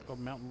not know that. It's called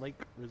Mountain Lake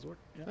Resort.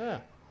 Yeah.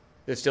 Ah.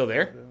 It's still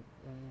there?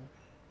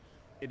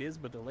 It is,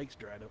 but the lake's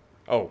dried up.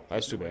 Oh,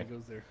 that's too Nobody bad.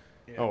 goes there.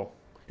 Yeah. Oh.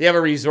 You have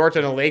a resort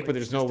on a lake, but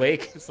there's no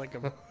lake? It's like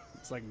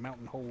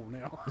mountain hole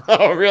now.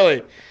 Oh,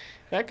 really?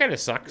 That kind of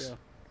sucks. Yeah.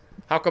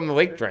 How come the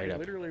lake dried It up?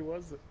 literally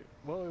was.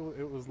 Well,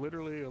 it was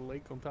literally a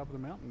lake on top of the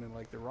mountain, and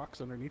like the rocks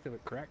underneath of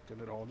it cracked,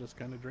 and it all just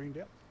kind of drained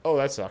out. Oh,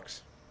 that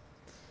sucks.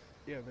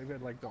 Yeah, they've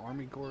had like the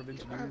Army Corps of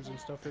Engineers and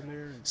stuff in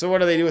there. And, So what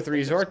do they do with the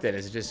resort then?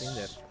 Is it just...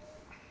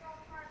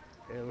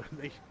 yeah,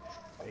 they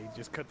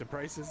just cut the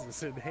prices and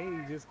said, "Hey,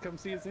 just come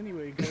see us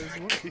anyway, because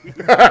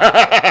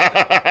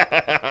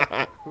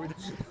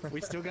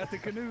we still got the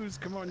canoes.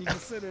 Come on, you can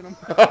sit in them.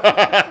 You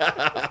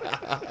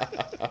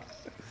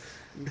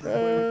can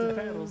play with the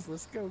paddles.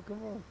 Let's go.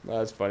 Come on."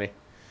 That's funny.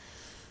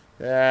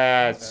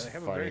 That's They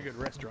have a funny. very good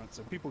restaurant,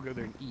 so people go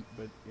there and eat.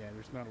 But yeah,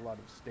 there's not a lot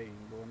of staying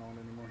going on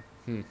anymore.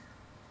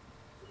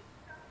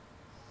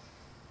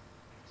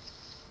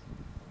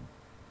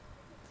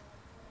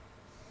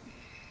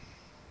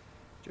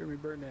 Jeremy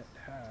Burnett,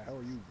 hi, how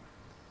are you?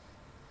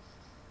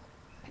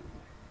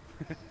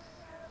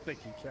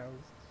 Thank you, cows.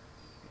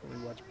 Only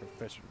watch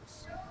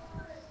professionals.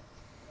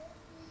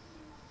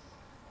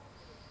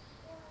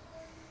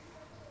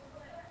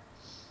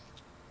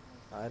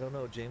 I don't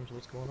know, James.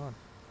 What's going on?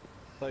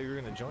 Thought you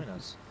were gonna join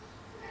us.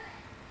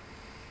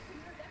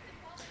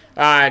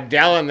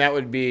 Dallin, that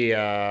would be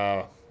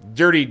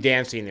Dirty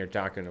Dancing they're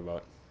talking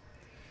about.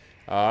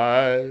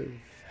 I've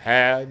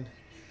had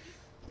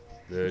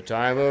the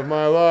time of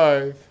my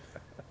life.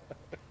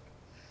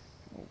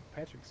 Oh,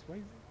 Patrick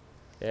Swayze.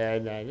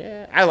 And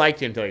I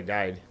liked him until he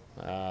died.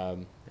 I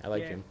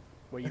liked him.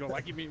 Well, you don't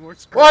like him anymore?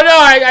 Well, no,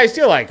 I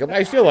still like him.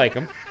 I still like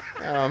him.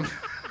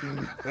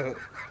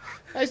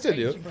 I still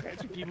do.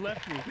 Patrick, you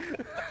left me.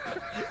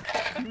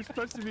 You were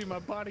supposed to be my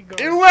bodyguard.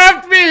 He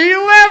left me! He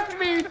left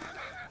me!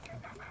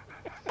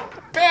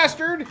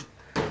 Bastard!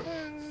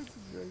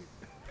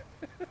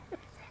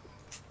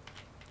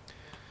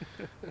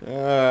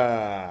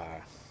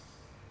 Oh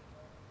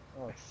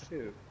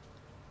shoot!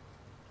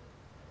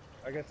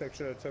 I guess I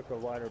should have took a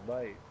wider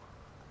bite.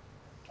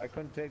 I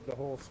couldn't take the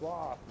whole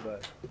swath,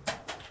 but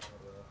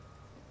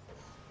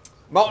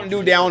Mountain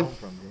Dew down.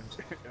 From James.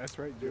 That's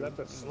right, dude, dude.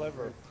 that's a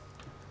sliver.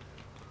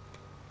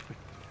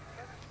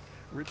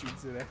 Richard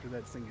said after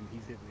that singing,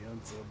 he's hitting the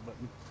unsub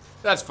button.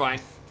 That's fine.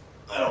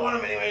 I don't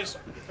want him anyways.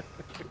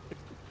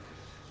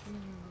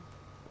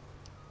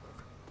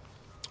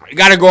 You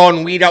gotta go out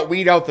and weed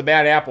out the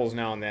bad apples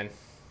now and then.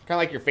 Kind of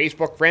like your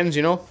Facebook friends,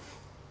 you know?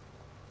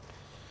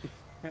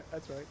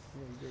 That's right.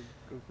 Yeah, you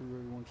go through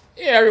everyone.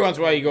 Yeah, every once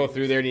in a while you go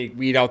through there and you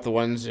weed out the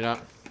ones, you know.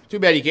 Too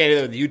bad you can't do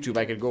that with YouTube.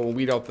 I could go and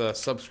weed out the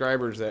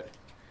subscribers that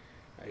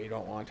you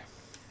don't want.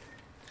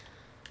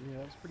 Yeah,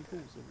 that's pretty cool,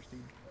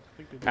 Silverstein.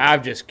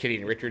 I'm just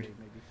kidding, Richard.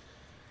 Maybe.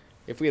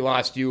 If we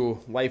lost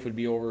you, life would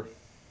be over.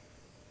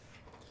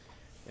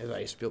 As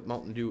I spilled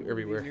Mountain Dew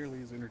everywhere.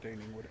 Nearly as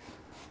entertaining, would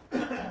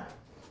it?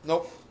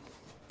 Nope.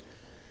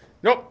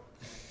 Nope.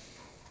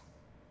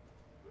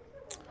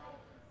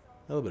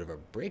 A little bit of a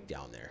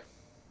breakdown there.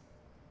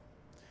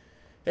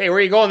 Hey, where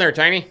are you going there,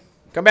 Tiny?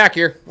 Come back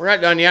here. We're not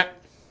done yet.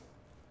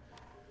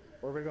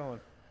 Where are we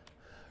going?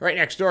 Right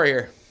next door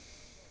here.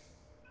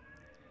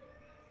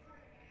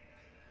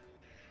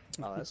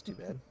 Oh, that's too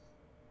bad.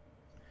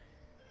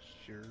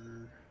 Sure.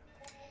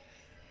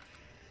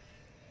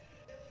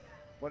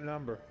 What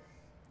number?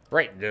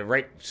 Right,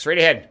 straight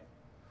ahead.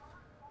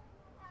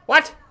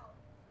 What?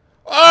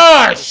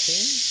 Oh,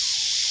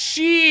 sheep.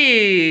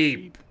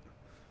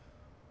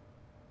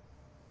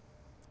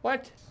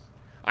 What?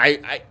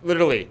 I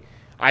literally,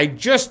 I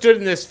just stood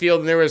in this field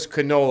and there was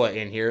canola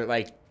in here,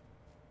 like,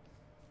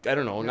 I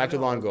don't know, not too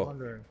long ago.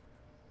 Wondering.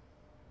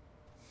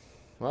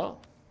 Well,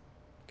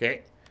 okay.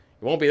 It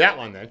won't be that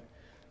one then.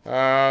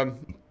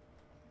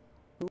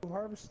 Who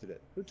harvested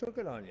it? Who took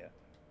it on you?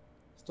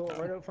 Stole it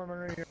right out from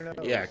under your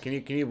nose. Yeah, can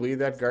you believe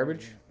that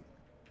garbage?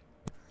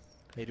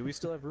 Hey, do we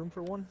still have room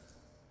for one?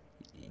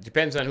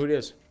 Depends on who it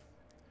is.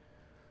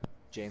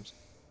 James.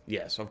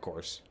 Yes, of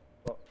course.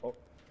 Oh,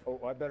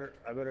 I better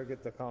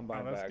get the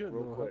combine that's back good.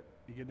 real Little quick.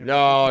 You getting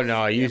No, everything?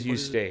 no, you Put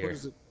his- stay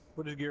put here.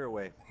 Put his gear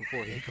away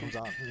before he comes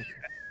on.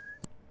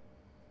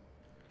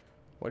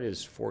 What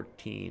is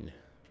 14?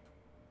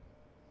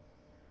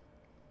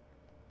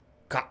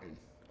 Cotton.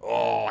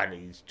 Oh,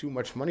 it's too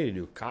much money to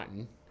do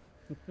cotton.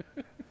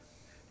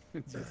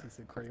 Jesse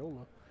said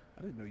Crayola.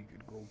 I didn't know you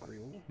could grow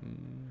Crayola.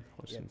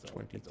 What's Yeah, in it's a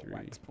 23?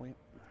 wax plant.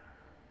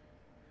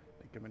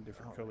 They come in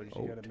different colors.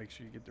 You got to make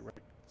sure you get the right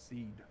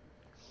seed.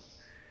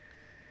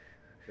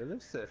 Hey,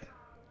 listen.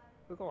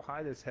 Look how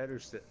high this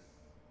header's sitting.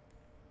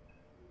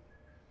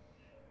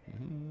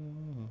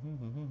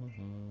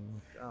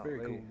 Very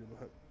Golly. cool. Little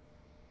hut.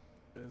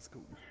 That's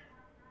cool.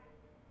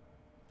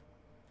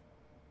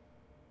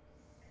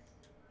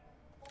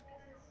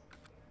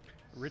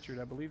 Richard,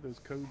 I believe those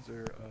codes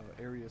are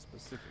area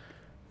specific.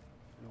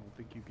 I don't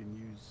think you can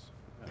use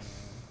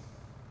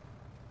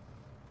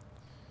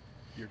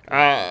your code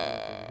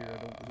over here, I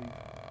don't believe.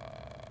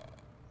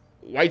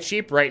 White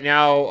sheep right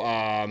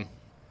now.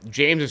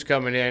 James is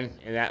coming in,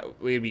 and that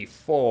would be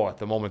full at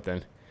the moment.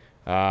 Then,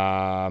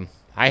 I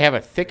have a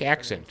thick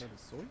accent. Is that a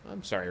soy?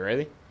 I'm sorry,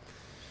 Riley.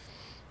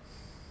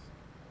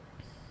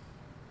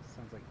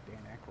 Sounds like Dan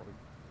Aykroyd.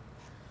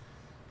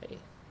 Hey,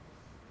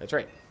 that's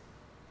right.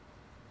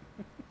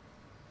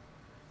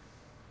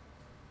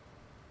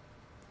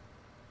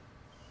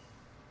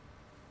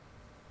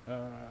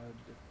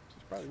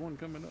 Just Probably one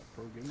coming up,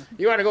 pro gamer.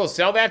 You want to go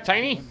sell that,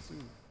 Tiny? One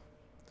soon.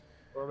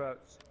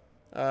 Whereabouts?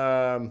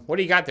 What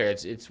do you got there?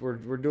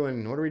 We're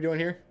doing. What are we doing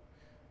here?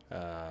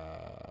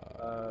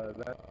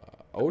 That.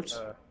 Oats.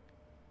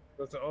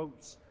 Those are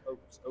oats.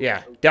 Oats.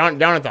 Yeah, Oats.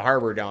 down at the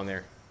harbor down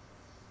there.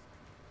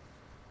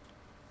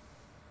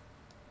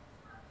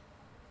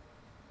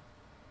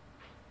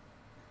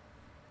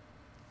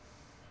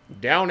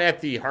 Down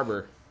at the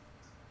harbor.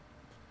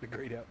 The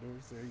Great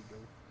Outdoors. There you go.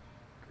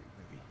 Great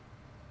movie.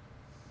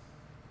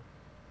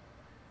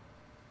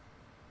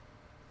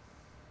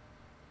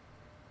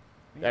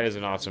 That is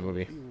an awesome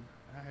movie.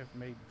 I have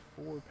made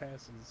 4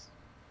 passes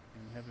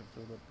and haven't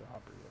filled up the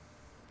hopper yet.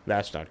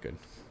 That's not good.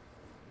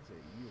 That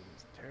yield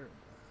is terrible.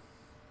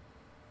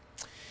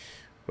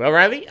 Well,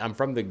 Riley, I'm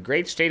from the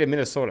great state of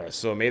Minnesota,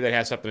 so maybe that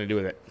has something to do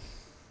with it.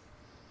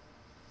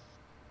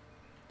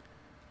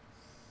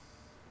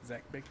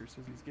 Zach Baker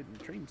says he's getting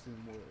trained soon.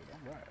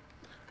 All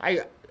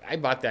right. I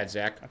bought that,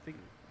 Zach. I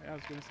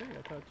was gonna say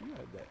I thought you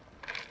had that.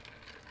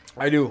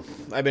 I do.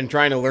 I've been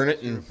trying to learn it,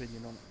 What's your and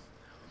opinion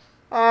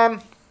on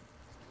it?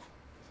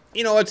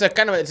 you know, it's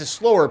a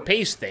slower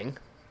pace thing.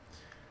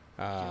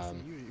 Jesse,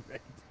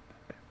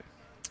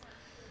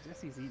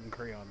 Jesse's eating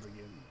crayons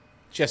again.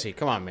 Jesse,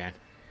 come on, man.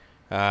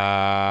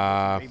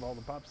 Gave all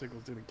the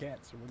popsicles to the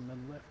cats, so wasn't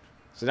none left.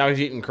 So now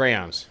he's eating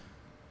crayons.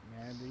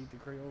 Man, to eat the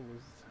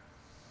Crayolas.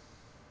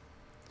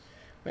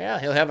 Well,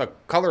 he'll have a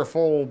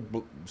colorful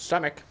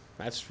stomach,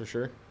 that's for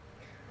sure.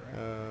 Right.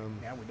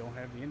 Now we don't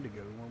have the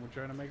indigo when we're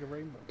trying to make a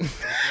rainbow.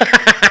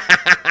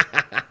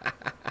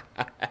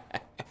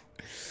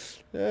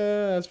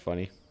 That's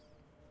funny.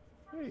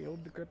 Hey,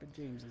 old decrepit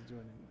James is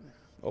joining.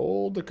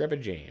 Old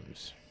decrepit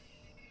James.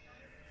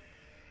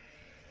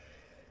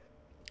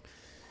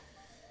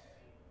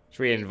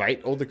 Should we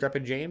invite old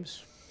decrepit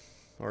James?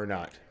 Or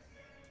not?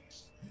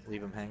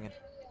 Leave him hanging.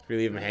 Should we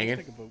leave him hanging?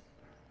 Take a vote.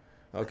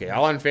 Okay,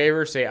 all in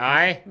favor, say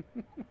aye.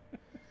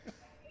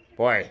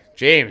 Boy,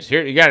 James,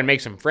 here you got to make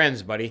some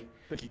friends, buddy.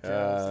 Thank you,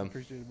 Charles.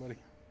 Appreciate it, buddy.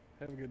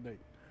 Have a good night.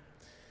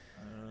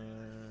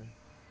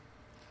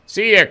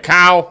 See ya,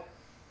 cow.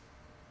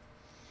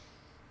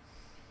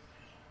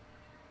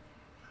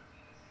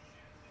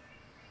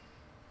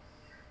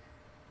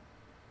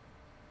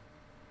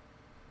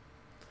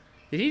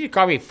 Did he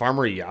call me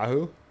Farmer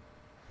Yahoo?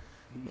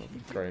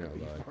 Crying out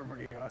loud.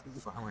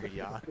 Farmer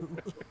Yahoo.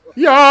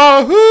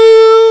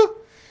 Yahoo!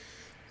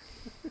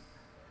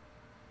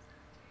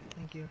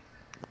 Thank you.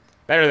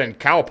 Better than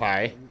cow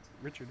pie.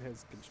 Richard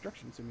has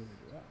construction simulator.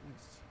 Oh,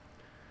 nice.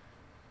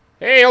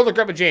 Hey, old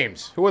decrepit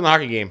James. Who won the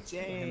hockey game?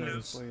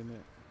 James. Playing that.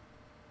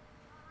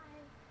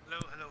 Hello,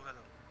 hello,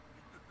 hello.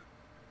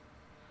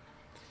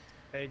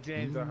 Hey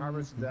James, I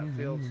harvested that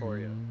field for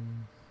you.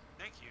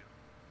 Thank you.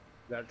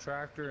 That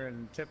tractor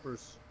and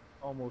tipper's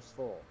almost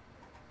full.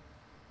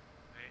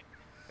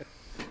 Right.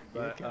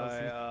 But Cal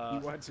said- I, he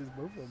watches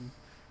both of them.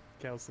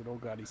 Cal said, "Oh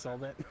God, he saw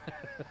that."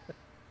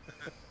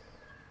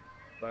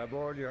 but I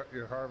borrowed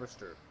your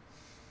harvester.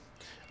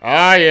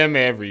 I am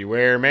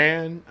everywhere,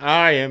 man.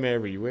 I am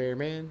everywhere,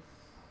 man.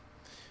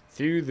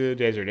 Through the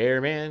desert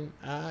air, man.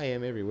 I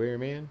am everywhere,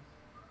 man.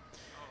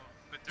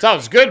 But there's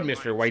Sounds no good, fun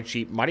Mr. lines. White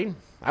Sheep Mudding.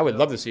 I would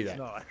love to see that.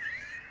 No,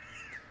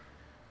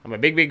 I'm a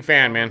big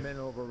fan, man. Farmer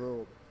Minn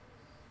overruled.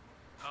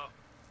 Oh,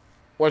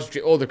 What's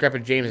old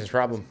decrepit James's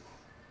problem?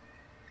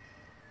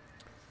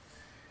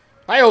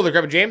 Hi, old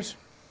decrepit James.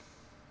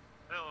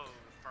 hello,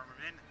 Farmer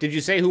Minn. Did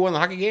you say who won the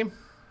hockey game?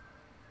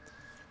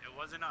 It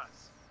wasn't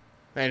us.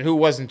 And who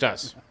wasn't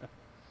us?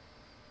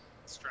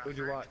 Who'd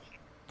you watch?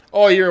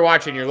 Oh, you were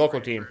watching your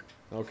local team.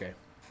 Okay.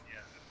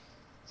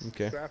 Yeah.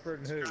 Okay. Stratford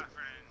and who? Stratford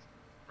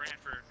and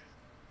Brantford.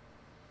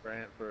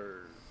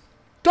 Brantford.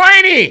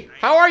 Tiny!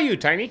 How are you,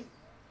 Tiny?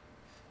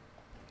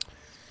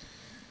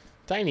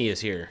 Tiny is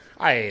here.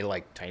 I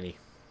like Tiny.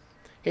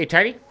 Hey,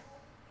 Tiny.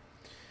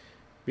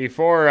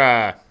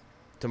 Before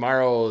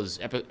tomorrow's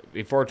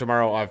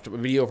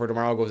video for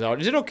tomorrow goes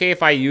out, is it okay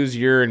if I use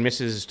your and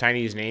Mrs.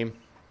 Tiny's name?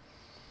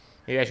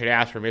 Maybe I should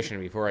ask permission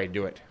before I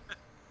do it.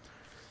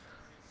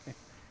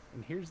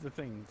 And here's the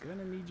thing: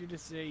 gonna need you to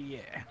say yeah.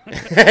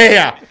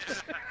 Yeah.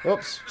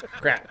 Oops.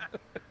 Crap.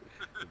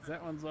 'Cause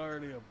that one's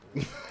already up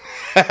there.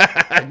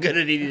 I'm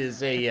gonna need you to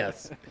say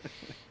yes.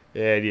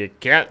 And you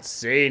can't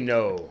say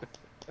no.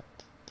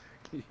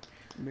 You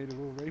made a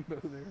little rainbow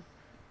there.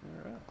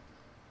 All right.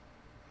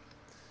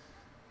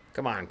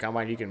 Come on,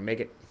 Combine, you can make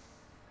it.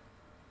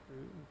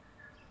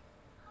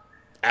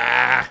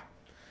 Ah!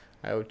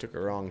 I took a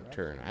wrong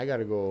turn. I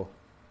gotta go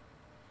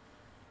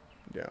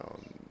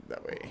down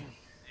that way. Yeah,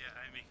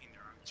 I'm making the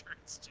wrong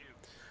turns too.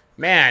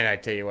 Man, I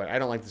tell you what, I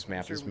don't like this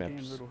map. Sure This we map can,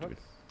 is Little stupid.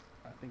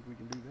 Hut. I think we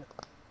can do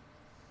that.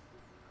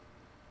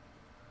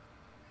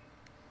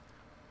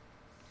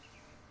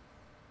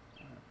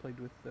 I played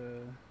with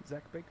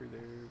Zach Baker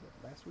there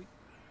last week.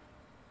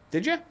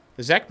 Did you?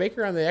 Is Zach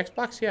Baker on the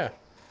Xbox? Yeah.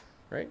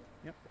 Right?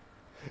 Yep.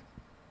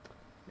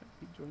 Yep,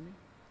 he joined me.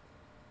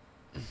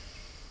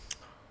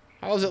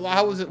 What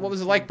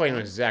was it like playing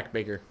with Zach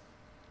Baker?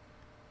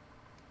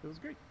 It was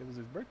great. It was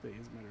his birthday,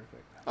 as a matter of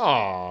fact.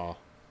 Oh.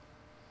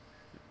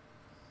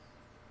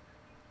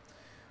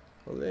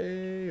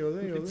 Ole,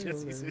 ole, ole, Jesse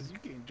ole. says you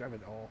can't drive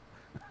it all.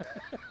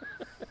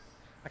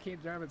 I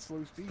can't drive at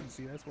slow speed.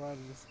 See, that's why I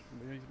just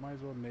might as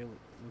well nail it.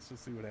 Let's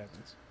just see what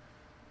happens.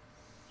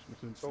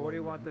 So what do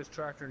you want this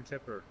tractor and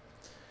tipper?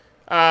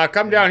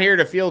 Come down here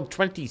to field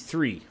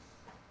 23.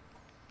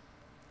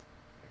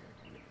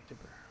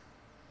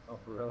 Oh,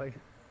 really?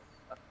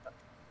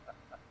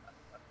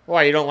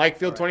 Why, you don't like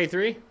field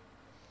 23?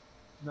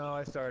 No,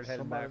 I started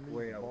heading Somebody back needs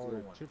way to I was borrow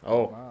going. the chipper.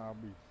 Oh.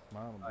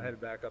 Mine will I be-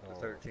 headed back up to oh,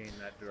 13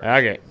 that direction.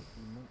 Okay.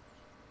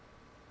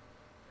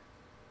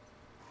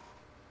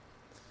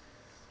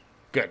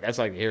 Good. That's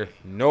like here.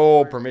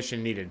 No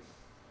permission needed.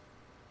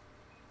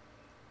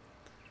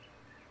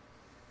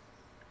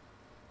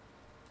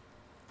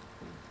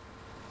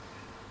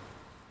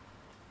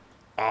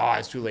 Oh,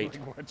 it's too late.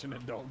 Like watching a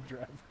dog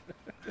drive.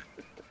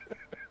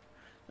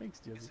 Thanks,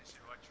 Jesse. This is too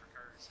much for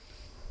cars.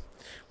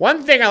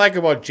 One thing I like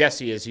about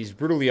Jesse is he's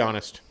brutally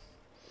honest.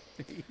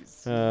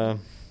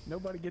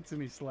 Nobody gets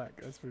any slack,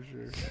 that's for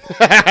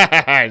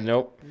sure.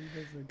 Nope.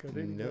 He doesn't cut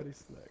anybody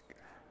slack.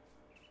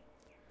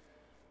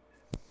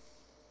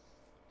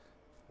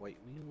 White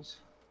wheels.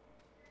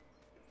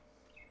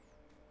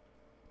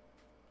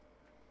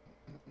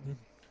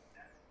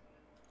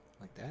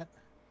 Like that?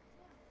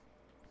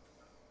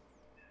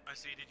 I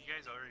see. Did you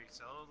guys already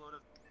sell a load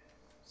of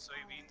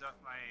soybeans off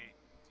my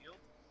field?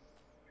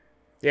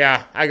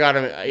 Yeah, I got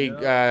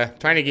him.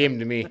 Tiny gave him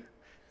to me.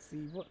 See,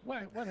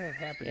 what had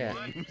happened? Yeah.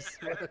 James,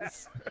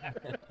 was-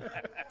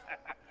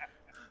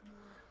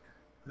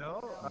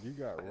 No, You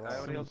got I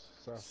only Ross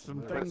South some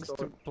America. things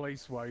took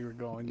place while you were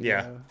gone.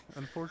 Yeah.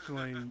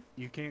 Unfortunately,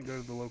 you can't go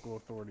to the local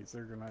authorities.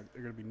 They're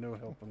gonna be no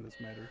help in this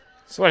matter.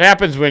 So what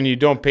happens when you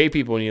don't pay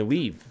people and you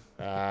leave?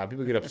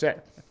 People get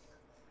upset.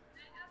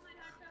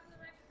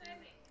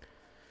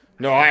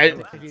 No, I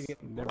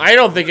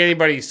don't think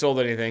anybody sold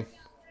anything.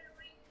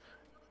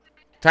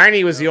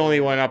 Tiny was the only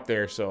one up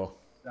there, so.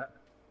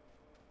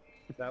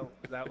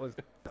 that was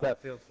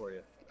that field for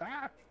you.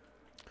 Ah!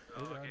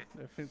 Oh, Yeah, okay.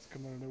 that fence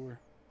come out of nowhere.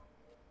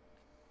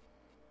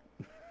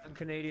 One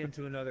Canadian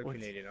to another What's-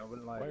 Canadian. I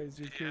wouldn't lie. Why is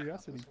your Yeah.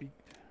 curiosity piqued?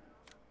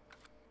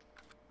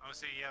 I would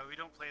say, yeah, we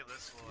don't play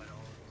this well at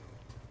all.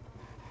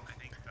 I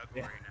think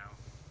February now.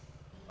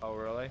 Oh,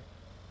 really?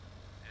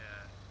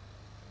 Yeah.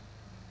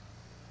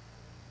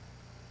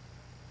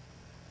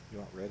 You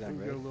want red There on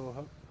you red? go, little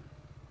hub.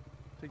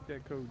 Take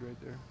that code right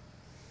there.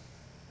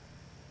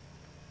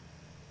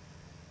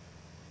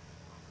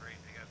 Oh, great.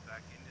 I got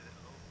back into the.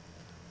 Oh,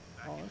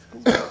 back Oh,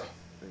 into that's cool.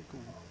 Very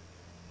cool.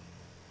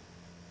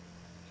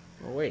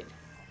 Oh, wait.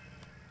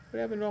 What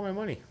happened to all my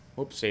money?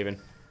 Whoops, saving.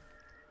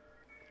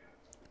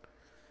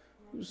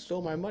 Who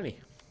stole my money?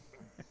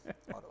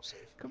 Autosave.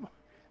 Come on.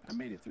 I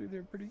made it through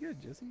there pretty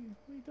good, Jesse. What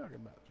are you talking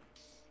about?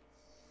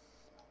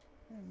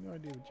 I have no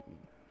idea what you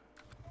mean.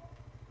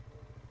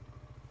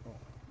 Oh.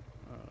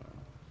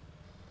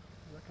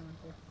 Is that coming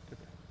for?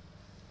 Tipper.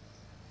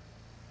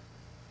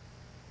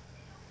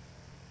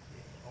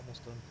 Yeah,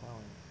 almost done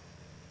plowing.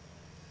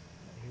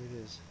 Here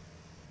it is.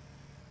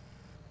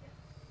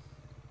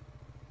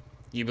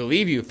 You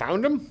believe you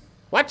found him?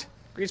 What?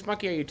 Grease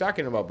monkey are you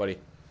talking about, buddy?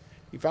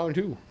 You found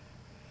who?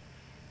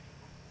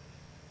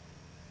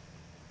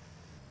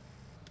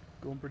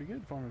 Going pretty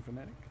good, Farmer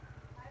Fanatic.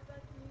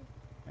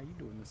 How you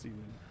doing this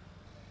evening?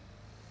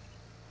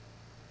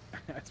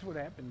 That's what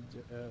happened,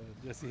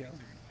 Jesse. I was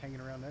hanging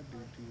around that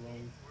dude too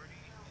long. 40.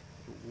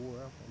 It wore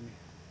out on me.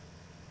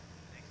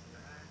 Thanks for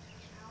that.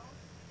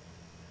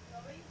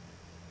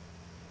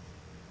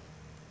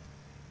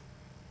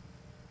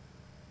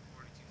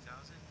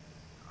 42,000.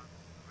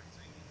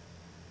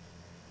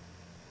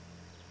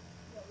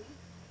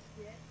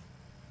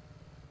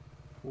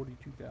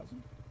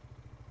 $42,000.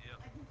 Yep.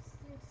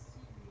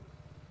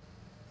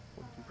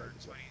 For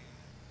 $42,000.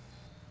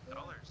 $20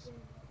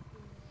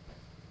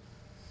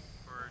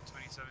 for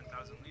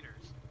 27,000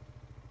 liters.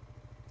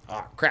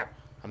 Oh, crap.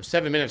 I'm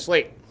 7 minutes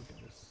late. Look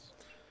at this.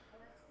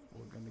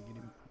 We're gonna get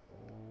him.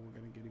 Oh, we're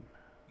gonna get him.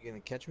 You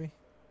gonna catch me?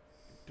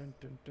 Dun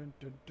dun dun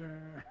dun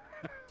dun.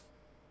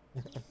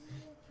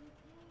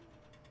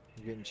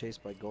 You're getting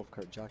chased by golf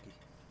cart jockey.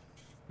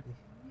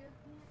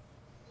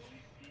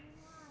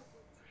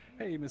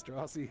 Hey, Mr.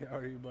 Aussie, how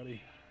are you,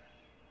 buddy?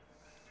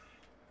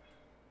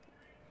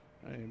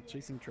 I am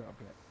chasing Trout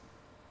Pat.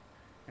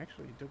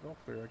 Actually, he took off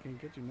there. I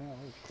can't get you now.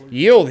 I was close.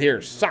 Yield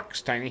here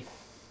sucks, Tiny.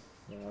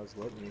 Yeah, I was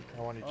letting you.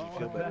 I wanted you to Oh,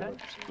 feel better. that? about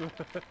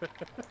yourself.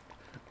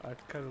 I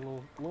cut it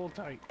a little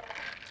tight.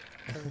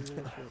 Cut it a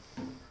little short.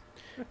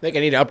 I think I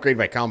need to upgrade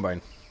my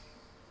combine.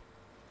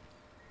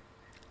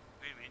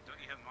 Wait a minute, don't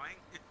you have mine?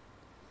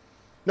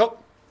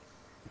 Nope.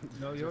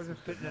 No, yours is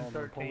sitting in Oh,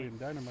 13. Napoleon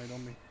Dynamite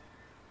on me.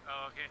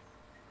 Oh, okay.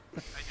 I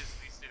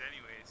just leased it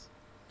anyways.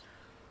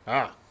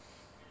 Ah.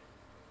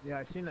 Yeah,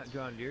 I seen that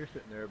John Deere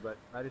sitting there, but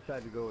I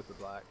decided to go with the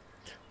black.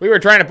 We were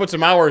trying to put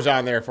some hours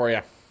on there for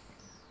you.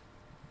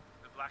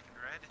 The black and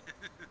red.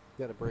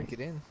 You gotta break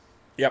it in.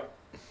 Yep.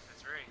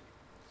 That's right.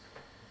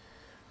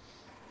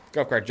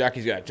 Golf cart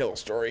jockey's got to tell a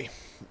story.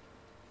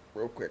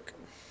 Real quick.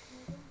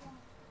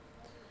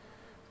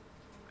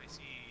 I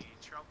see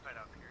trout pet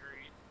up here.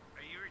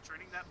 Are you returning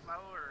that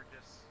plow or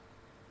just?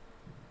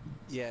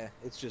 Yeah,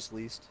 it's just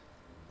leased.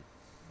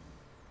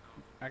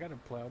 I got a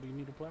plow. Do you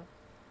need a plow?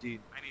 Dude,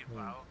 I need a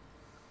plow.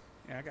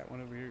 Yeah, I got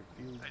one over here at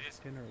field I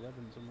just- 10 or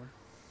 11 somewhere.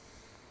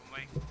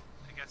 Well, I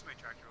guess my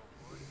tractor will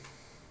pull it.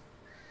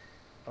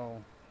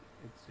 Oh,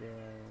 it's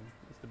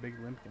the big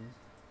Limpkin.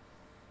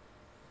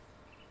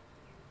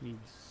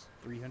 Needs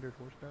 300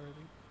 horsepower, I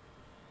think.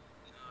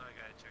 Oh, I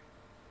gotta check.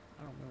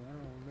 I don't know. I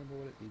don't remember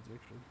what it needs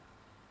actually.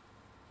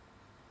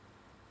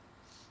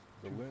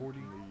 The 240?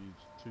 Lincoln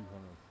needs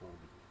 240.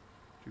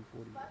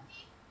 240.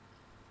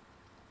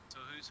 So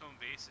whose home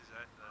base is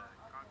that? The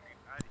concrete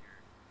pad here?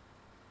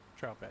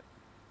 Trout bat.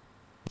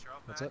 Straw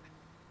what's pad? up?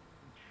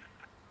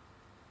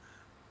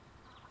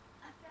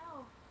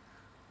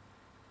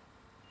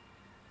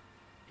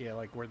 Yeah,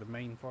 like where the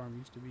main farm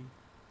used to be.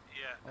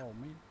 Yeah. Oh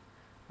man,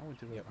 I went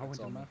to Yep, I went that's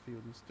to on my me.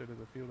 field instead of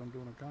the field I'm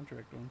doing a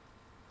contract on.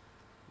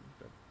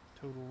 The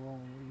total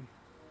wrong way.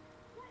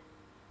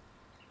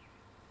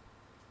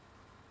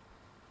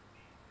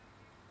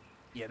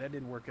 Yeah, that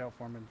didn't work out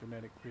Farming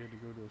Fanatic. We had to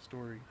go to a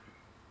story.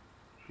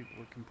 People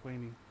were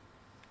complaining.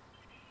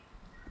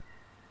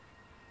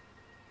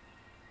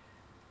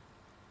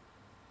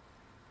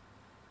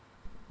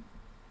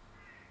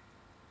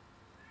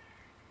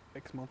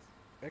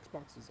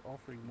 Xbox is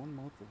offering 1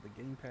 month of the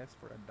Game Pass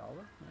for $1.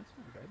 That's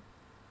not bad.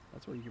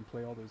 That's where you can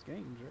play all those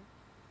games, right?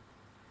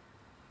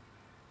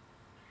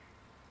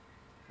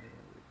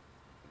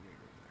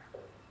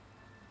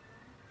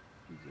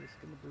 Who's this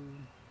gonna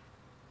boom?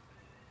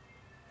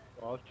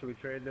 Well, should we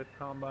trade this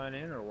combine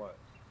in or what?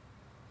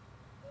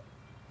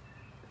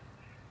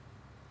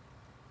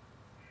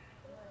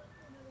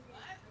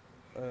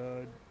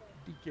 DK,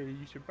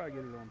 you should probably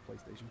get it on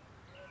PlayStation.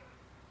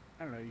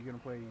 I don't know. You gonna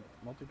play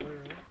multiplayer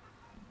or what?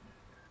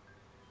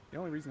 The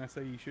only reason I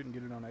say you shouldn't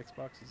get it on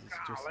Xbox is it's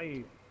just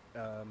Golly.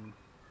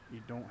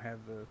 you don't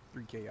have the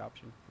 3K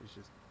option. It's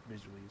just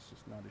visually, it's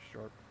just not as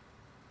sharp.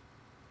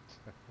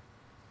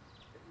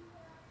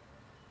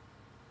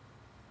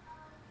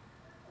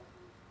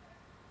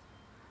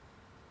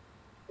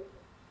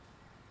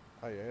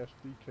 Hey, ask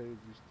DK if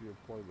you still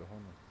play the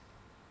Hunter.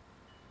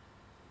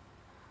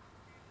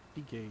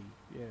 DK,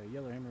 yeah,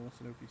 Yellowhammer wants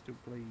to know if you still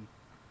play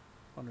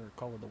Hunter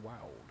Call of the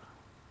Wild.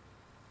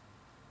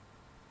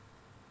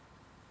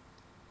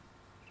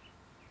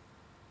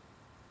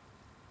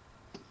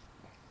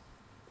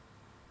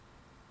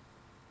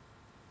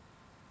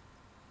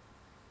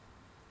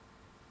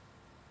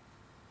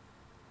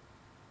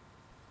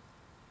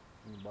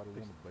 Anybody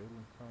want a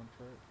baling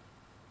contract?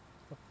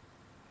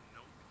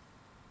 Nope.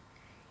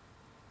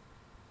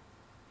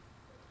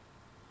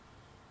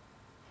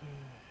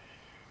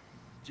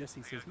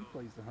 Jesse says he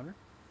plays the Hunter.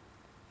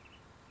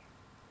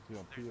 Is he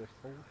on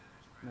PS4?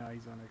 No,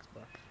 he's on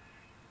Xbox.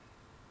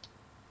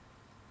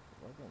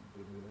 That don't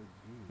do me no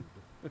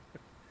good.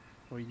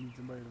 Well, you need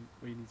somebody to,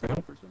 well, you need some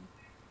help or something?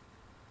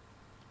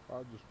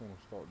 I just want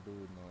to start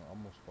doing,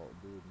 I'm going to start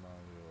doing my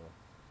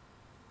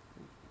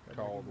Got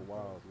Call back the in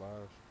Wild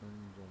live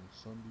streams on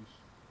Sundays.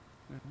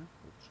 Uh-huh.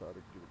 We'll try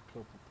to get a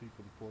couple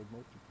people to play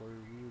multiplayer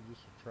with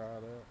just to try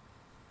it out.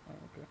 Oh,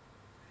 okay.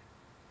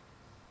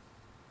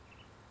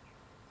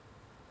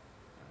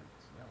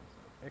 That was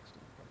an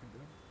excellent fucking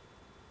job.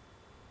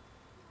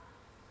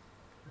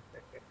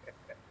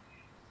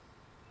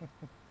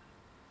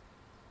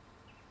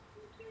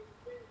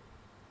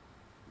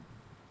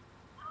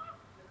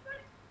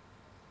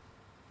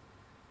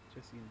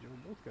 Jesse and Joe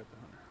both got the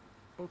Hunter.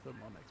 Both of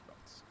them on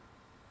Xbox.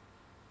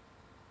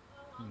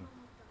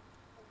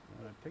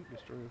 Tank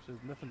Destroyer says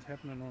nothing's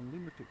happening on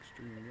Lunatic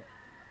stream yet.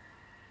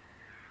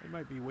 They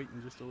might be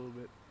waiting just a little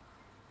bit.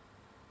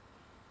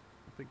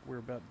 I think we're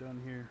about done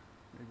here.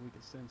 Maybe we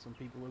can send some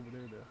people over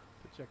there to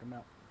check them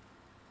out.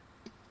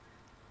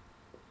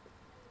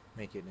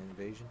 Make it an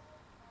invasion.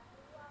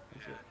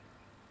 That's it. I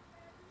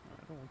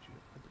don't want you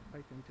to put the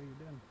pipe until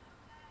you're done.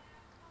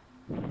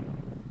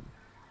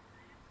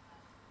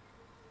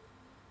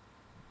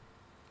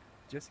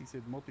 Jesse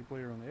said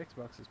multiplayer on the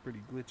Xbox is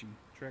pretty glitchy.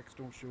 Tracks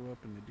don't show up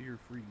and the deer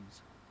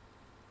freeze.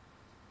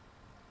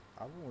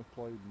 I've only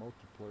played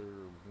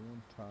multiplayer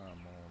one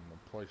time on the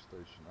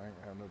PlayStation. I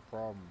ain't had no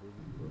problem with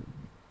it,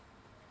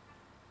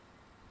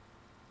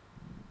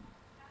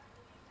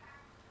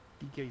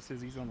 but DK says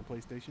he's on the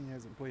PlayStation. He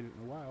hasn't played it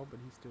in a while, but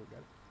he's still got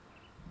it.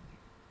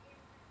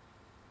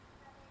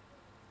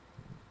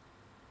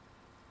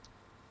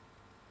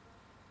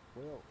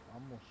 well,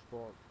 I'm gonna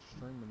start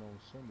streaming on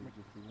Sundays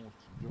if he wants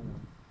to join. More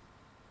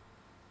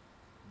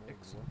than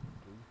Excellent.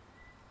 welcome to.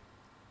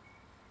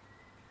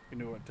 You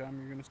know what time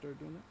you're going to start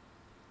doing that?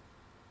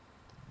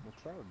 We'll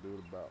try to do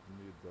it about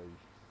midday,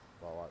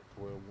 by like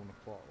 12, 1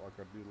 o'clock, like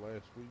I did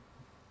last week.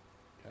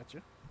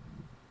 Gotcha.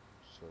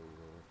 So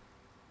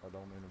I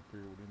don't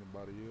interfere with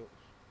anybody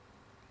else.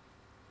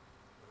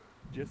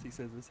 Jesse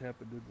says this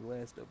happened in the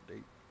last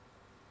update.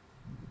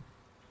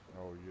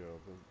 Oh yeah,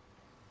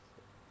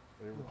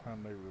 every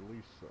time they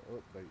release an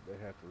update, they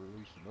have to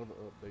release another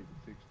update to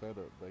fix that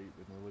update,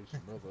 then release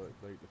another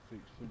update to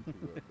fix them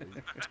two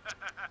updates.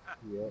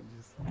 Yep.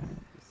 Just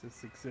a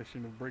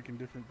succession of breaking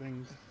different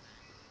things.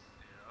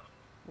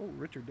 Oh,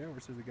 Richard Dower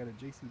says he got a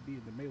JCB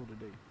in the mail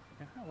today.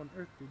 Now, how on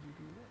earth did you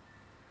do that?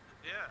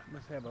 Yeah.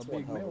 Must have a That's one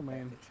big hell of a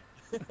mailman.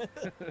 package.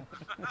 A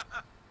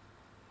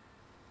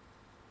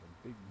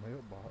big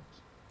mailbox.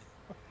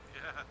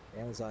 Yeah.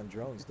 Amazon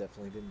drones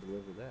definitely didn't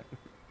deliver that.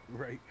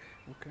 Right.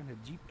 What kind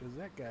of Jeep does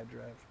that guy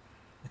drive?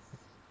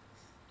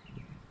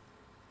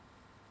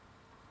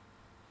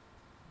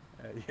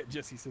 Yeah,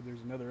 Jesse said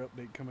there's another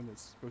update coming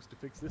that's supposed to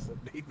fix this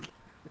update.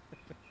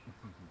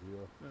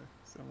 Yeah.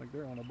 Sound like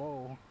they're on a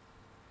ball.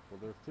 Well,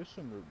 they're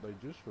fishing. They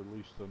just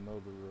released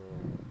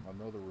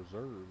another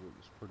reserve. It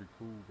was pretty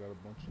cool. Got a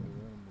bunch of new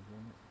animals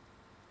in it.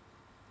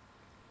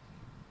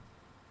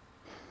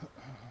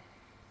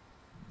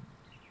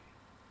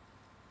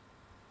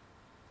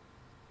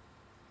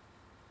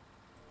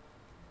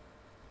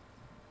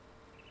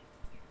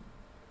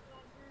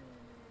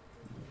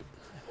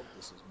 I hope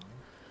this is mine.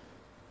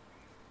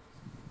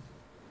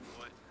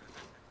 What?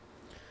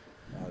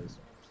 Oh, there's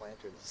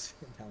planters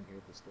down here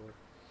at the store.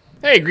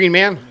 Hey, Green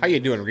Man. How you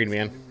doing, Green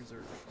Man? New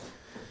reserve.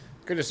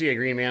 Good to see you,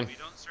 Green Man. If we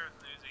don't start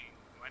losing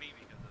money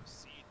because of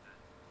seed, then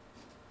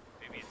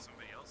maybe it's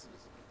somebody else's.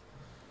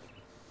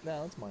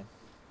 No, it's mine.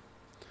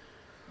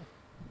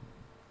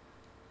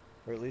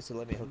 Or at least it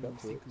let me hook up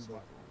to it. So.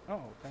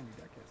 Oh, tiny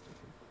diecast.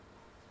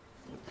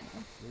 Okay.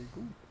 Very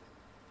cool.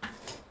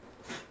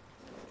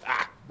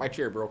 Ah, my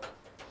chair broke.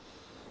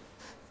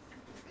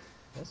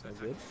 That's no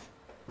good.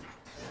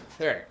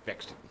 There,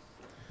 fixed it.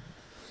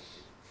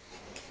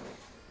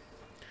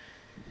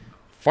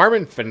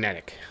 Farmin'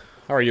 Fanatic.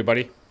 How are you,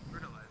 buddy?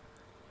 Fertilizer.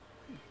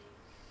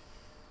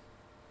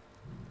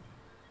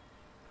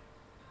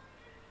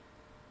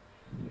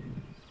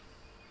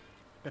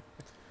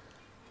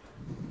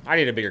 I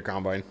need a bigger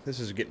combine. This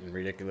is getting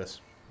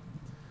ridiculous.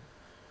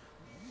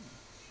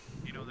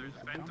 You know, there's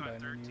spent on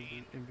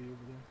 13. Envy over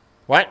there.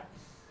 What?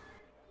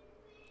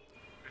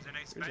 There's an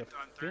There's a spent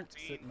on filth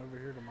 13. sitting over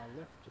here to my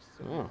left, just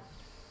sitting Oh.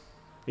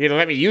 You gonna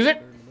let me use it?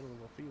 there in the middle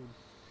of a field.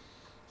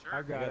 Sure. I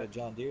I got got a it.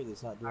 John Deere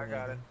that's not doing I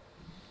got it. anything.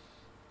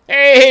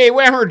 Hey,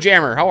 Whammer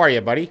Jammer. How are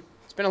you, buddy?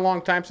 It's been a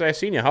long time since I've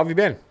seen you. How have you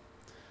been?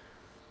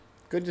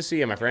 Good to see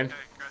you, my friend. Cut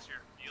across your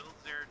fields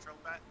there, Troll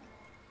Bat.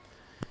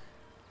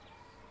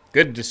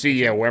 Good to see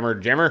you,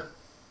 Whammer Jammer.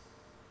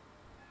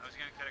 I was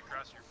gonna cut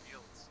across your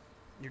fields.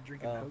 You're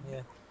drinking Oh, Coke?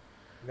 yeah.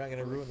 You're not going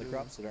to ruin the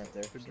crops that aren't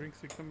there. The drinks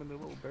that come in the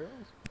little barrels?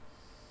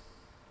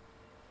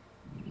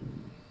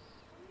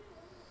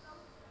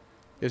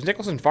 Is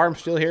Nicholson Farm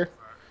still here?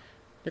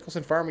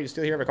 Nicholson Farm, are you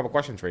still here? I have a couple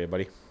questions for you,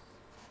 buddy.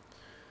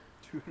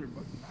 $200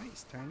 bucks.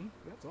 Nice, Tiny.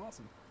 That's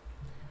awesome.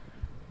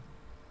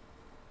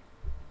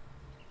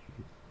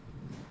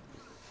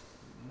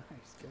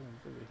 Nice. Got him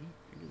for the heat.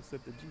 I'm going to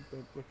set the Jeep up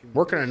looking.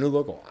 Working on a new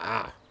logo.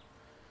 Ah.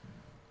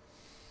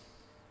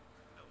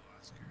 No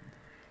Oscar.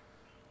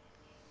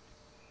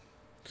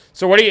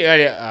 So what do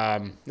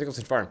you,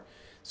 Nicholson Farm?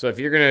 So if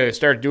you're going to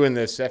start doing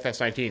this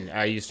FS19,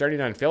 are you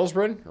starting on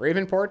Philsbrunn,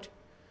 Ravenport,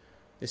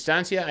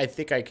 Estancia? I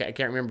think I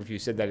can't remember if you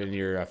said that in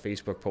your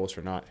Facebook post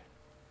or not.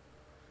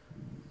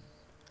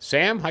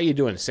 Sam, how you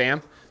doing,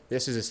 Sam?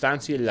 This is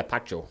Estancia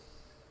LAPACHO.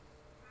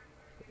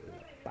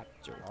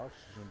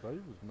 Oxygen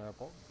Davis map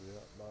ought to be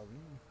out by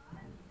then.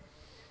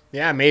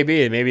 Yeah,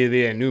 maybe. Maybe it'll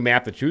be a new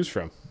map to choose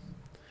from.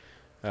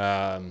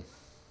 That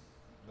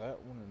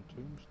one in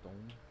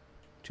Tombstone.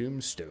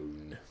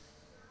 Tombstone.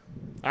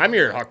 I'm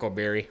your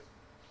Huckleberry.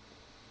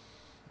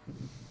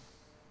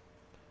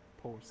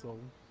 Poor soul.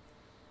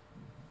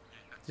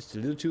 Just a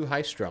little too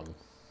high strung.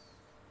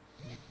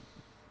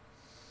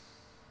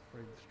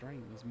 Afraid the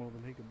strain is more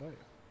than he could bear.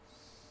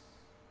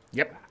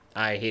 Yep,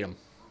 I hate them.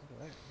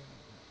 Look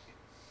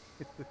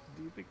at that.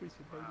 Do you think we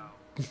should hate Wow.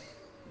 him?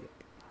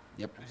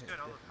 Yep. Who's got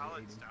all the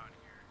pallets down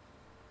here?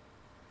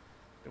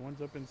 The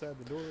ones up inside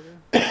the door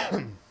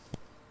there?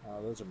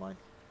 Oh, those are mine.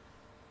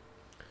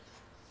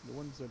 The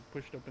ones that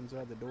pushed up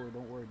inside the door,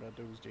 don't worry about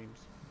those, James.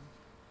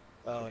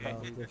 Oh,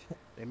 no.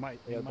 They might,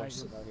 Yeah, they a bunch might,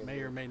 sitting out here. may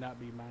or may not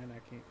be mine. I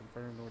can't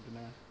confirm nor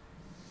deny.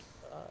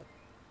 I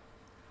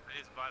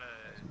just bought a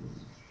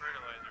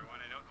fertilizer one.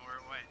 I don't know where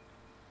it went.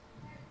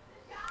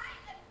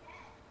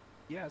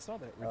 Yeah, I saw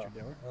that, Richard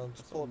Dower. I'll I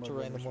just saw pull up the to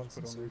mud random runners ones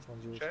and put see on which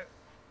one's yours. Check,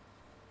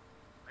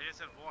 I just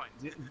have one.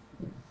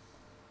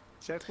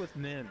 check with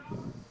Min.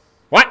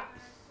 What?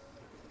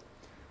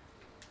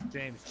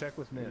 James, check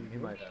with Min. He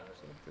might have it.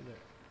 For that.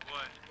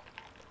 What?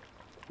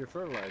 Your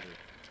fertilizer.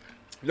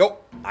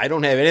 Nope. I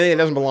don't have anything that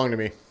doesn't belong to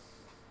me.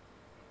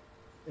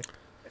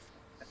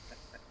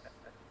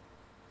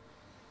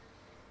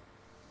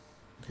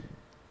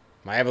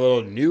 I have a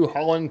little New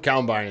Holland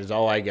combine is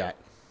all I got.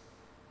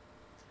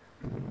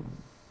 You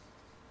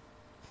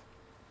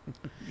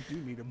do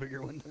need a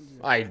bigger one, don't you?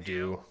 I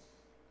do.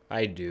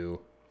 I do.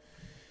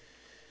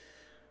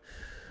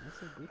 That's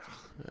so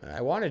glitchy.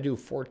 I want to do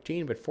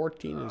 14, but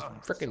 14 is so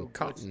frickin' glitchy.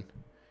 cotton.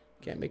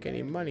 Can't make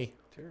any money.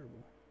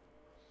 Terrible.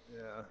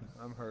 Yeah,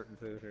 I'm hurting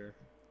too here.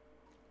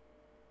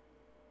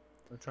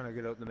 I'm trying to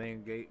get out the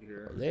main gate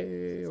here.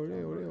 Ole,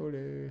 ole, ole,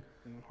 ole.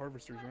 And the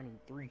harvester's running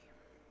 3.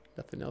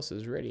 Nothing else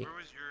is ready. Where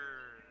was your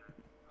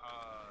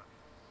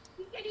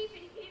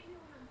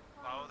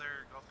plow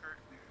there, golf cart?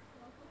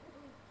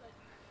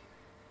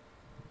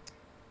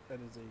 That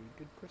is a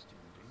good question,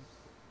 James.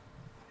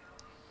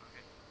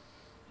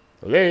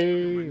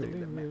 Olé, There's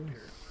that map olé.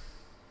 here.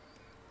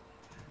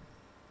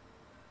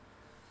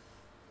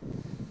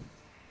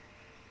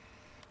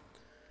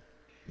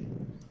 Give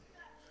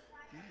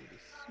it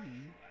a C.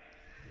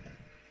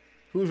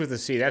 Who's with the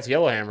C? That's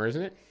Yellowhammer,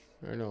 isn't it?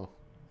 Or no?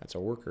 That's a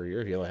worker.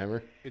 You're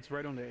Yellowhammer. It's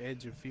right on the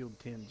edge of field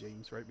 10,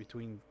 James. Right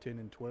between 10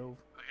 and 12. Okay,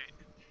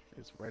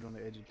 It's right on the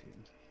edge of 10.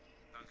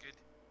 sounds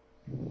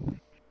good.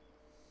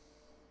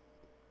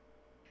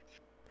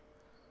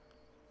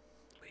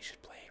 We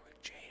should play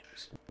with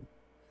James.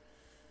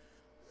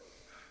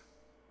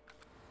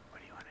 What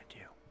do you want to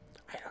do?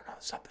 I don't know,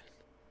 something.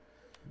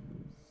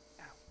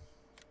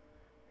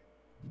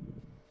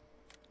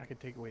 I could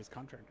take away his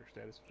contractor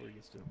status before he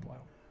gets to the plow.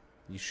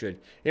 You should.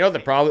 You know what the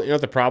problem? You know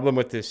what the problem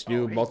with this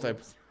new hey,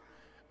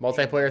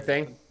 multiplayer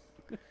thing?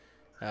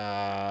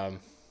 I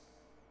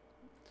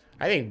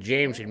think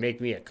James should make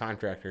me a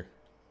contractor.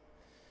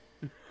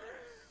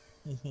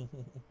 Well, you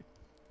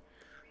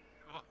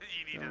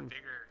need a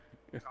bigger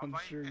I'm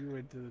combine. sure you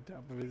went to the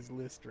top of his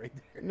list right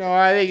there. No,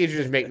 I think you should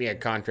just make me a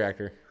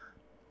contractor.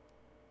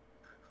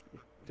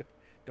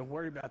 Don't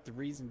worry about the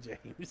reason,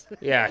 James.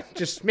 Yeah,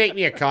 just make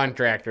me a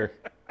contractor.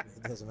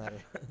 It doesn't matter.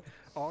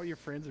 All your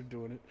friends are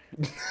doing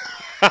it.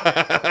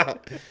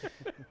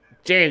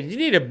 James, you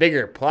need a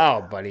bigger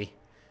plow, buddy.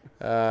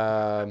 I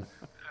don't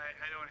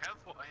have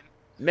one.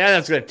 Man,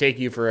 that's gonna take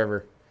you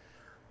forever.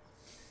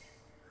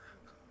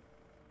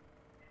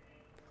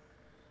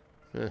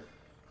 Huh.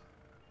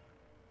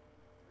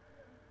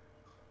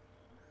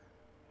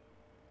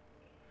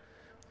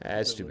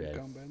 That's too bad.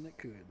 Combine that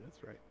could.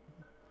 That's right.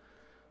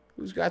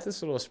 Who's got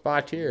this little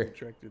spot here?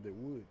 Tractor that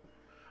would.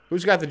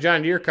 Who's got the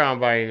John Deere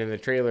combine in the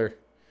trailer?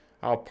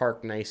 I'll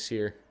park nice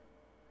here.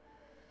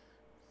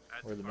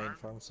 At Where the main farm.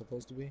 farm's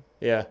supposed to be?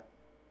 Yeah,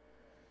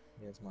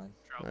 Yeah, it's mine.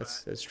 Drop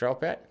that's that.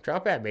 Troutpat.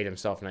 Troutpat made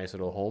himself a nice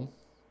little home.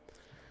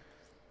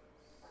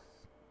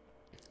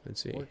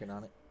 Let's see. Working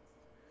on it.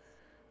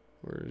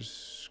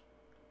 Where's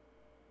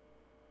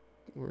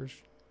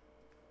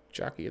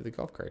Jockey of the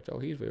golf cart? Oh,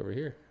 he's way over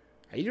here.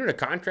 Are you doing a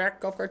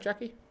contract golf cart,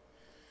 Jockey?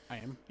 I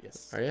am.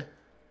 Yes. Are you?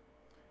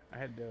 I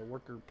had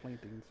worker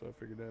planting, so I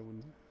figured I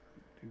wouldn't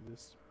do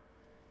this.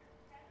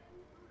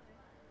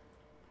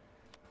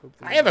 Hope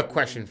I have a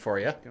question for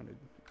you. counted.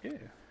 Yeah.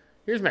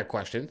 Here's my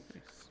question.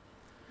 Nice.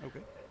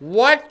 Okay.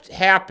 What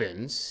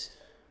happens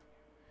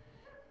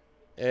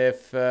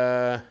if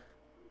you're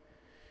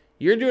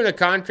doing a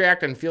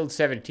contract on field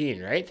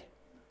 17, right?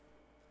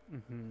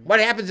 Mm-hmm.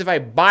 What happens if I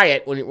buy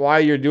it while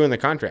you're doing the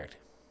contract?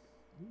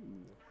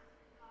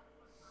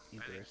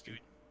 Interesting.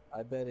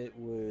 I bet it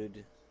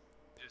would.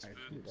 Just I move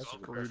think the that's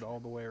golf screwed cart. all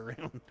the way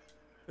around.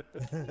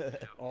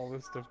 All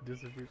this stuff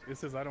disappears. It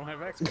says I don't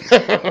have access.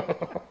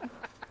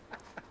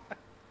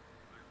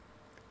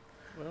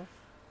 Well,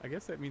 I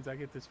guess that means I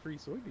get this free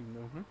soybean,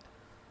 though, huh?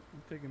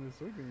 I'm taking this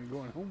soybean and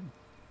going home.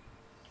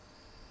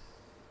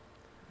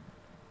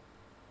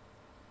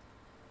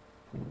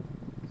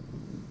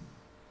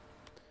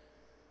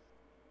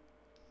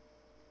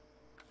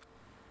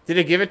 Did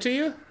it give it to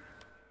you?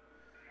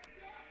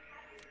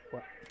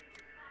 What?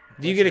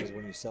 Do you get Question it? is,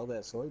 when you sell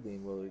that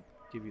soybean, will it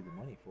give you the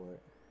money for it?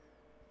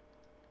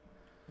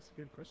 That's a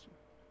good question.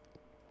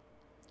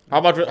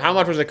 How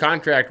much was the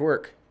contract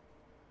work?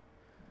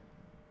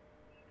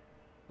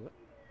 What?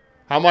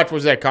 How much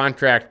was that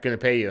contract going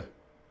to pay you?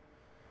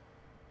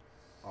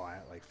 Oh, I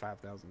had like $5,000.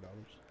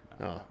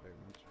 Oh. Not very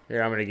much.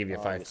 Here, I'm going to give you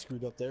Oh, five. you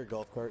screwed up there,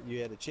 golf cart.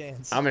 You had a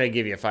chance. I'm going to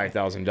give you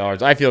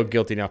 $5,000. I feel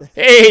guilty now.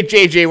 Hey,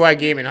 JJY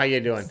Gaming, how you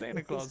doing?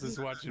 Santa Claus is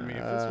watching me. If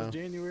this was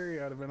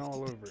January, I'd have been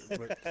all over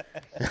it.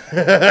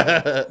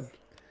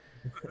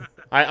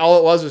 But All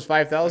it was I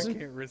 5,000.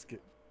 can't risk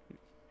it.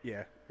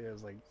 Yeah, it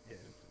was like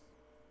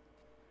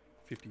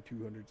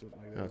 5,200 something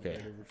like that. Okay.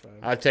 Right over 5.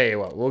 I'll tell you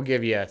what. We'll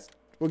give you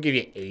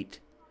 8,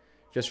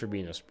 just for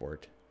being a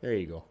sport. There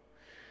you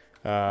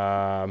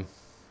go.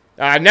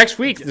 Next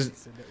week. Jesse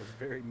said that was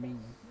very mean.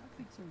 I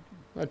think so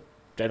too.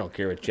 I don't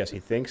care what Jesse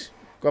thinks.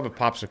 Go have a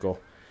popsicle.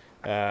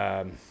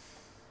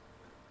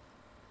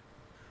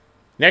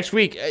 Next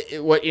week,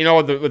 what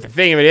the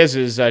thing of it is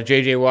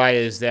JJY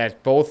is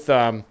that both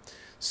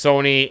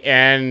Sony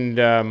and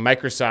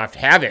Microsoft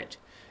have it,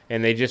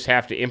 and they just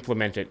have to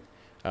implement it.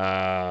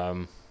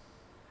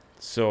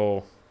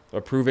 So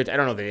approve it. I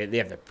don't know. They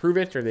have to approve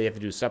it or they have to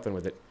do something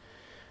with it,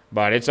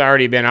 but it's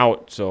already been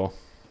out. So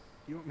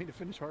You want me to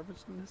finish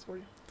harvesting this for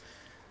you?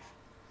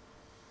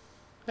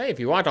 hey, if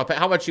you want, I'll pay.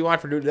 How much you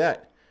want for doing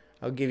that?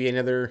 I'll give you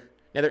another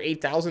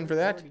 8,000 for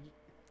that.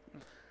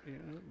 Yeah,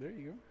 there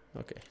you go.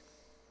 Okay,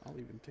 I'll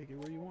even take it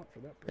where you want for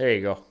that. price. there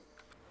you go.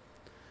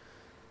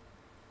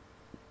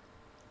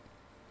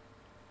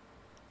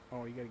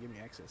 Oh, you gotta give me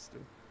access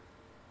still.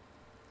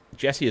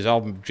 Jesse is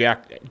all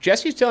jacked.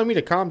 Jesse's telling me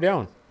to calm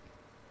down.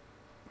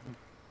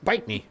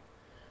 Bite me.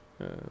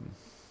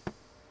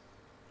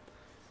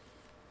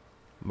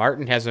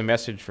 Martin has a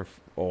message for.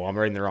 Oh, I'm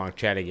in the wrong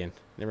chat again.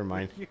 Never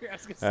mind. You're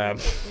asking Um,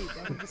 something.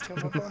 Hey, don't just come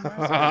up on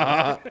my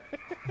side.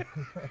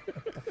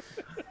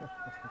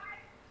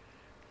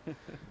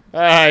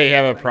 I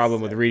have a Nice.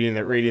 problem with reading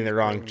the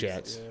wrong Forage,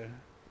 chats. Yeah,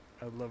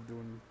 I love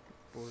doing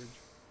forage.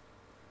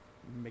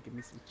 Making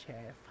me some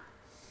chaff.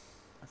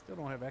 I still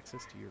don't have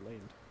access to your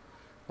land.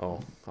 Oh,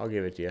 I'll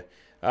give it to you.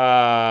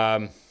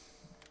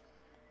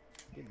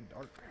 Getting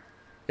dark.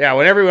 Yeah,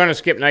 whenever you want to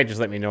skip night, just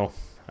let me know.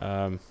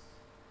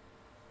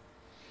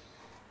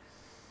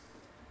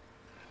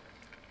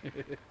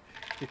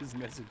 His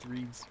message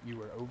reads,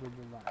 "You are over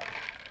the line."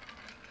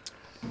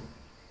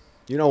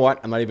 You know what?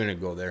 I'm not even going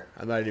to go there.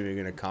 I'm not even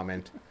going to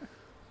comment.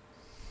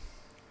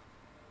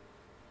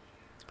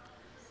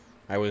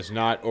 I was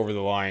not over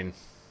the line.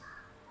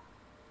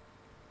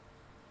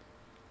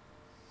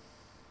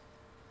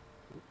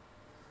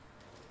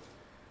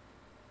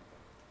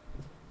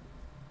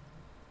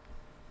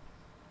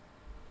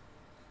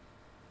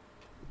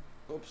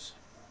 Oops.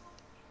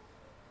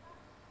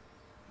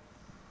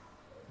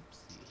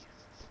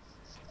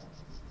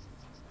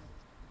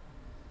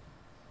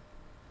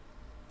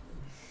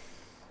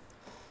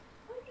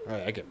 Oh,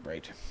 I get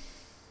bright.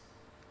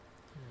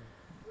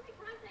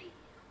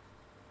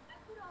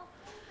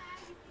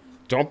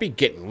 Don't be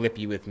getting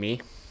lippy with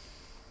me.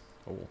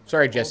 Oh,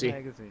 sorry, Jesse.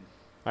 Magazine.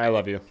 I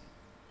love you.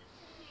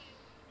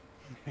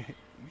 You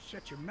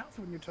shut your mouth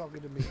when you're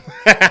talking to me.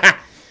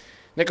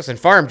 Nicholson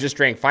Farm just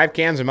drank 5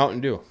 cans of Mountain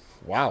Dew.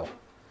 Wow.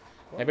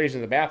 Everybody's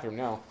in the bathroom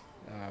now.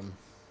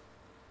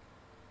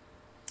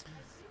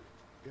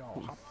 They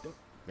all hopped up.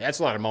 That's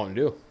a lot of Mountain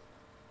Dew.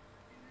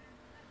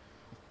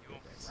 You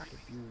won't be Rocket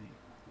fuel.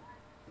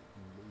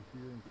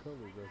 Here in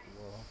colors after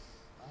a while.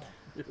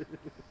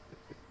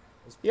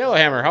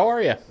 Yellowhammer, how are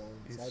you?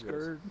 He's Sideways.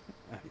 scared.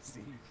 I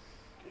see.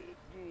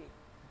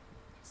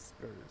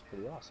 Scared. It's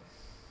pretty awesome.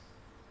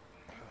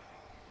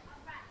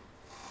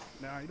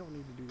 No, you don't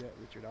need to do that,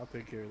 Richard. I'll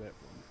take care of that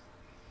for him.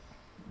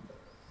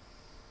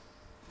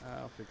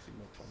 I'll fix him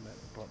up on that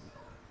department.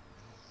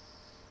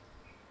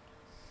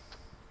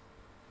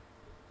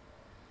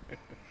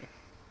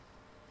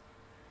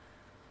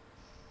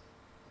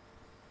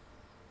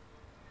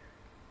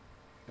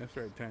 That's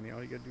right, Tiny.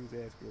 All you gotta do is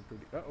ask real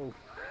pretty. Uh-oh.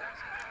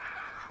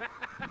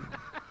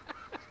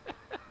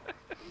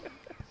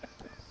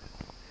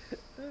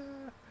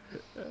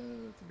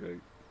 That's great.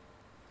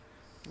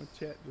 My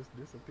chat just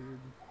disappeared.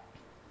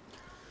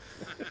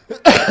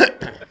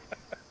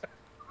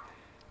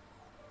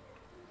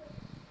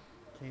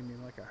 Came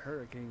in like a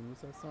hurricane.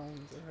 What's that song?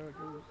 Is that how it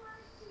goes?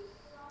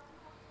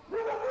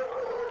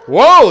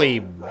 Holy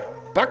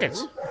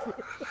buckets.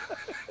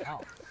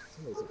 Ow.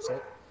 Somebody's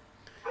upset.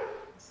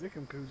 Sick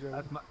 'em, Cujo.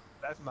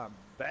 That's my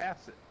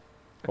basset.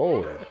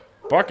 Holy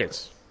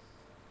buckets.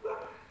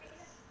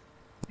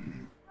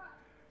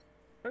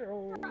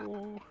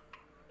 Oh,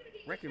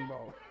 wrecking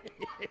ball.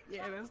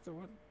 Yeah, that's the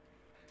one.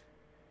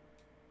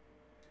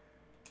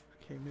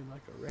 Came in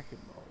like a wrecking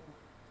ball.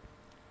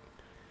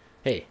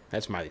 Hey,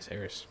 that's Miley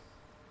Cyrus.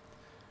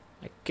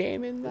 I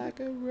came in like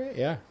a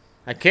yeah.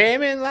 I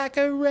came in like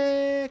a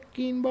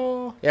wrecking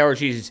ball. Yeah, where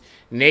she's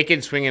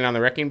naked swinging on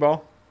the wrecking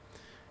ball.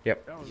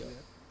 Yep. Oh, yeah.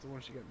 That's the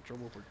one she got in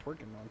trouble for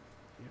twerking on.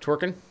 Yeah.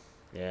 Twerking?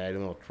 Yeah, I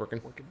don't know.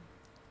 Twerking. Twerking.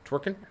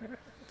 Twerking?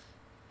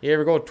 You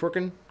ever go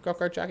twerking, golf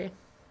cart jockey?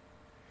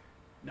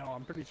 No,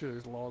 I'm pretty sure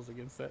there's laws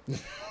against that.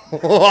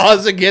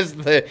 Laws against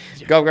the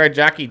golf cart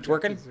jockey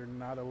twerking? Jockeys are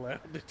not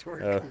allowed to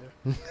twerk. Oh.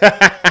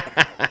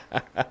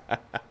 Yeah.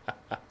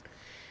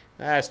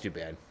 That's too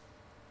bad.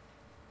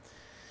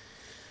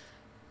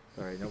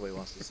 Sorry, nobody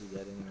wants to see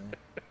that anyway.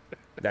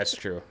 That's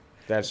true.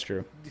 That's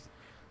true.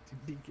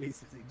 DK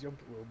says he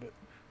jumped a little bit.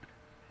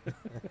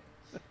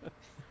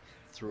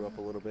 Threw up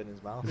a little bit in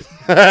his mouth.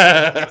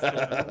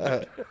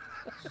 That's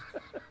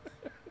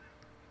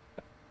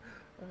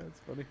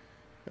funny.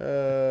 I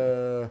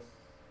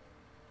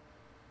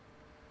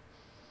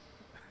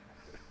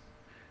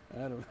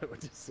don't know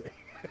what to say.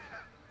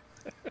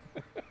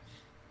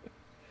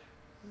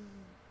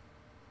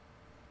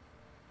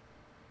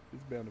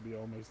 It's bound to be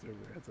almost over.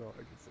 That's all I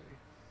can say.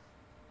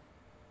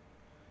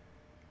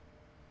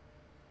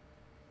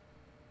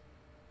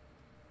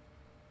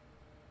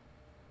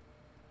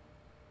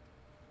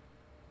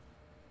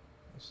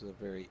 This is a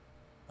very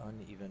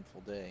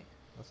uneventful day.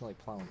 Nothing like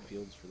plowing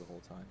fields for the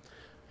whole time.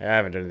 I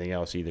haven't done anything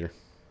else either.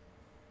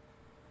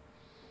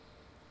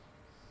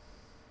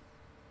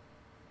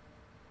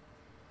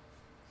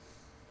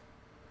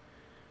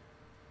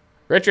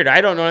 Richard, I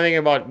don't know anything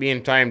about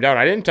being timed out.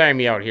 I didn't time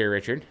me out here,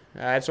 Richard.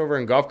 That's over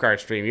in Golf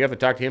Cart Stream. You have to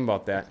talk to him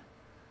about that.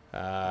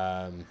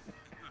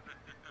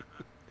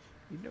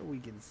 You know we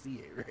can see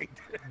it, right?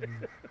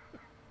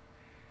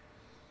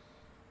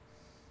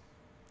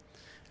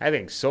 I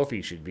think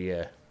Sophie should be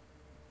a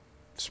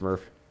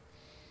Smurf.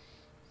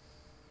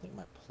 I think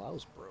my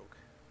plow's broke.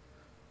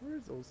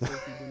 Where's old Sophie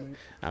tonight?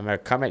 I'm going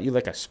to come at you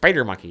like a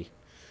spider monkey.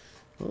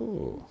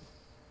 Ooh.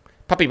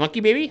 Puppy monkey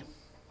baby?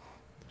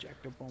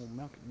 Jacked up on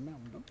Mountain Dew.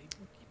 Monkey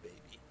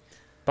baby.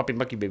 Puppy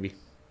monkey baby.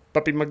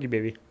 Puppy monkey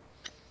baby.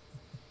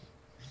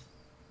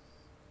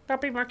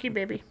 Puppy monkey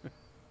baby.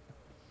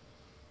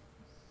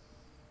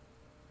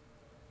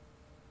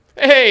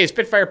 Hey,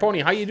 Spitfire Pony.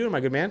 How you doing, my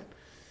good man?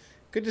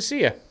 Good to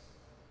see you.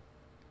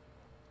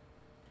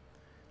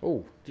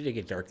 Oh, did it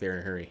get dark there in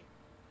a hurry?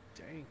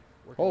 Dang.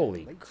 working that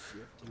Holy late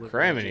shift. Deliver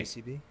criminy.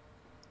 JCB.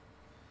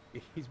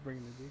 He's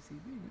bringing the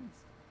JCB.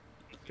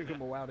 Nice. Took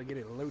him a while to get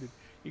it loaded.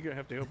 You're gonna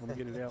have to help him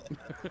get it out.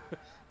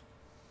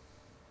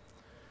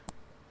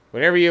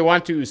 Whenever you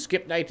want to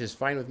skip night is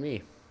fine with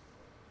me.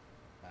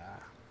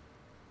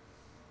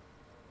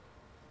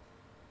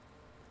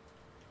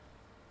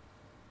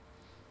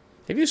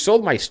 Have you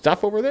sold my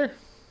stuff over there?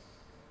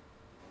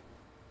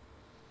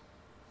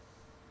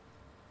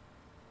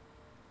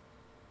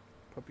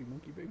 Puppy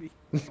monkey baby.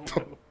 I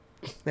don't know.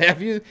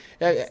 Have you?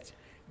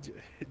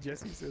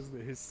 Jesse says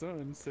that his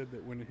son said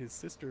that when his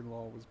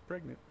sister-in-law was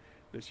pregnant,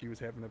 that she was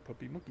having a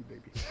puppy monkey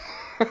baby.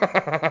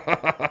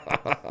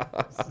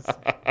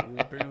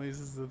 Apparently, this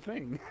is the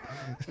thing.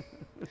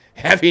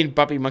 Having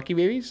puppy monkey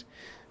babies?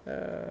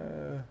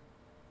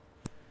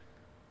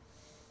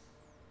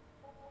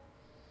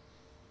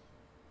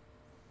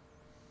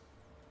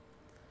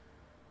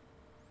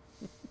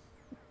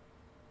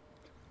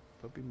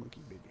 Puppy monkey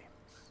baby.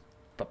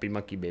 Puppy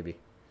monkey baby.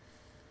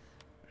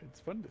 It's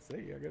fun to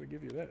say. I gotta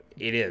give you that.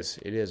 It is.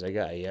 It is. I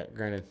got. Yeah.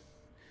 Granted.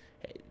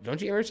 Hey,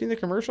 don't you ever see the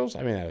commercials?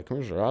 I mean, the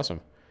commercials are awesome.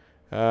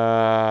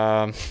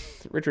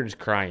 Richard is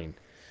crying.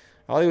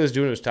 All he was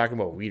doing was talking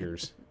about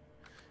weeders.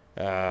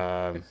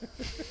 That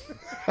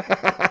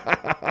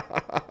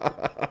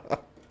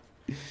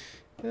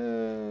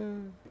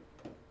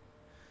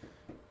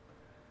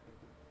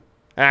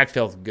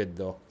felt good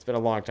though. It's been a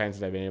long time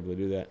since I've been able to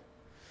do that.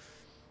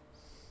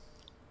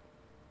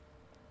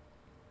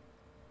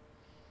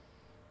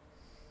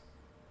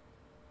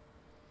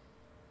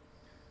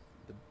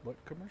 The butt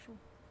commercial?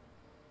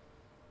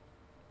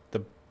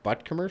 The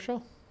butt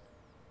commercial?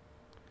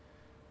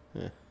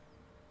 Yeah.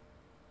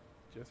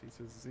 Jesse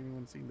says, has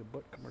anyone seen the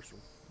butt commercial?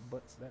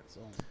 Butts that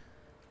song.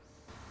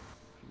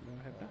 You know,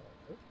 I have not.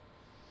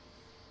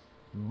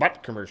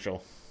 Butt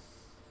commercial.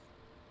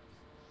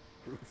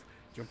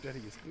 Jumped out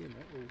of your skin.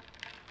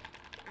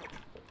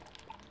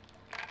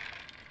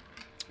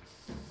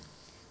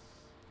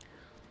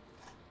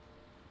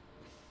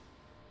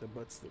 The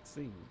butts that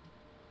sing.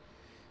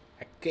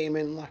 I came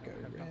in like I a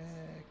have not-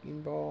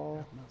 wrecking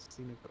ball. I've not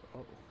seen it.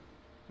 Oh,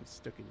 it's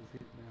stuck in his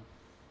head now.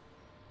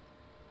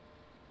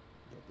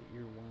 Got the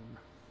earworm.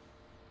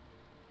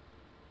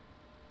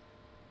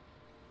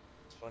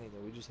 It's funny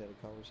though. We just had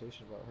a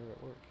conversation about her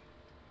at work.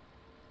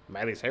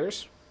 Miley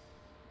Cyrus?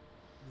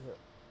 Yeah.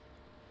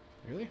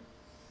 Really?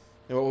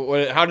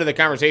 How did the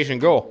conversation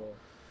go?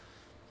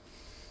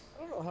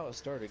 I don't know how it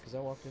started because I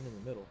walked in the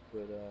middle,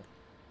 but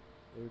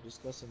they were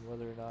discussing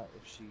whether or not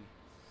if she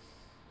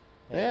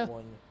had Yeah.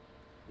 one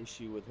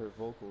issue with her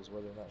vocals,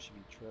 whether or not she'd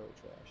be trailer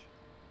trash.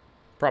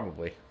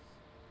 Probably.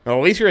 Well,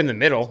 at least you're in the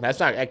middle.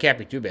 That can't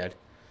be too bad.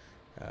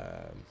 Late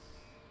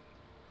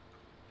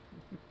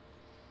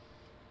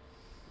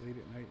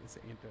at night, it's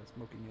an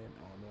anti-smoking ad.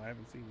 Oh no, I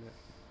haven't seen that.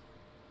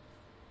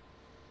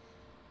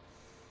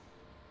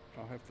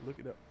 I'll have to look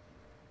it up.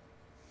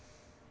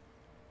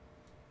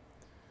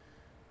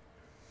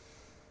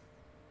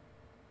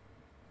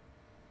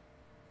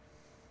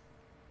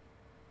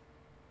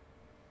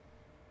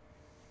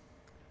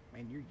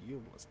 Man, your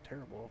yield was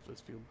terrible off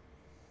this field.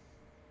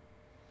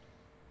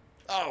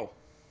 Oh.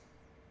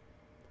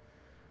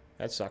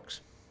 That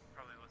sucks.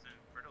 Probably wasn't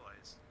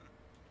fertilized.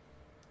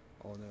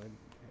 Oh no, I didn't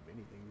have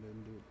anything.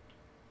 Didn't do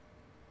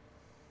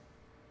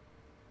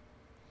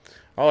it.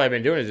 All I've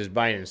been doing is just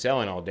buying and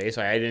selling all day,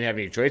 so I didn't have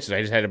any choices.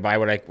 I just had to buy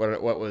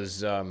what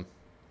was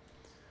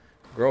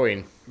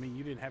growing. I mean,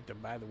 you didn't have to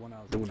buy the one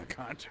I was doing a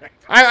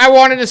contract. I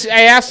wanted to.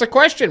 I asked the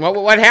question.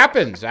 What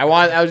happens? I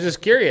was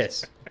just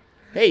curious.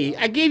 Hey,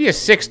 I gave you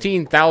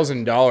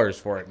 $16,000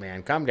 for it,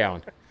 man. Calm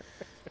down.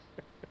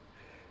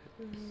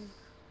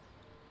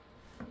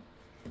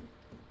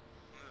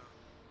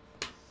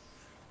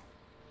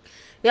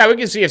 Yeah, we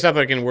can see if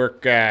something can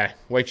work.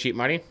 White sheet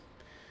money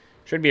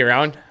should be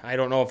around. I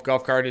don't know if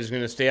Golf Cart is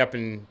going to stay up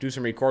and do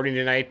some recording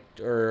tonight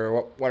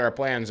or what our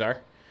plans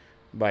are.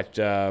 But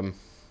I'm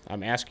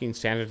asking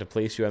Santa to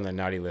place you on the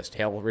naughty list.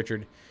 Hell,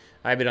 Richard,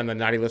 I've been on the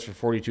naughty list for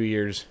 42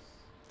 years.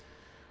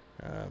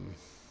 Not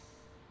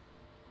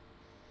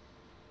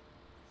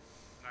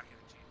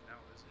gonna change now,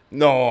 is it?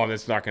 No,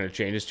 it's not going to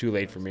change. It's too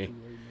late for me. Too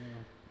late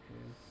now.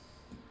 Yeah.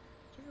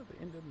 Check out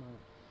the end of my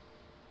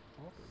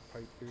auger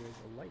pipe here.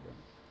 There's a light on it.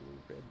 A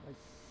little red light.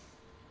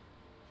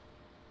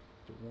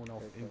 It's a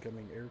worn-off Aircraft.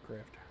 incoming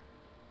aircraft.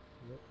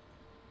 Yep.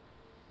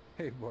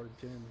 Hey, Bart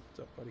 10. What's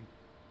up, buddy?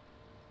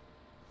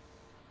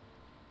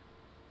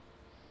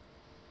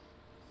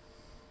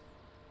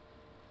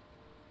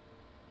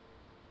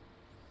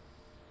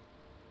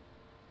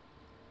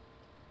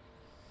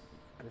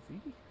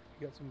 Graffiti?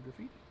 You got some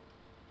graffiti?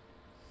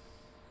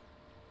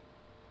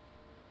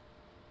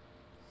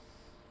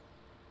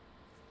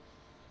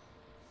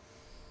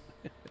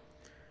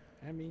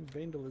 I mean,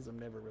 vandalism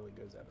never really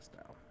goes out of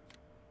style.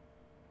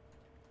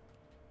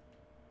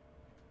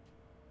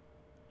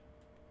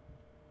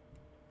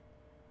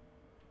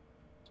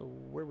 So,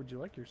 where would you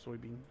like your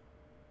soybean?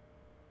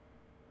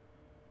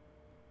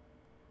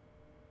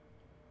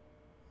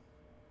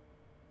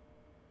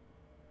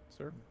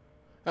 Sir?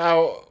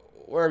 Oh,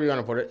 wherever you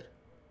want to put it.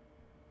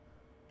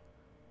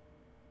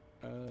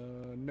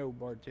 No,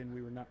 Barton,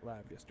 we were not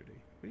live yesterday.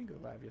 We didn't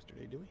go live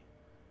yesterday, did we?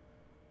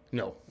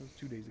 No. It was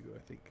 2 days ago, I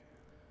think.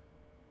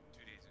 2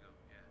 days ago,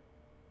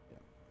 yeah.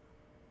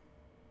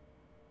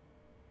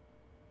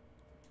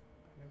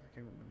 I never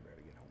can remember how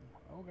to get home.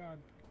 Oh God,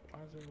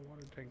 why is there a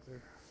water tank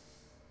there?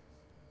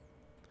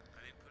 I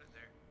didn't put it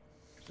there.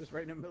 It's just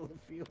right in the middle of the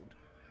field.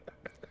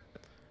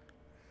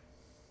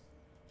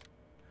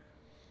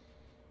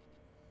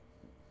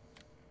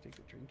 Take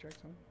the train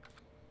tracks home?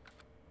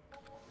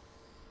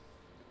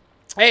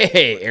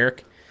 Hey,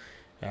 Eric.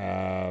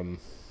 No,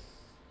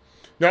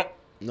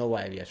 no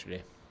live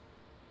yesterday.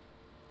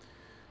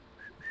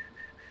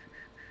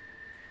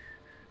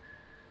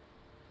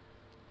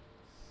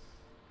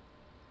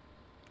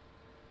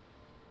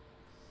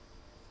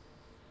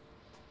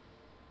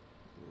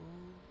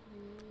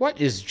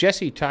 What is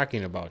Jesse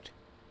talking about?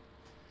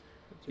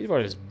 He's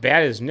about as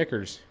bad as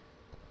Knickers.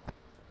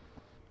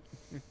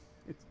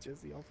 It's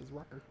Jesse off his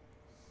rocker.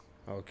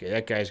 Okay,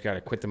 that guy's got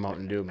to quit the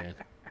Mountain Dew, man.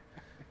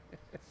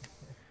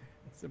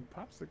 Some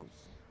popsicles.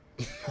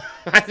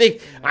 I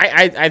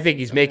think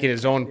he's making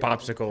his own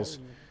popsicles.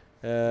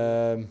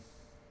 Put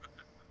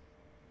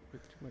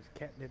too much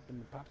catnip in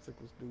the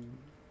popsicles, dude.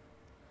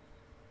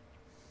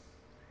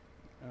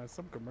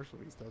 Some commercial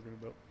he's talking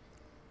about.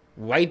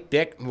 White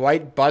dick,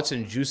 white butts,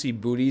 and juicy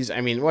booties. I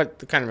mean,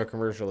 what kind of a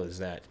commercial is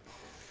that?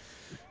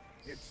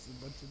 It's a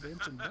bunch of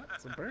dancing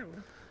butts, apparently.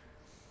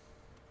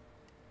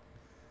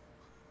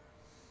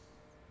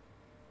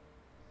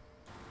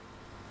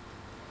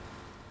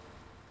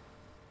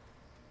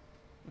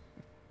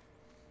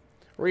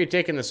 Where are you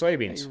taking the Hey,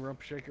 soybeans?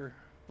 rump shaker,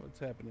 what's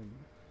happening?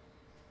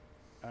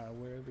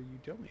 Wherever you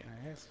tell me.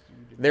 I asked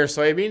you. They're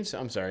soybeans?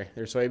 I'm sorry.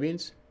 They're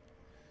soybeans?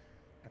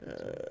 I think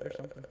so. There's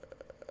something.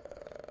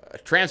 A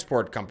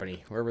transport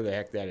company, wherever the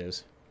heck that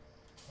is.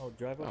 Oh,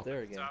 drive up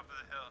there again. Top of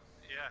the hill.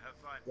 Yeah, have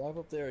fun. Drive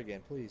up there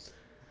again, please.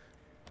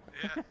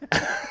 Yeah.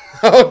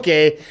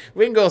 Okay,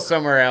 we can go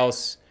somewhere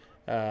else.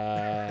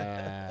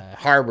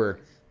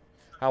 Harbor.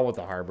 How about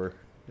the harbor?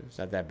 It's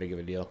not that big of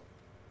a deal.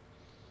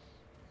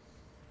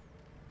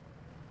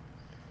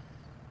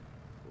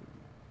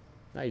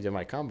 Now he's in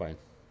my combine.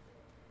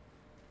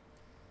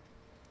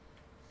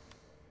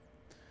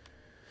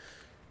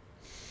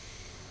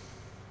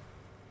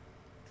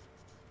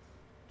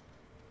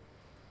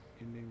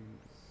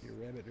 Your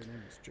rabbit, her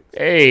name is Trix.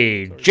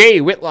 Hey, Sorry.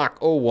 Jay Whitlock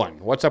 01.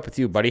 What's up with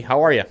you, buddy? How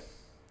are you?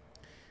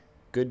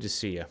 Good to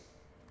see you.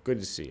 Good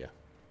to see you.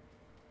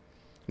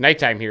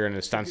 Nighttime here in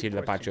Estancia de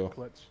Question, LAPACHO.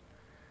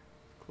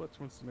 Clutch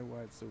wants to know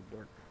why it's so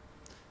dark.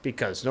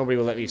 Because nobody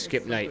will let me It has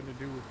skip night. something to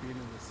do with being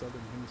in the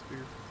southern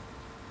hemisphere.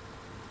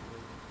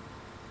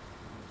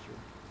 I'm not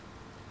sure.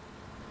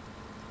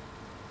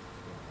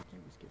 Yeah, why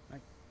can't we skip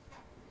night?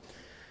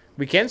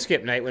 We can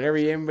skip night whenever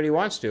anybody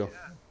wants to.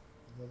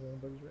 Whenever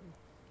anybody's ready.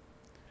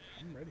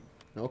 I'm ready.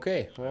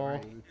 Okay, well,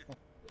 Alright. Go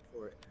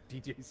for it.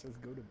 DJ says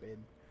go to bed.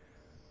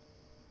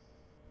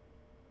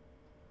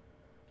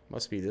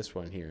 must be this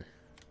one here.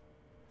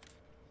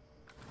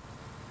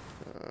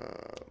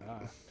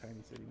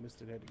 Tiny said he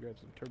missed it, had to grab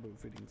some turbo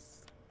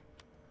fittings.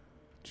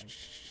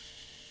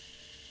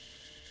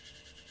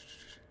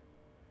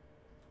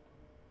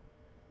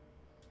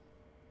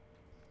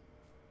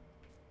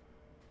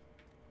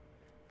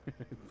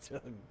 Tell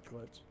him,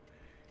 Clutch.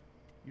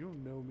 You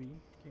don't know me.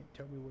 Can't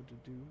tell me what to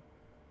do.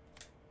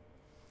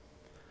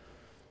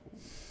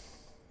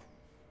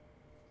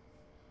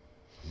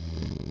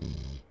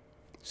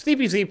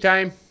 Sleepy sleep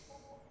time.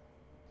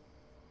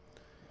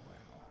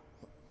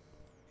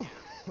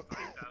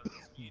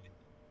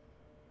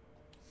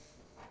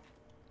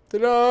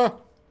 Ta-da!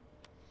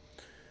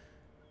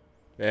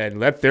 And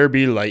let there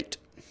be light.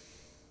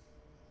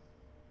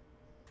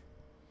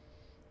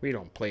 We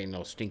don't play in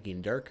no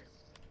stinking dark.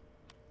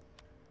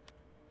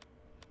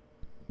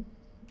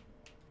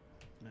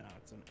 No,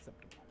 it's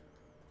unacceptable.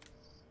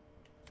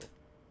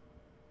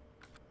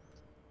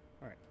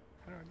 Alright,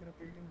 how do I get up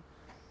here again?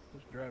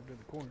 Just drive to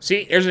the corner.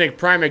 See, there's a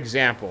prime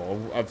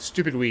example of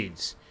stupid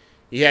weeds.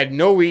 You had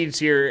no weeds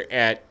here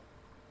at,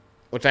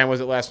 what time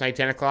was it last night?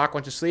 10 o'clock,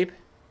 went to sleep?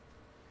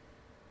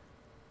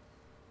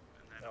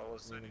 And then all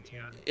of a sudden you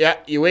got Yeah,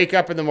 you wake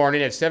up in the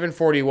morning at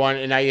 7:41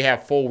 and now you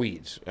have full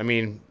weeds. I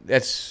mean,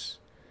 that's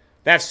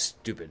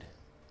stupid.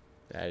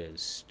 That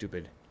is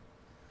stupid.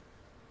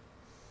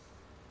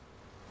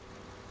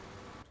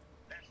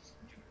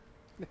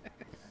 Why is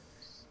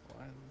this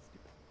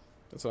stupid?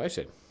 That's what I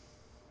said.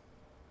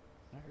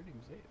 I heard him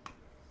say it.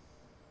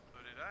 so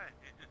did I.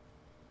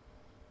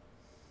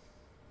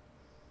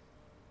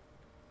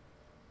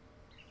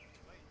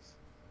 Twice.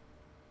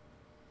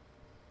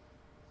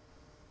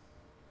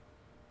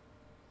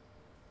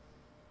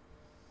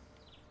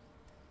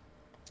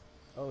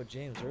 Oh,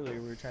 James,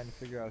 earlier we were trying to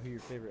figure out who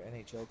your favorite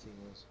NHL team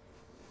was.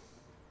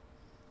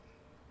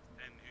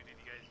 And who did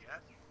you guys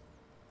get?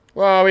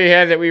 Well, we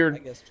had that we I were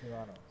guess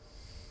Toronto.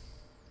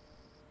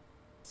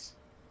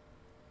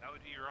 That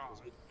would be wrong.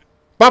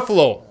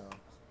 Buffalo. No.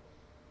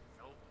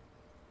 Nope.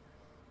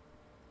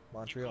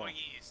 Montreal. Going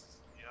east.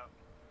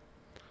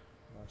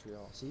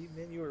 Montreal. See,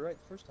 man, you were right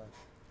the first time.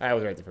 I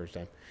was right the first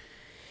time.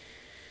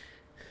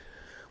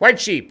 White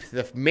sheep.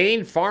 The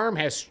main farm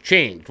has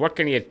changed. What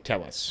can you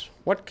tell us?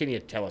 What can you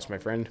tell us, my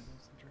friend?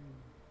 That's the dream.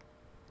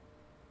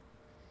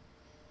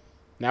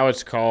 Now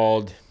it's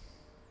called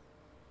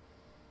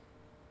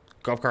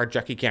Golf Cart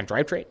Jockey Can't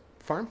Drive Trait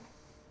Farm.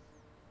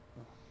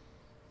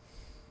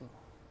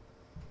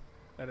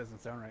 That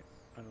doesn't sound right.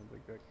 I don't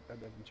think that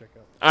doesn't check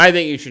out. I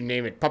think you should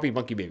name it Puppy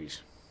Monkey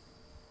Babies.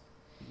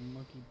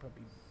 Monkey,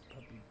 puppy,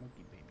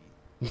 monkey,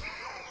 baby.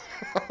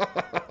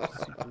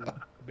 Super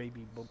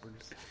baby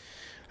bumpers.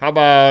 How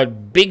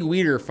about Big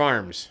Weeder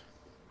Farms?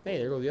 Hey,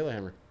 there goes the other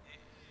hammer.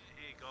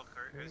 Hey, golf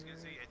cart. I was gonna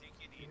say, I think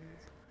you need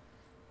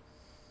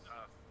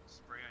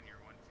spray on your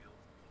one field.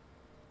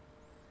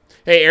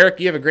 Hey, Eric,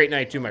 you have a great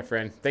night too, my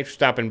friend. Thanks for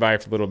stopping by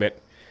for a little bit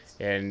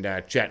and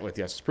chatting with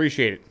us.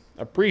 Appreciate it.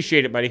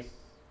 Appreciate it, buddy.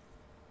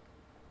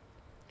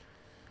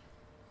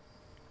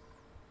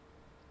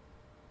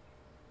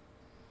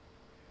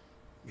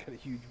 Got a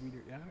huge weeder.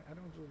 I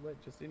don't just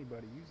let just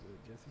anybody use it,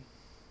 Jesse.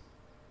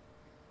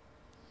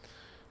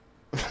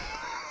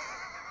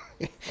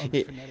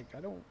 Fanatic,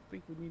 I don't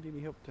think we need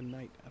any help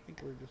tonight. I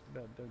think we're just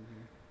about done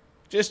here.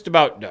 Just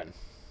about done.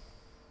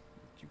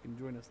 But you can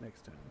join us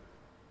next time.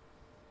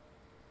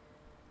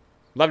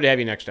 Love to have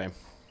you next time.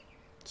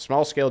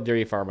 Small scale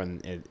dairy farm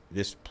on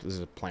this is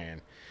a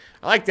plan.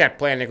 I like that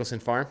plan, Nicholson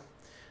Farm.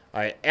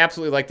 I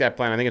absolutely like that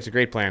plan. I think it's a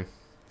great plan.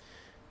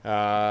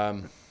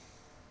 I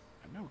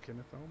know,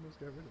 Kenneth. I almost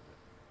got rid of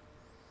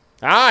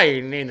it.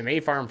 You named the May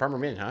Farm Farmer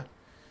Minn, huh?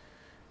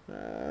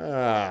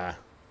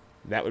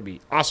 That would be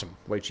awesome,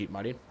 White Sheep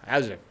Muddy.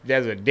 That's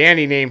a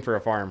dandy name for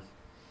a farm.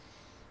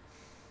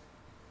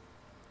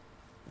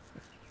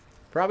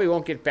 Probably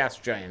won't get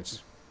past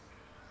Giants.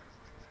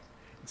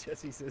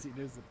 Jesse says he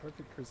knows the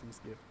perfect Christmas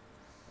gift.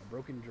 A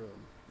broken drum.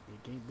 You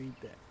can't beat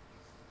that.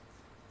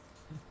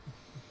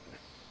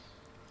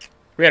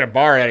 We had a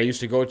bar that I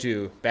used to go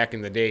to back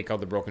in the day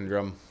called the Broken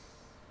Drum.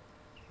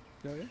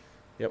 Oh, yeah?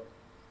 Yep.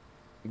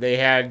 They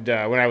had,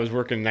 when I was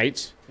working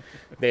nights,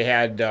 they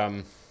had,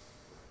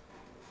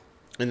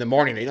 in the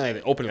morning, they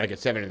only opened like at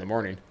 7 in the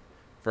morning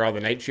for all the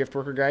night shift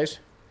worker guys.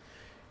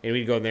 And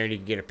we'd go in there and you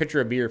could get a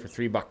pitcher of beer for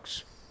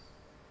 $3.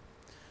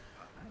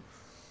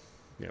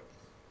 Yep.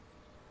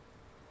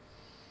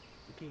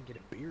 You can't get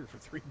a beer for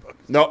 $3.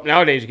 Nope,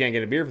 nowadays you can't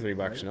get a beer for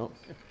 $3, no.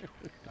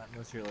 Not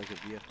unless you're like a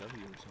VFW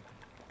or something.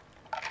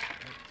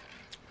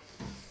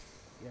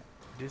 Yeah,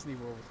 Disney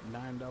World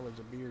was $9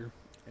 a beer,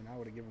 and I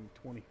would have given them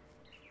 20.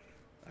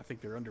 I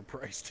think they're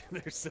underpriced.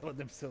 They're selling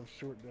themselves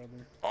short down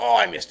there. Oh,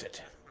 I missed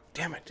it.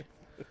 Damn it.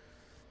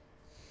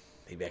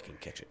 Maybe I can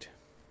catch it.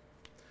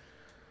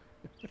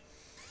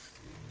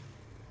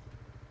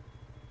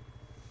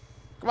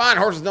 Come on,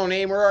 horses no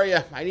name. Where are you?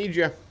 I need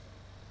you.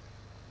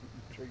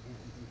 Drink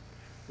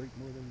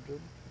more than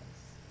good.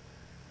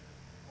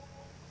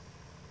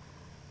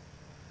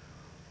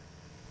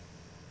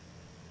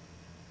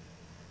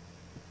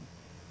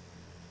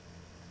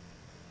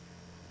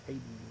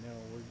 Hayden, no,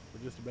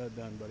 we're just about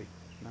done, buddy.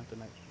 Not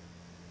tonight.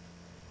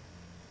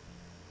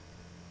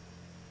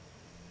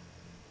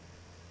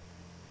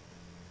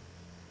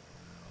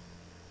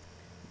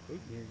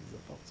 Hayden here because I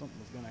thought something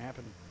was going to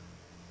happen.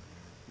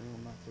 No,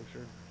 I'm not so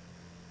sure.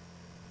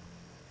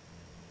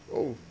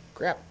 Oh,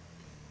 crap.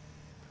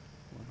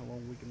 Well, how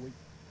long we can wait?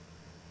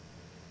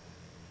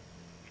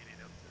 Get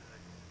it up to the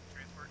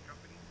transport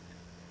company.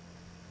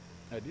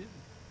 I did.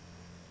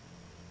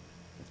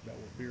 That's about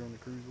what beer on the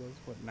cruise was.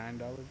 What, $9?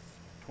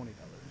 $20.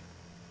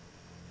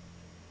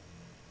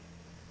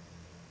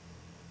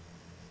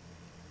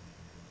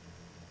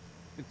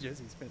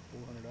 Jesse spent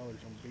 $400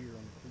 on beer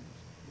on the cruise.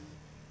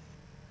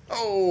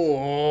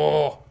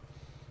 Oh,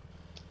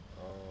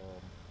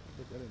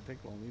 But that didn't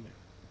take long either.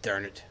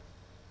 darn it.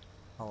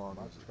 How long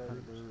My was it? trailer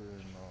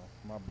and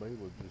my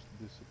baler just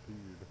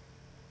disappeared.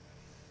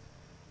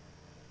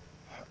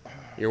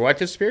 Your what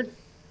disappeared?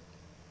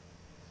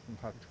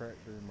 My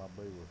tractor and my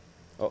baler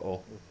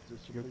Uh-oh.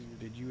 just disappeared.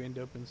 Did you end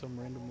up in some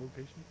random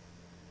location?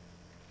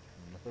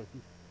 No.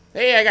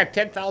 Hey, I got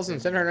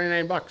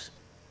 $10,799.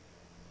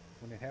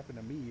 When it happened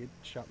to me, it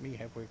shot me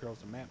halfway across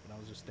the map, and I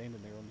was just standing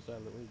there on the side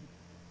of the road.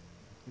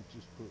 It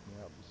just put me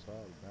out the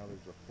side. Now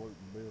there's a floating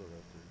bill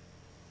right there.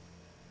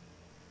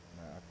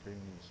 Now I can't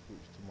even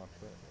switch to my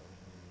tractor.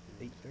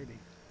 8:30.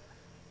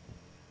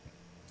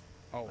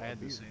 Oh, I had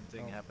the beer. same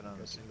thing Oh, happen on a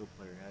gotcha. single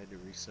player. I had to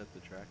reset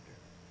the tractor.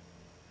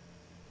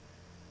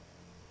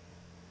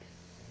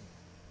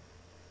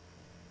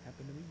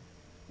 Happened to me.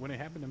 When it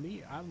happened to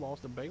me, I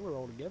lost a baler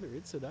altogether.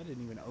 It said I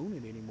didn't even own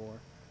it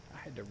anymore. I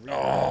had to re.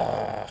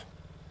 Oh,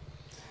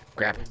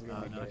 crap. This is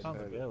gonna be No, I bad. found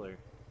the baler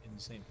in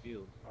the same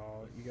field.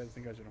 Oh, you guys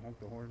think I should honk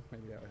the horn?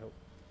 Maybe that would help.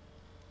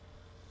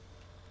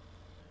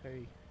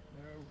 Hey,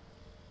 no.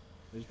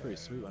 It was pretty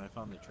sweet when I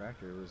found the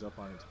tractor. It was up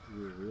on its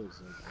rear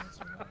wheels like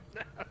dancing around.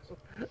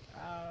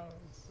 Oh,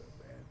 it's so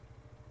bad.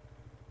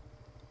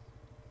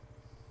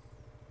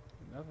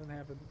 Nothing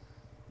happened.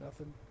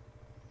 Nothing.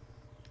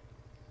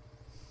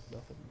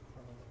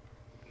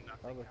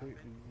 How the heck do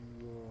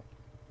you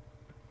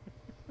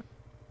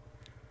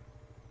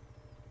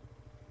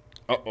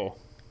Uh-oh.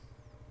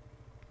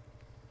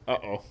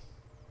 Uh-oh.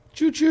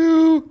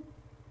 Choo-choo!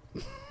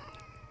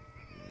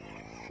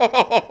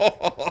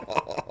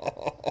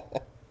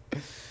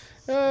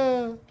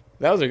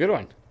 That was a good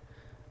one.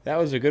 That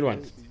was a good one.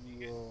 Reset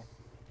You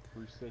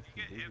your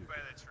get hit digits. by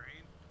the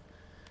train?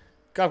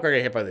 Golf cart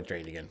got hit by the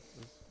train again.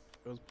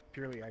 It was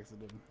purely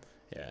accidental.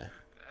 Yeah.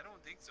 I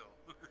don't think so.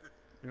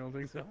 You don't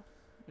think so?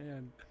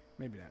 Yeah,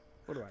 maybe not.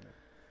 What do I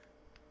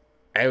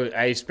know?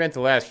 I spent the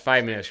last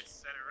 5 minutes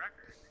Set a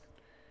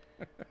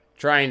record.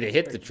 trying to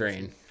hit the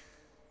train.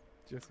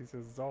 Jesse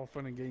says it's all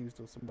fun and games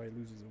till somebody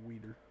loses a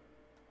weeder.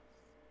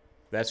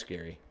 That's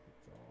scary.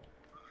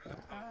 It's all.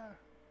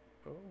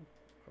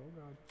 Oh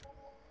God.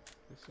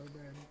 It's so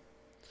bad.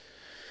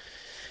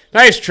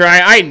 Nice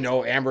try. I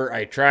know, Amber.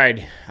 I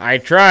tried.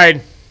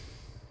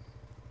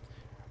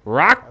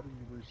 Rock? How do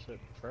you reset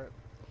the trap?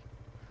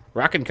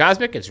 Rockin'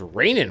 Cosmic? It's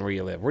raining where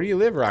you live. Where do you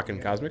live, Rockin'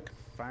 Cosmic?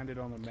 Find it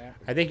on the map.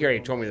 I think you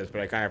already told me this,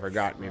 but I kind of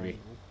forgot, maybe.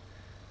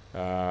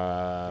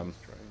 Triangle.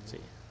 Let's see.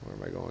 Where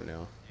am I going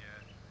now?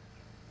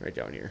 Yeah. Right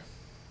down here.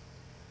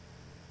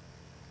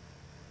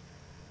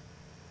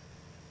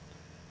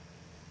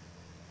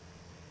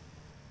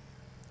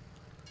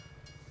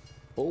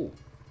 Oh.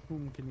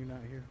 Whom can you not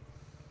hear?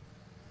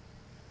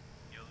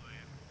 Yellow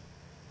wave.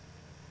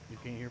 You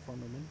can't hear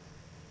Farmer Minn?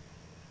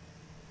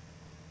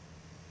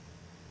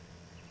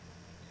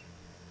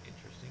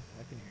 Interesting.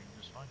 I can hear him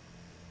just fine.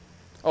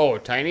 Oh,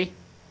 Tiny?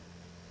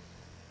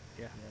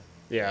 Yeah.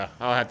 Yeah,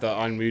 I'll have to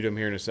unmute him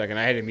here in a second.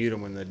 I had to mute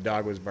him when the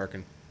dog was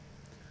barking.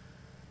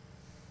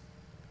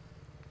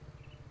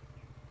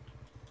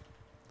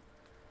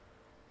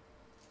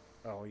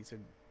 Oh, he said,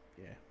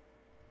 yeah.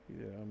 He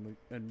said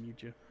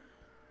unmute you.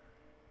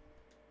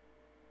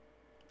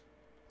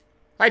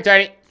 Hi,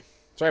 Tiny.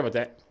 Sorry about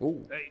that.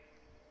 Ooh. Hey.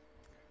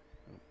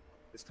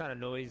 It's kind of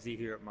noisy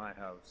here at my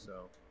house,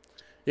 so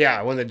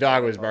Yeah, when the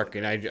dog was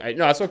barking, I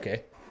no, it's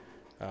okay.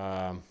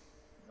 I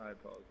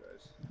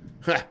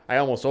apologize. I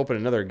almost opened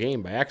another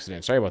game by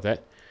accident. Sorry about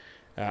that.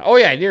 Oh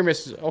yeah, near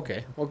miss.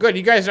 Okay, well good.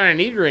 You guys are on a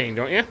need ring,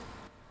 don't you?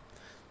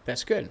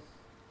 That's good.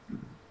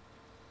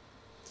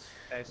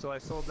 Hey, so I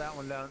sold that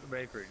one down at the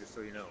bakery, just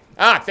so you know.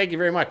 Ah, thank you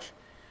very much.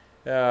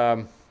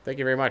 Thank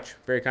you very much.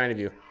 Very kind of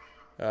you.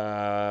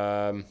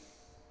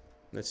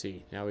 Let's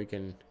see. Now we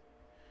can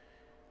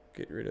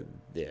get rid of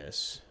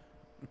this.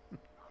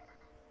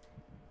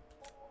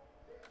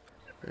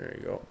 There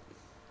you go.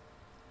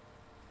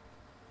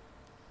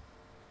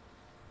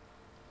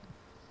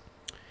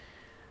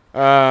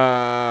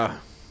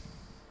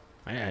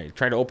 I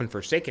tried to open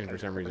Forsaken for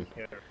some reason.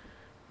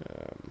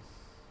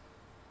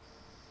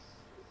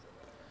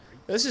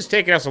 This is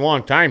taking us a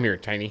long time here,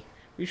 Tiny.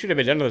 We should have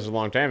been done with this a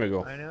long time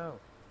ago. I know.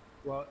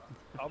 Well,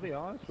 I'll be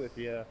honest with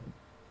you.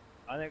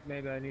 I think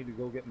maybe I need to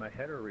go get my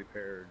header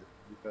repaired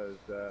because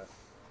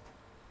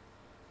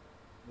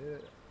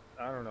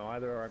I don't know.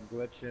 Either I'm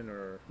glitching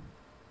or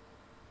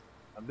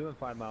I'm doing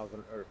 5 miles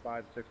or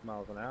 6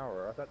 miles an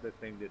hour. I thought this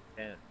thing did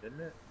 10,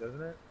 didn't it?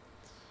 Doesn't it?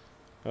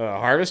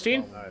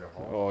 Harvesting? I don't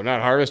know. Oh,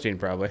 not harvesting,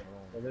 probably.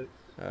 Well,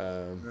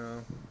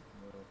 no.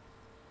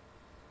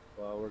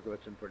 Well, we're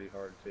glitching pretty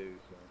hard too.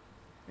 So.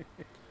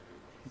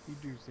 You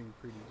do sing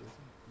pretty,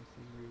 Jesse. You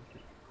sing real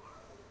pretty.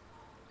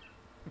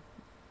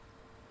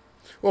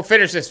 We'll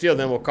finish this field,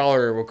 then we'll call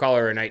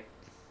her a night.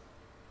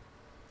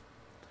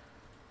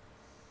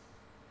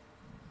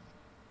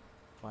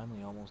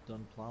 Finally, almost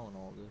done plowing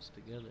all this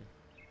together. What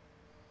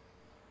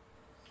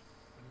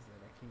is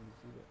that? I can't even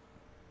see that.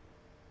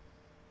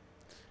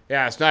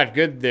 Yeah, it's not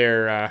good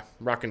there,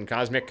 Rockin'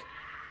 Cosmic.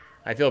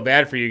 I feel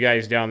bad for you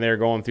guys down there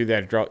going through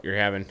that drought you're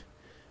having.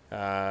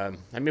 I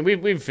mean,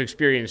 we've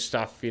experienced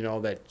stuff, you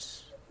know,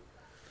 that's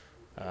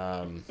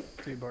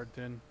T-bar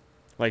 10.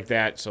 like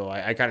that, so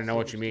I kind of know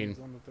what you mean.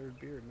 On the third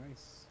beer,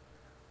 nice.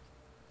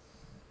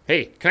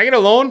 Hey, can I get a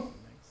loan? Nice.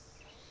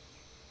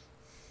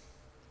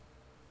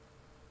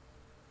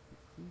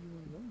 Who you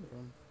want loan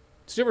from?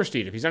 Silver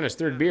Steed, if he's on his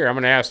third beer, I'm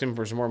going to ask him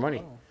for some more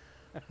money. Oh.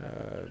 I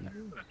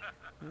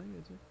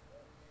get you.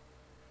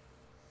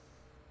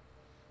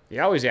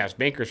 You always ask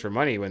bankers for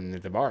money when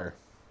at the bar.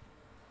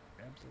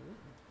 Absolutely.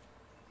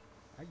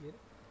 I get it.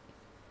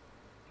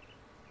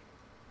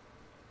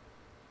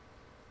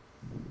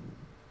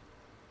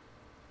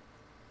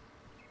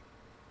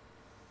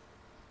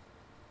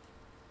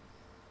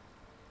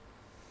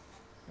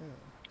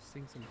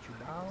 Sing some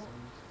Chewbacca songs.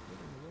 What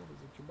in the world is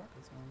a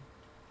Chewbacca song?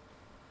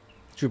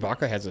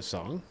 Chewbacca has a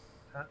song?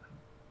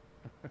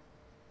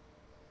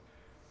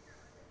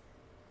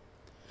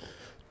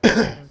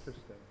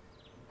 Interesting.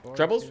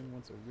 Troubles? Barton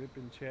wants a rip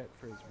in chat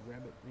for his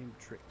rabbit named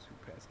Trix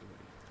who passed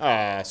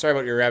away. Sorry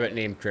about your rabbit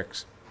named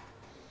Trix.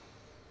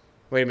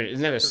 Wait a minute,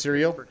 isn't that a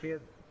cereal? For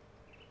kids.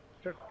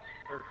 Tricks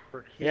are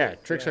for kids. Yeah,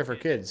 Tricks are for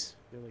kids.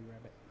 Billy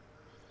Rabbit.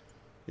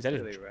 Is that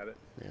Billy a... Rabbit.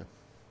 Yeah.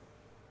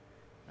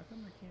 How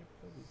come I can't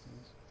play these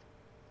things?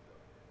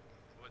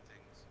 What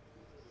things?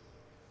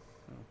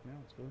 Oh, now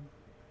it's going.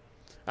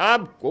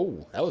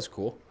 Oh, that was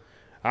cool.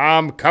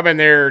 I'm coming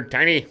there,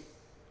 Tiny.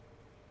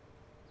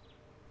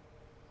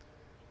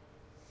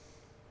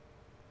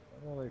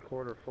 I'm only a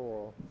quarter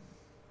full.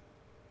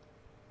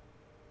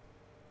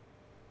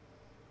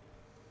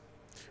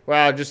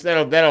 Well, just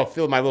that'll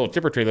fill my little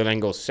tipper trailer, then I can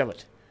go sell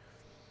it.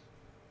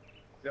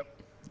 Yep.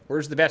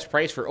 Where's the best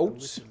price for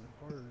oats? Listen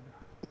hard.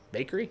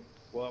 Bakery?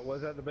 Well, it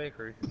was at the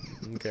bakery.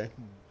 Okay.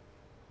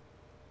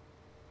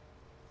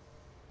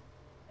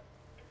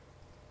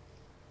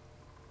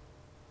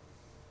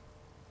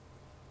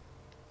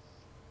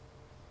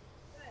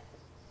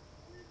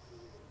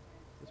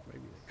 This maybe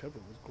the cover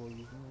was closed. I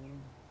don't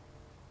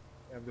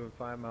know. I'm doing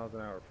 5 miles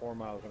an hour, 4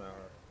 miles an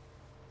hour.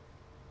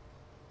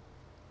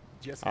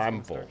 Jesse's I'm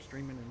gonna full. start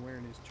streaming and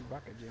wearing his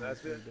Chewbacca jammies.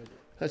 That's it.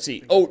 Let's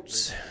see.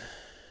 Oats.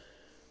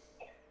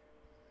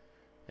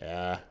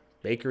 Yeah.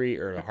 Bakery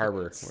or the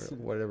harbor.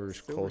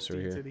 Whatever's closer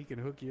Steve here. said he can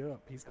hook you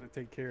up. He's gonna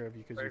take care of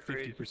you because you're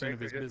Bakery, 50% of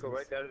his just business. go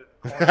right down to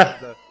the corner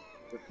of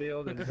the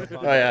field and jump on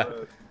Oh, yeah. the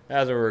road.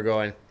 That's where we're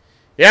going.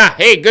 Yeah.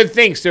 Hey, good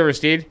thing,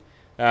 Silversteed.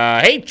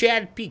 Hey,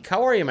 Chad Peak.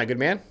 How are you, my good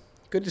man?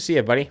 Good to see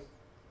you, buddy.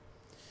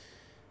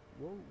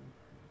 Whoa.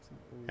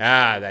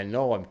 That's not I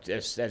know.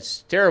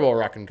 That's terrible,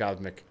 Rockin'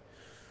 Cosmic.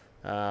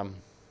 Gamer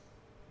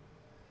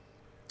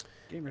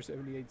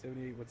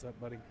 7878, what's up,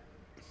 buddy?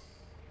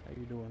 How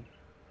you doing?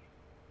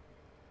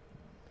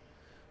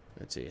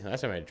 Let's see.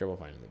 Last time I had trouble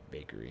finding the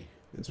bakery.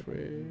 This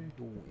way.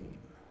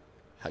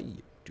 How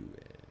you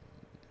doing?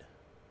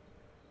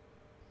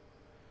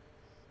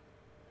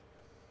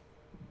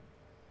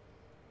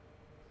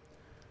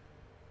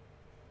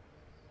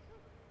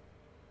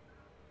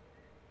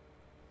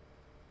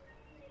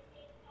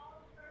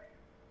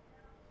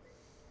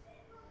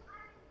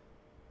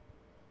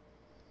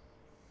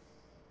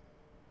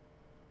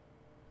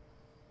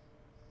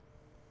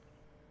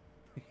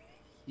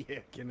 Yeah,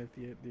 Kenneth,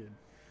 yeah, it did.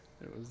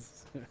 It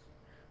was it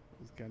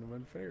was kind of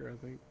unfair,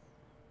 I think.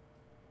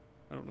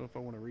 I don't know if I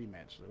want a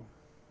rematch though.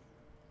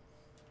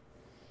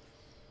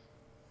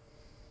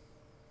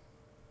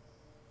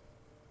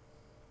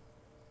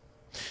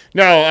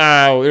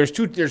 No, there's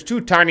two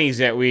Tinies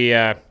that we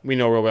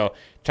know real well.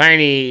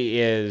 Tiny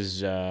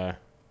is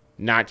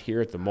not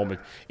here at the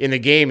moment. In the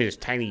game, it is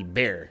Tiny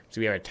Bear.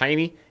 So we have a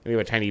Tiny and we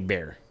have a Tiny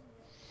Bear.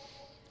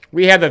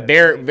 We have the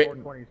bear. Tiny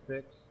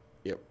 426.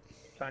 Yep.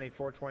 Tiny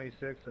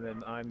 426, and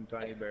then I'm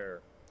Tiny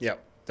Bear.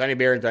 Yep. Tiny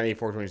Bear and Tiny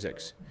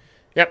 426.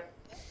 Yep.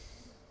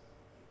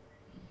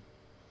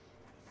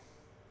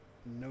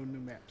 No new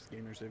maps,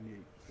 Gamer 78.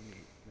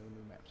 No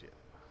new maps yet.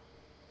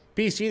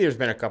 PC, there's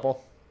been a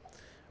couple.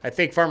 I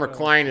think Farmer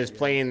Klein is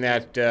playing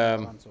that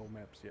Console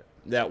maps yet.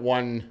 that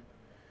one.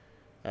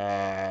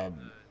 That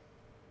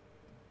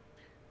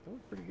was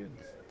pretty good.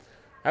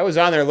 I was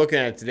on there looking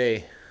at it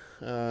today.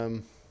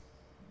 Norbit.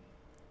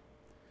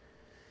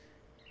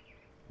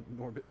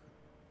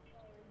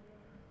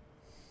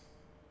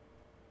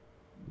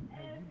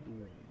 How you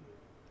doing?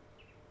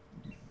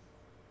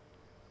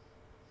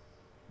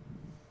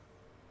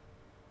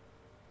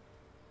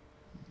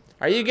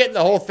 Are you getting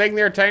the whole thing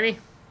there, Tiny?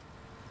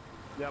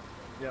 Yep.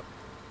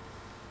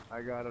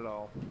 I got it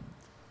all.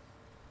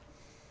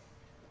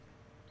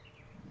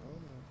 Oh no.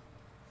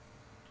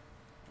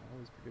 I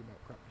always forget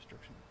about crop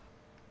destruction.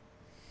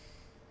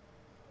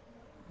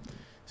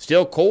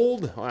 Still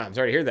cold? Oh, I'm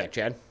sorry to hear that,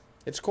 Chad.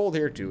 It's cold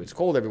here, too. It's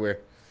cold everywhere.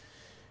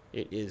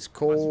 It is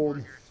cold.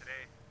 Here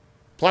today.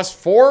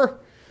 +4?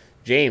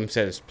 James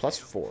says +4. I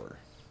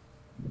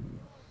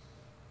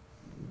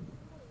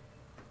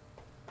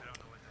don't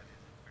know what that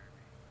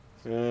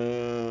is in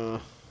Fairview.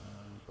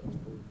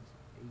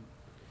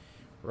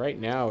 Right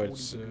now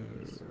it's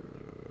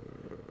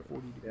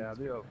 40 Yeah, I'll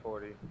be about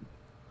 40.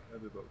 I'll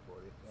be about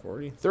 40.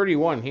 40,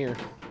 31 here.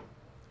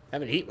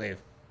 Having a heat wave.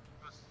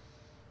 It's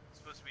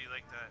supposed to be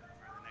like that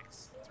for the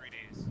next 3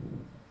 days.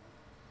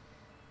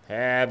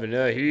 Having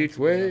a heat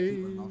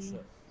wave.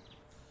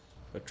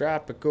 A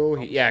tropical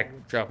heat. Yeah,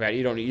 drop that.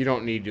 You don't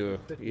need to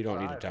talk.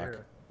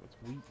 Here. What's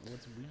weeds? I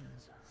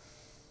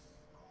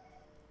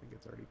think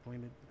it's already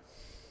planted.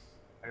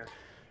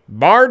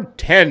 Bard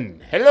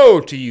 10.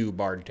 Hello to you,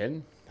 Bard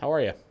 10. How are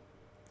you?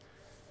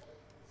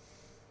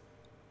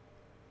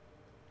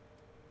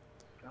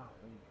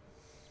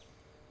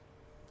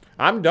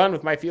 I'm done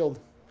with my field.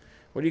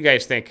 What do you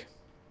guys think?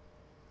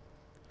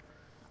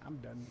 I'm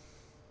done.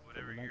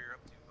 Whatever you're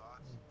up to, boss.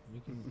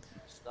 You can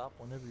stop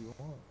whenever you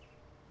want.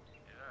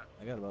 Yeah.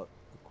 I got about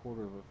a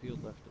quarter of a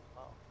field left to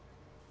plow.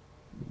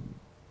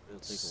 It'll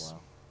take a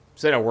while.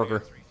 Send a worker.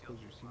 3 Close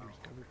fields your to cedars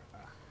plow. cover.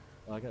 Ah,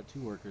 Well, I got 2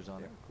 workers on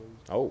yeah, it.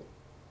 closed. Oh,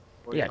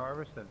 What are Yeah. you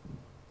harvesting?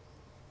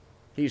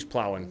 he's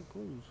plowing.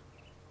 Closed.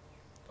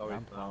 Oh, I'm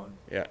he's plowing.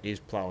 Yeah, he's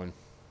plowing.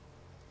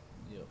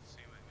 Yep.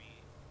 Same with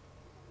me.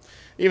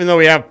 Even though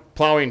we have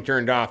plowing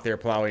turned off, they're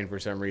plowing for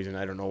some reason.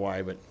 I don't know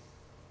why, but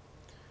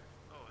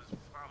Oh, is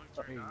plowing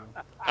There turned you on?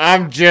 go.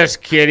 I'm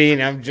just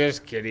kidding. I'm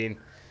just kidding.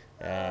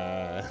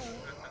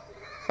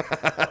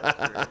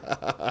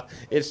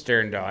 It's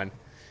turned on.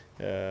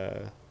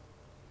 Yeah,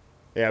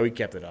 we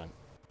kept it on.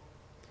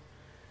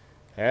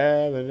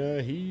 Having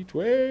a heat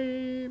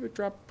wave, a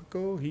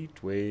tropical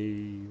heat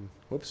wave.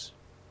 Whoops.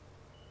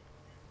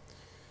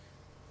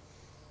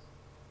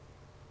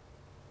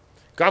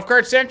 Golf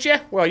cart sent you?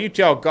 Well, you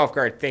tell golf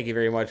cart thank you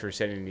very much for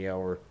sending me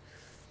over.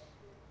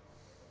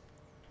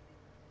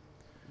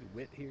 It's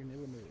wet here in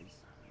Illinois.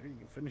 There you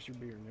can finish your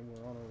beer and then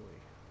we're on our way.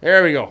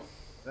 There we go.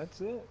 That's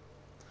it.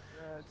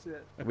 That's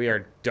it. We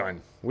are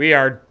done. We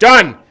are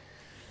done.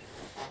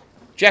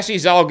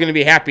 Jesse's all going to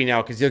be happy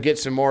now because he'll get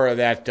some more of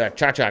that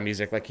cha-cha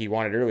music like he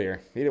wanted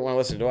earlier. He didn't want to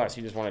listen to us.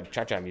 He just wanted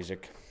cha-cha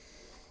music.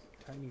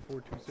 Tiny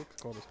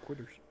 426 called us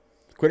quitters.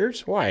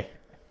 Quitters? Why?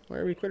 Why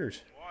are we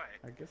quitters? Why?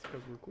 I guess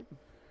because we're quitting.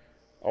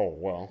 Oh,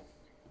 well.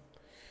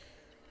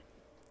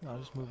 No,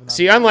 just moving on.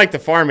 See, unlike the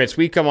Farmits,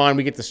 we come on,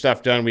 we get the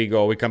stuff done, we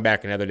go, we come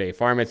back another day.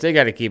 Farmits, they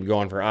got to keep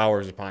going for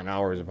hours upon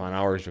hours upon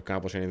hours to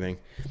accomplish anything.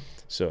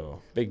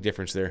 So, big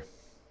difference there.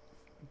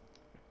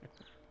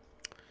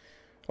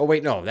 Oh,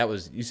 wait, no, that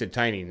was, you said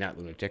tiny, not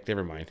lunatic.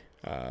 Never mind.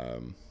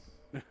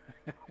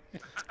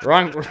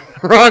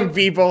 Wrong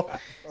people.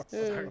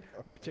 Sorry.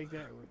 Take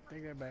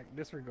that back.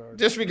 Disregard.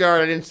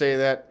 Disregard, I didn't say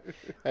that.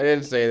 I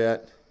didn't say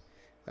that.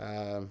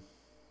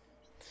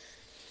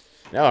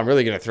 Now I'm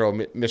really going to throw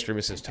Mr. and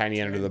Mrs.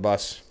 Tiny under the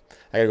bus.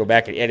 I got to go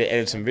back and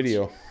edit some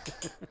video.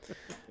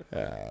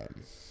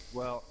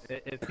 Well,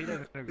 if he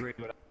doesn't agree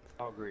with it,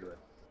 I'll agree with it.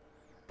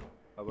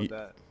 How about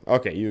that?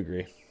 Okay, you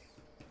agree.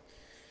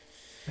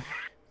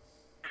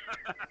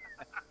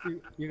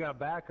 You got a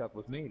backup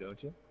with me,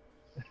 don't you?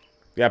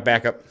 Got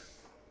backup.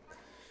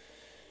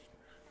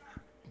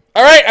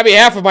 All right, on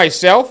behalf of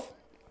myself,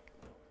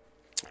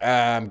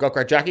 Golf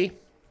Cart Jockey,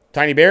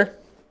 Tiny Bear,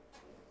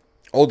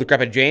 Old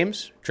Decrepit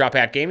James, Drop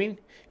Hat Gaming,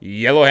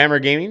 Yellowhammer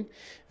Gaming,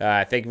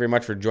 thank you very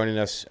much for joining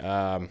us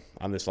on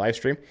this live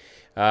stream.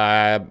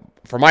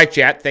 For my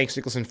chat, thanks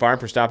Nicholson Farm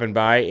for stopping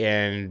by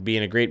and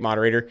being a great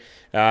moderator.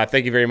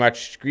 Thank you very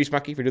much, Grease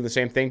Monkey, for doing the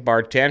same thing.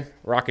 Bard 10,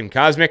 Rockin'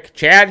 Cosmic,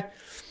 Chad.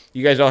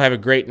 You guys all have a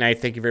great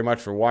night. Thank you very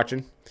much for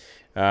watching.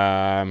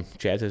 Chad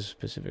says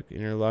Pacific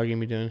interlogging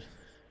be done.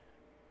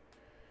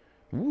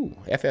 Ooh,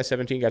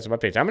 FS17 got some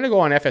updates. I'm going to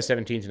go on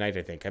FS17 tonight,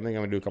 I think. I'm going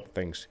to do a couple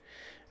things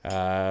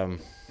for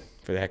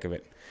the heck of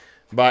it.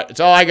 But it's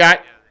all I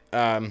got.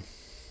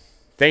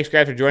 Thanks,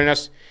 guys, for joining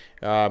us.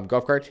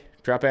 Golf Cart,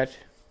 Drop Hat,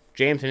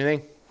 James,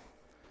 anything?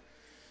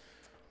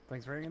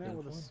 Thanks for hanging out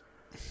with us.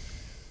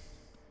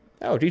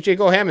 Oh, DJ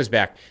Goham is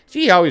back.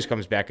 See, he always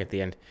comes back at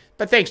the end.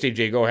 But thanks,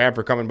 DJ Goham,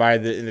 for coming by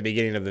in the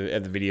beginning of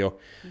the video.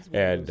 He's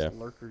one of those And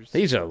lurkers.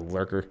 he's a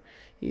lurker.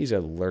 He's a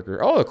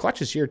lurker. Oh,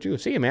 Clutch is here, too.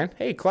 See you, man.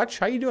 Hey, Clutch,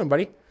 how you doing,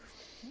 buddy?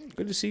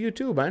 Good to see you,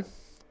 too, man.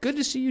 Good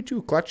to see you,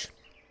 too, Clutch.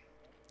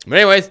 But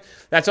anyways,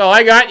 that's all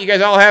I got. You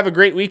guys all have a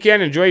great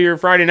weekend. Enjoy your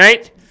Friday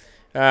night.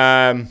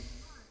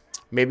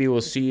 Maybe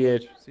we'll see you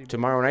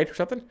tomorrow night or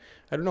something.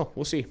 I don't know.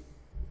 We'll see.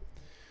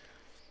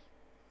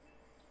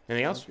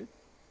 Anything else?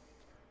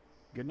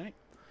 Good night.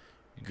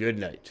 Good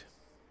night.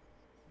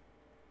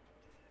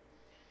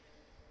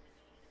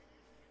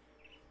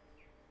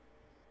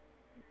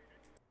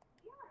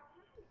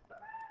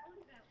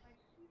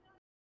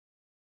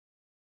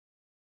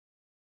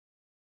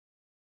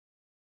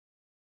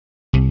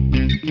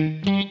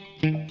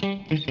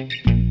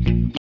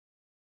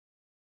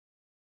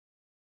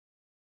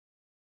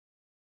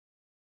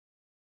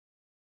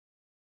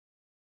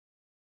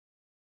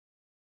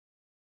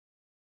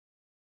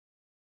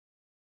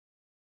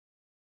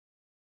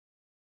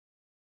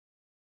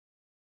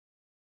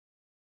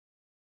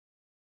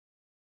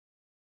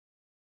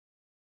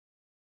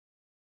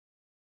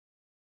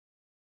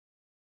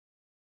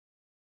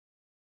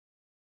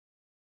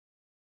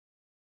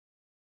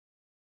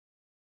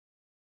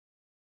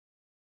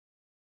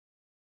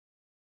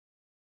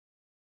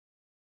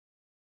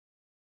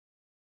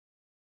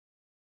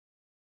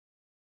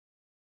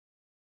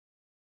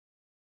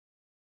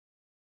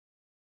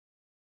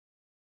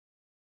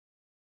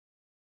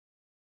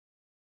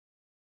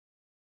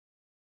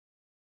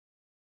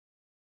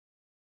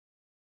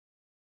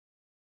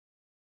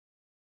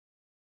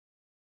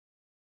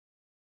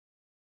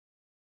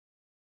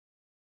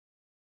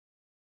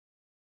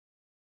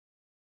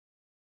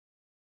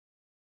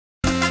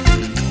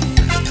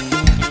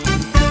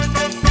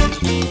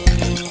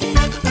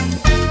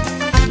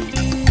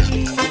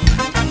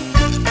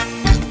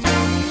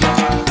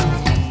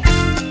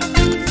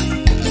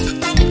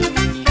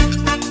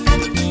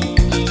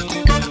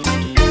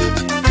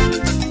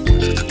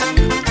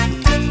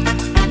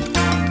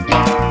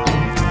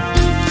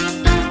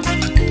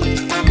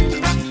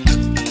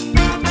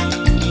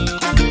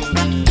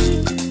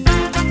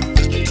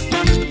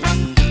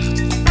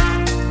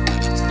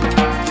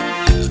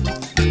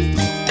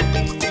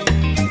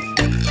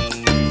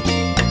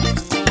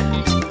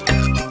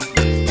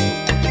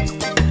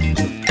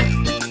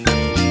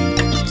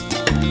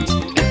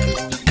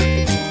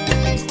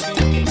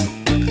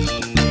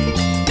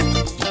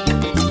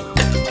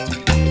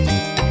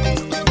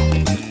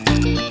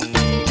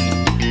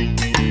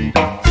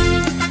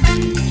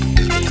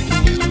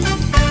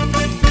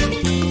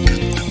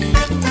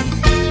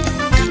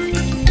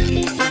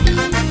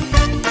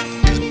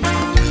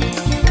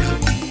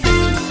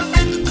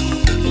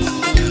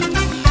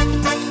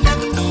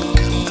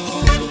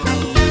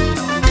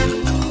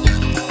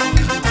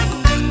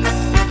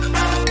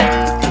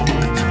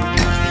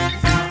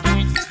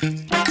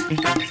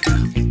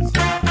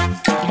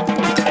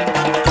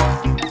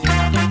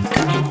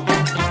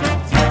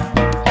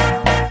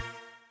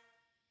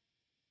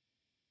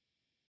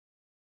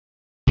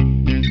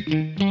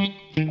 Bye.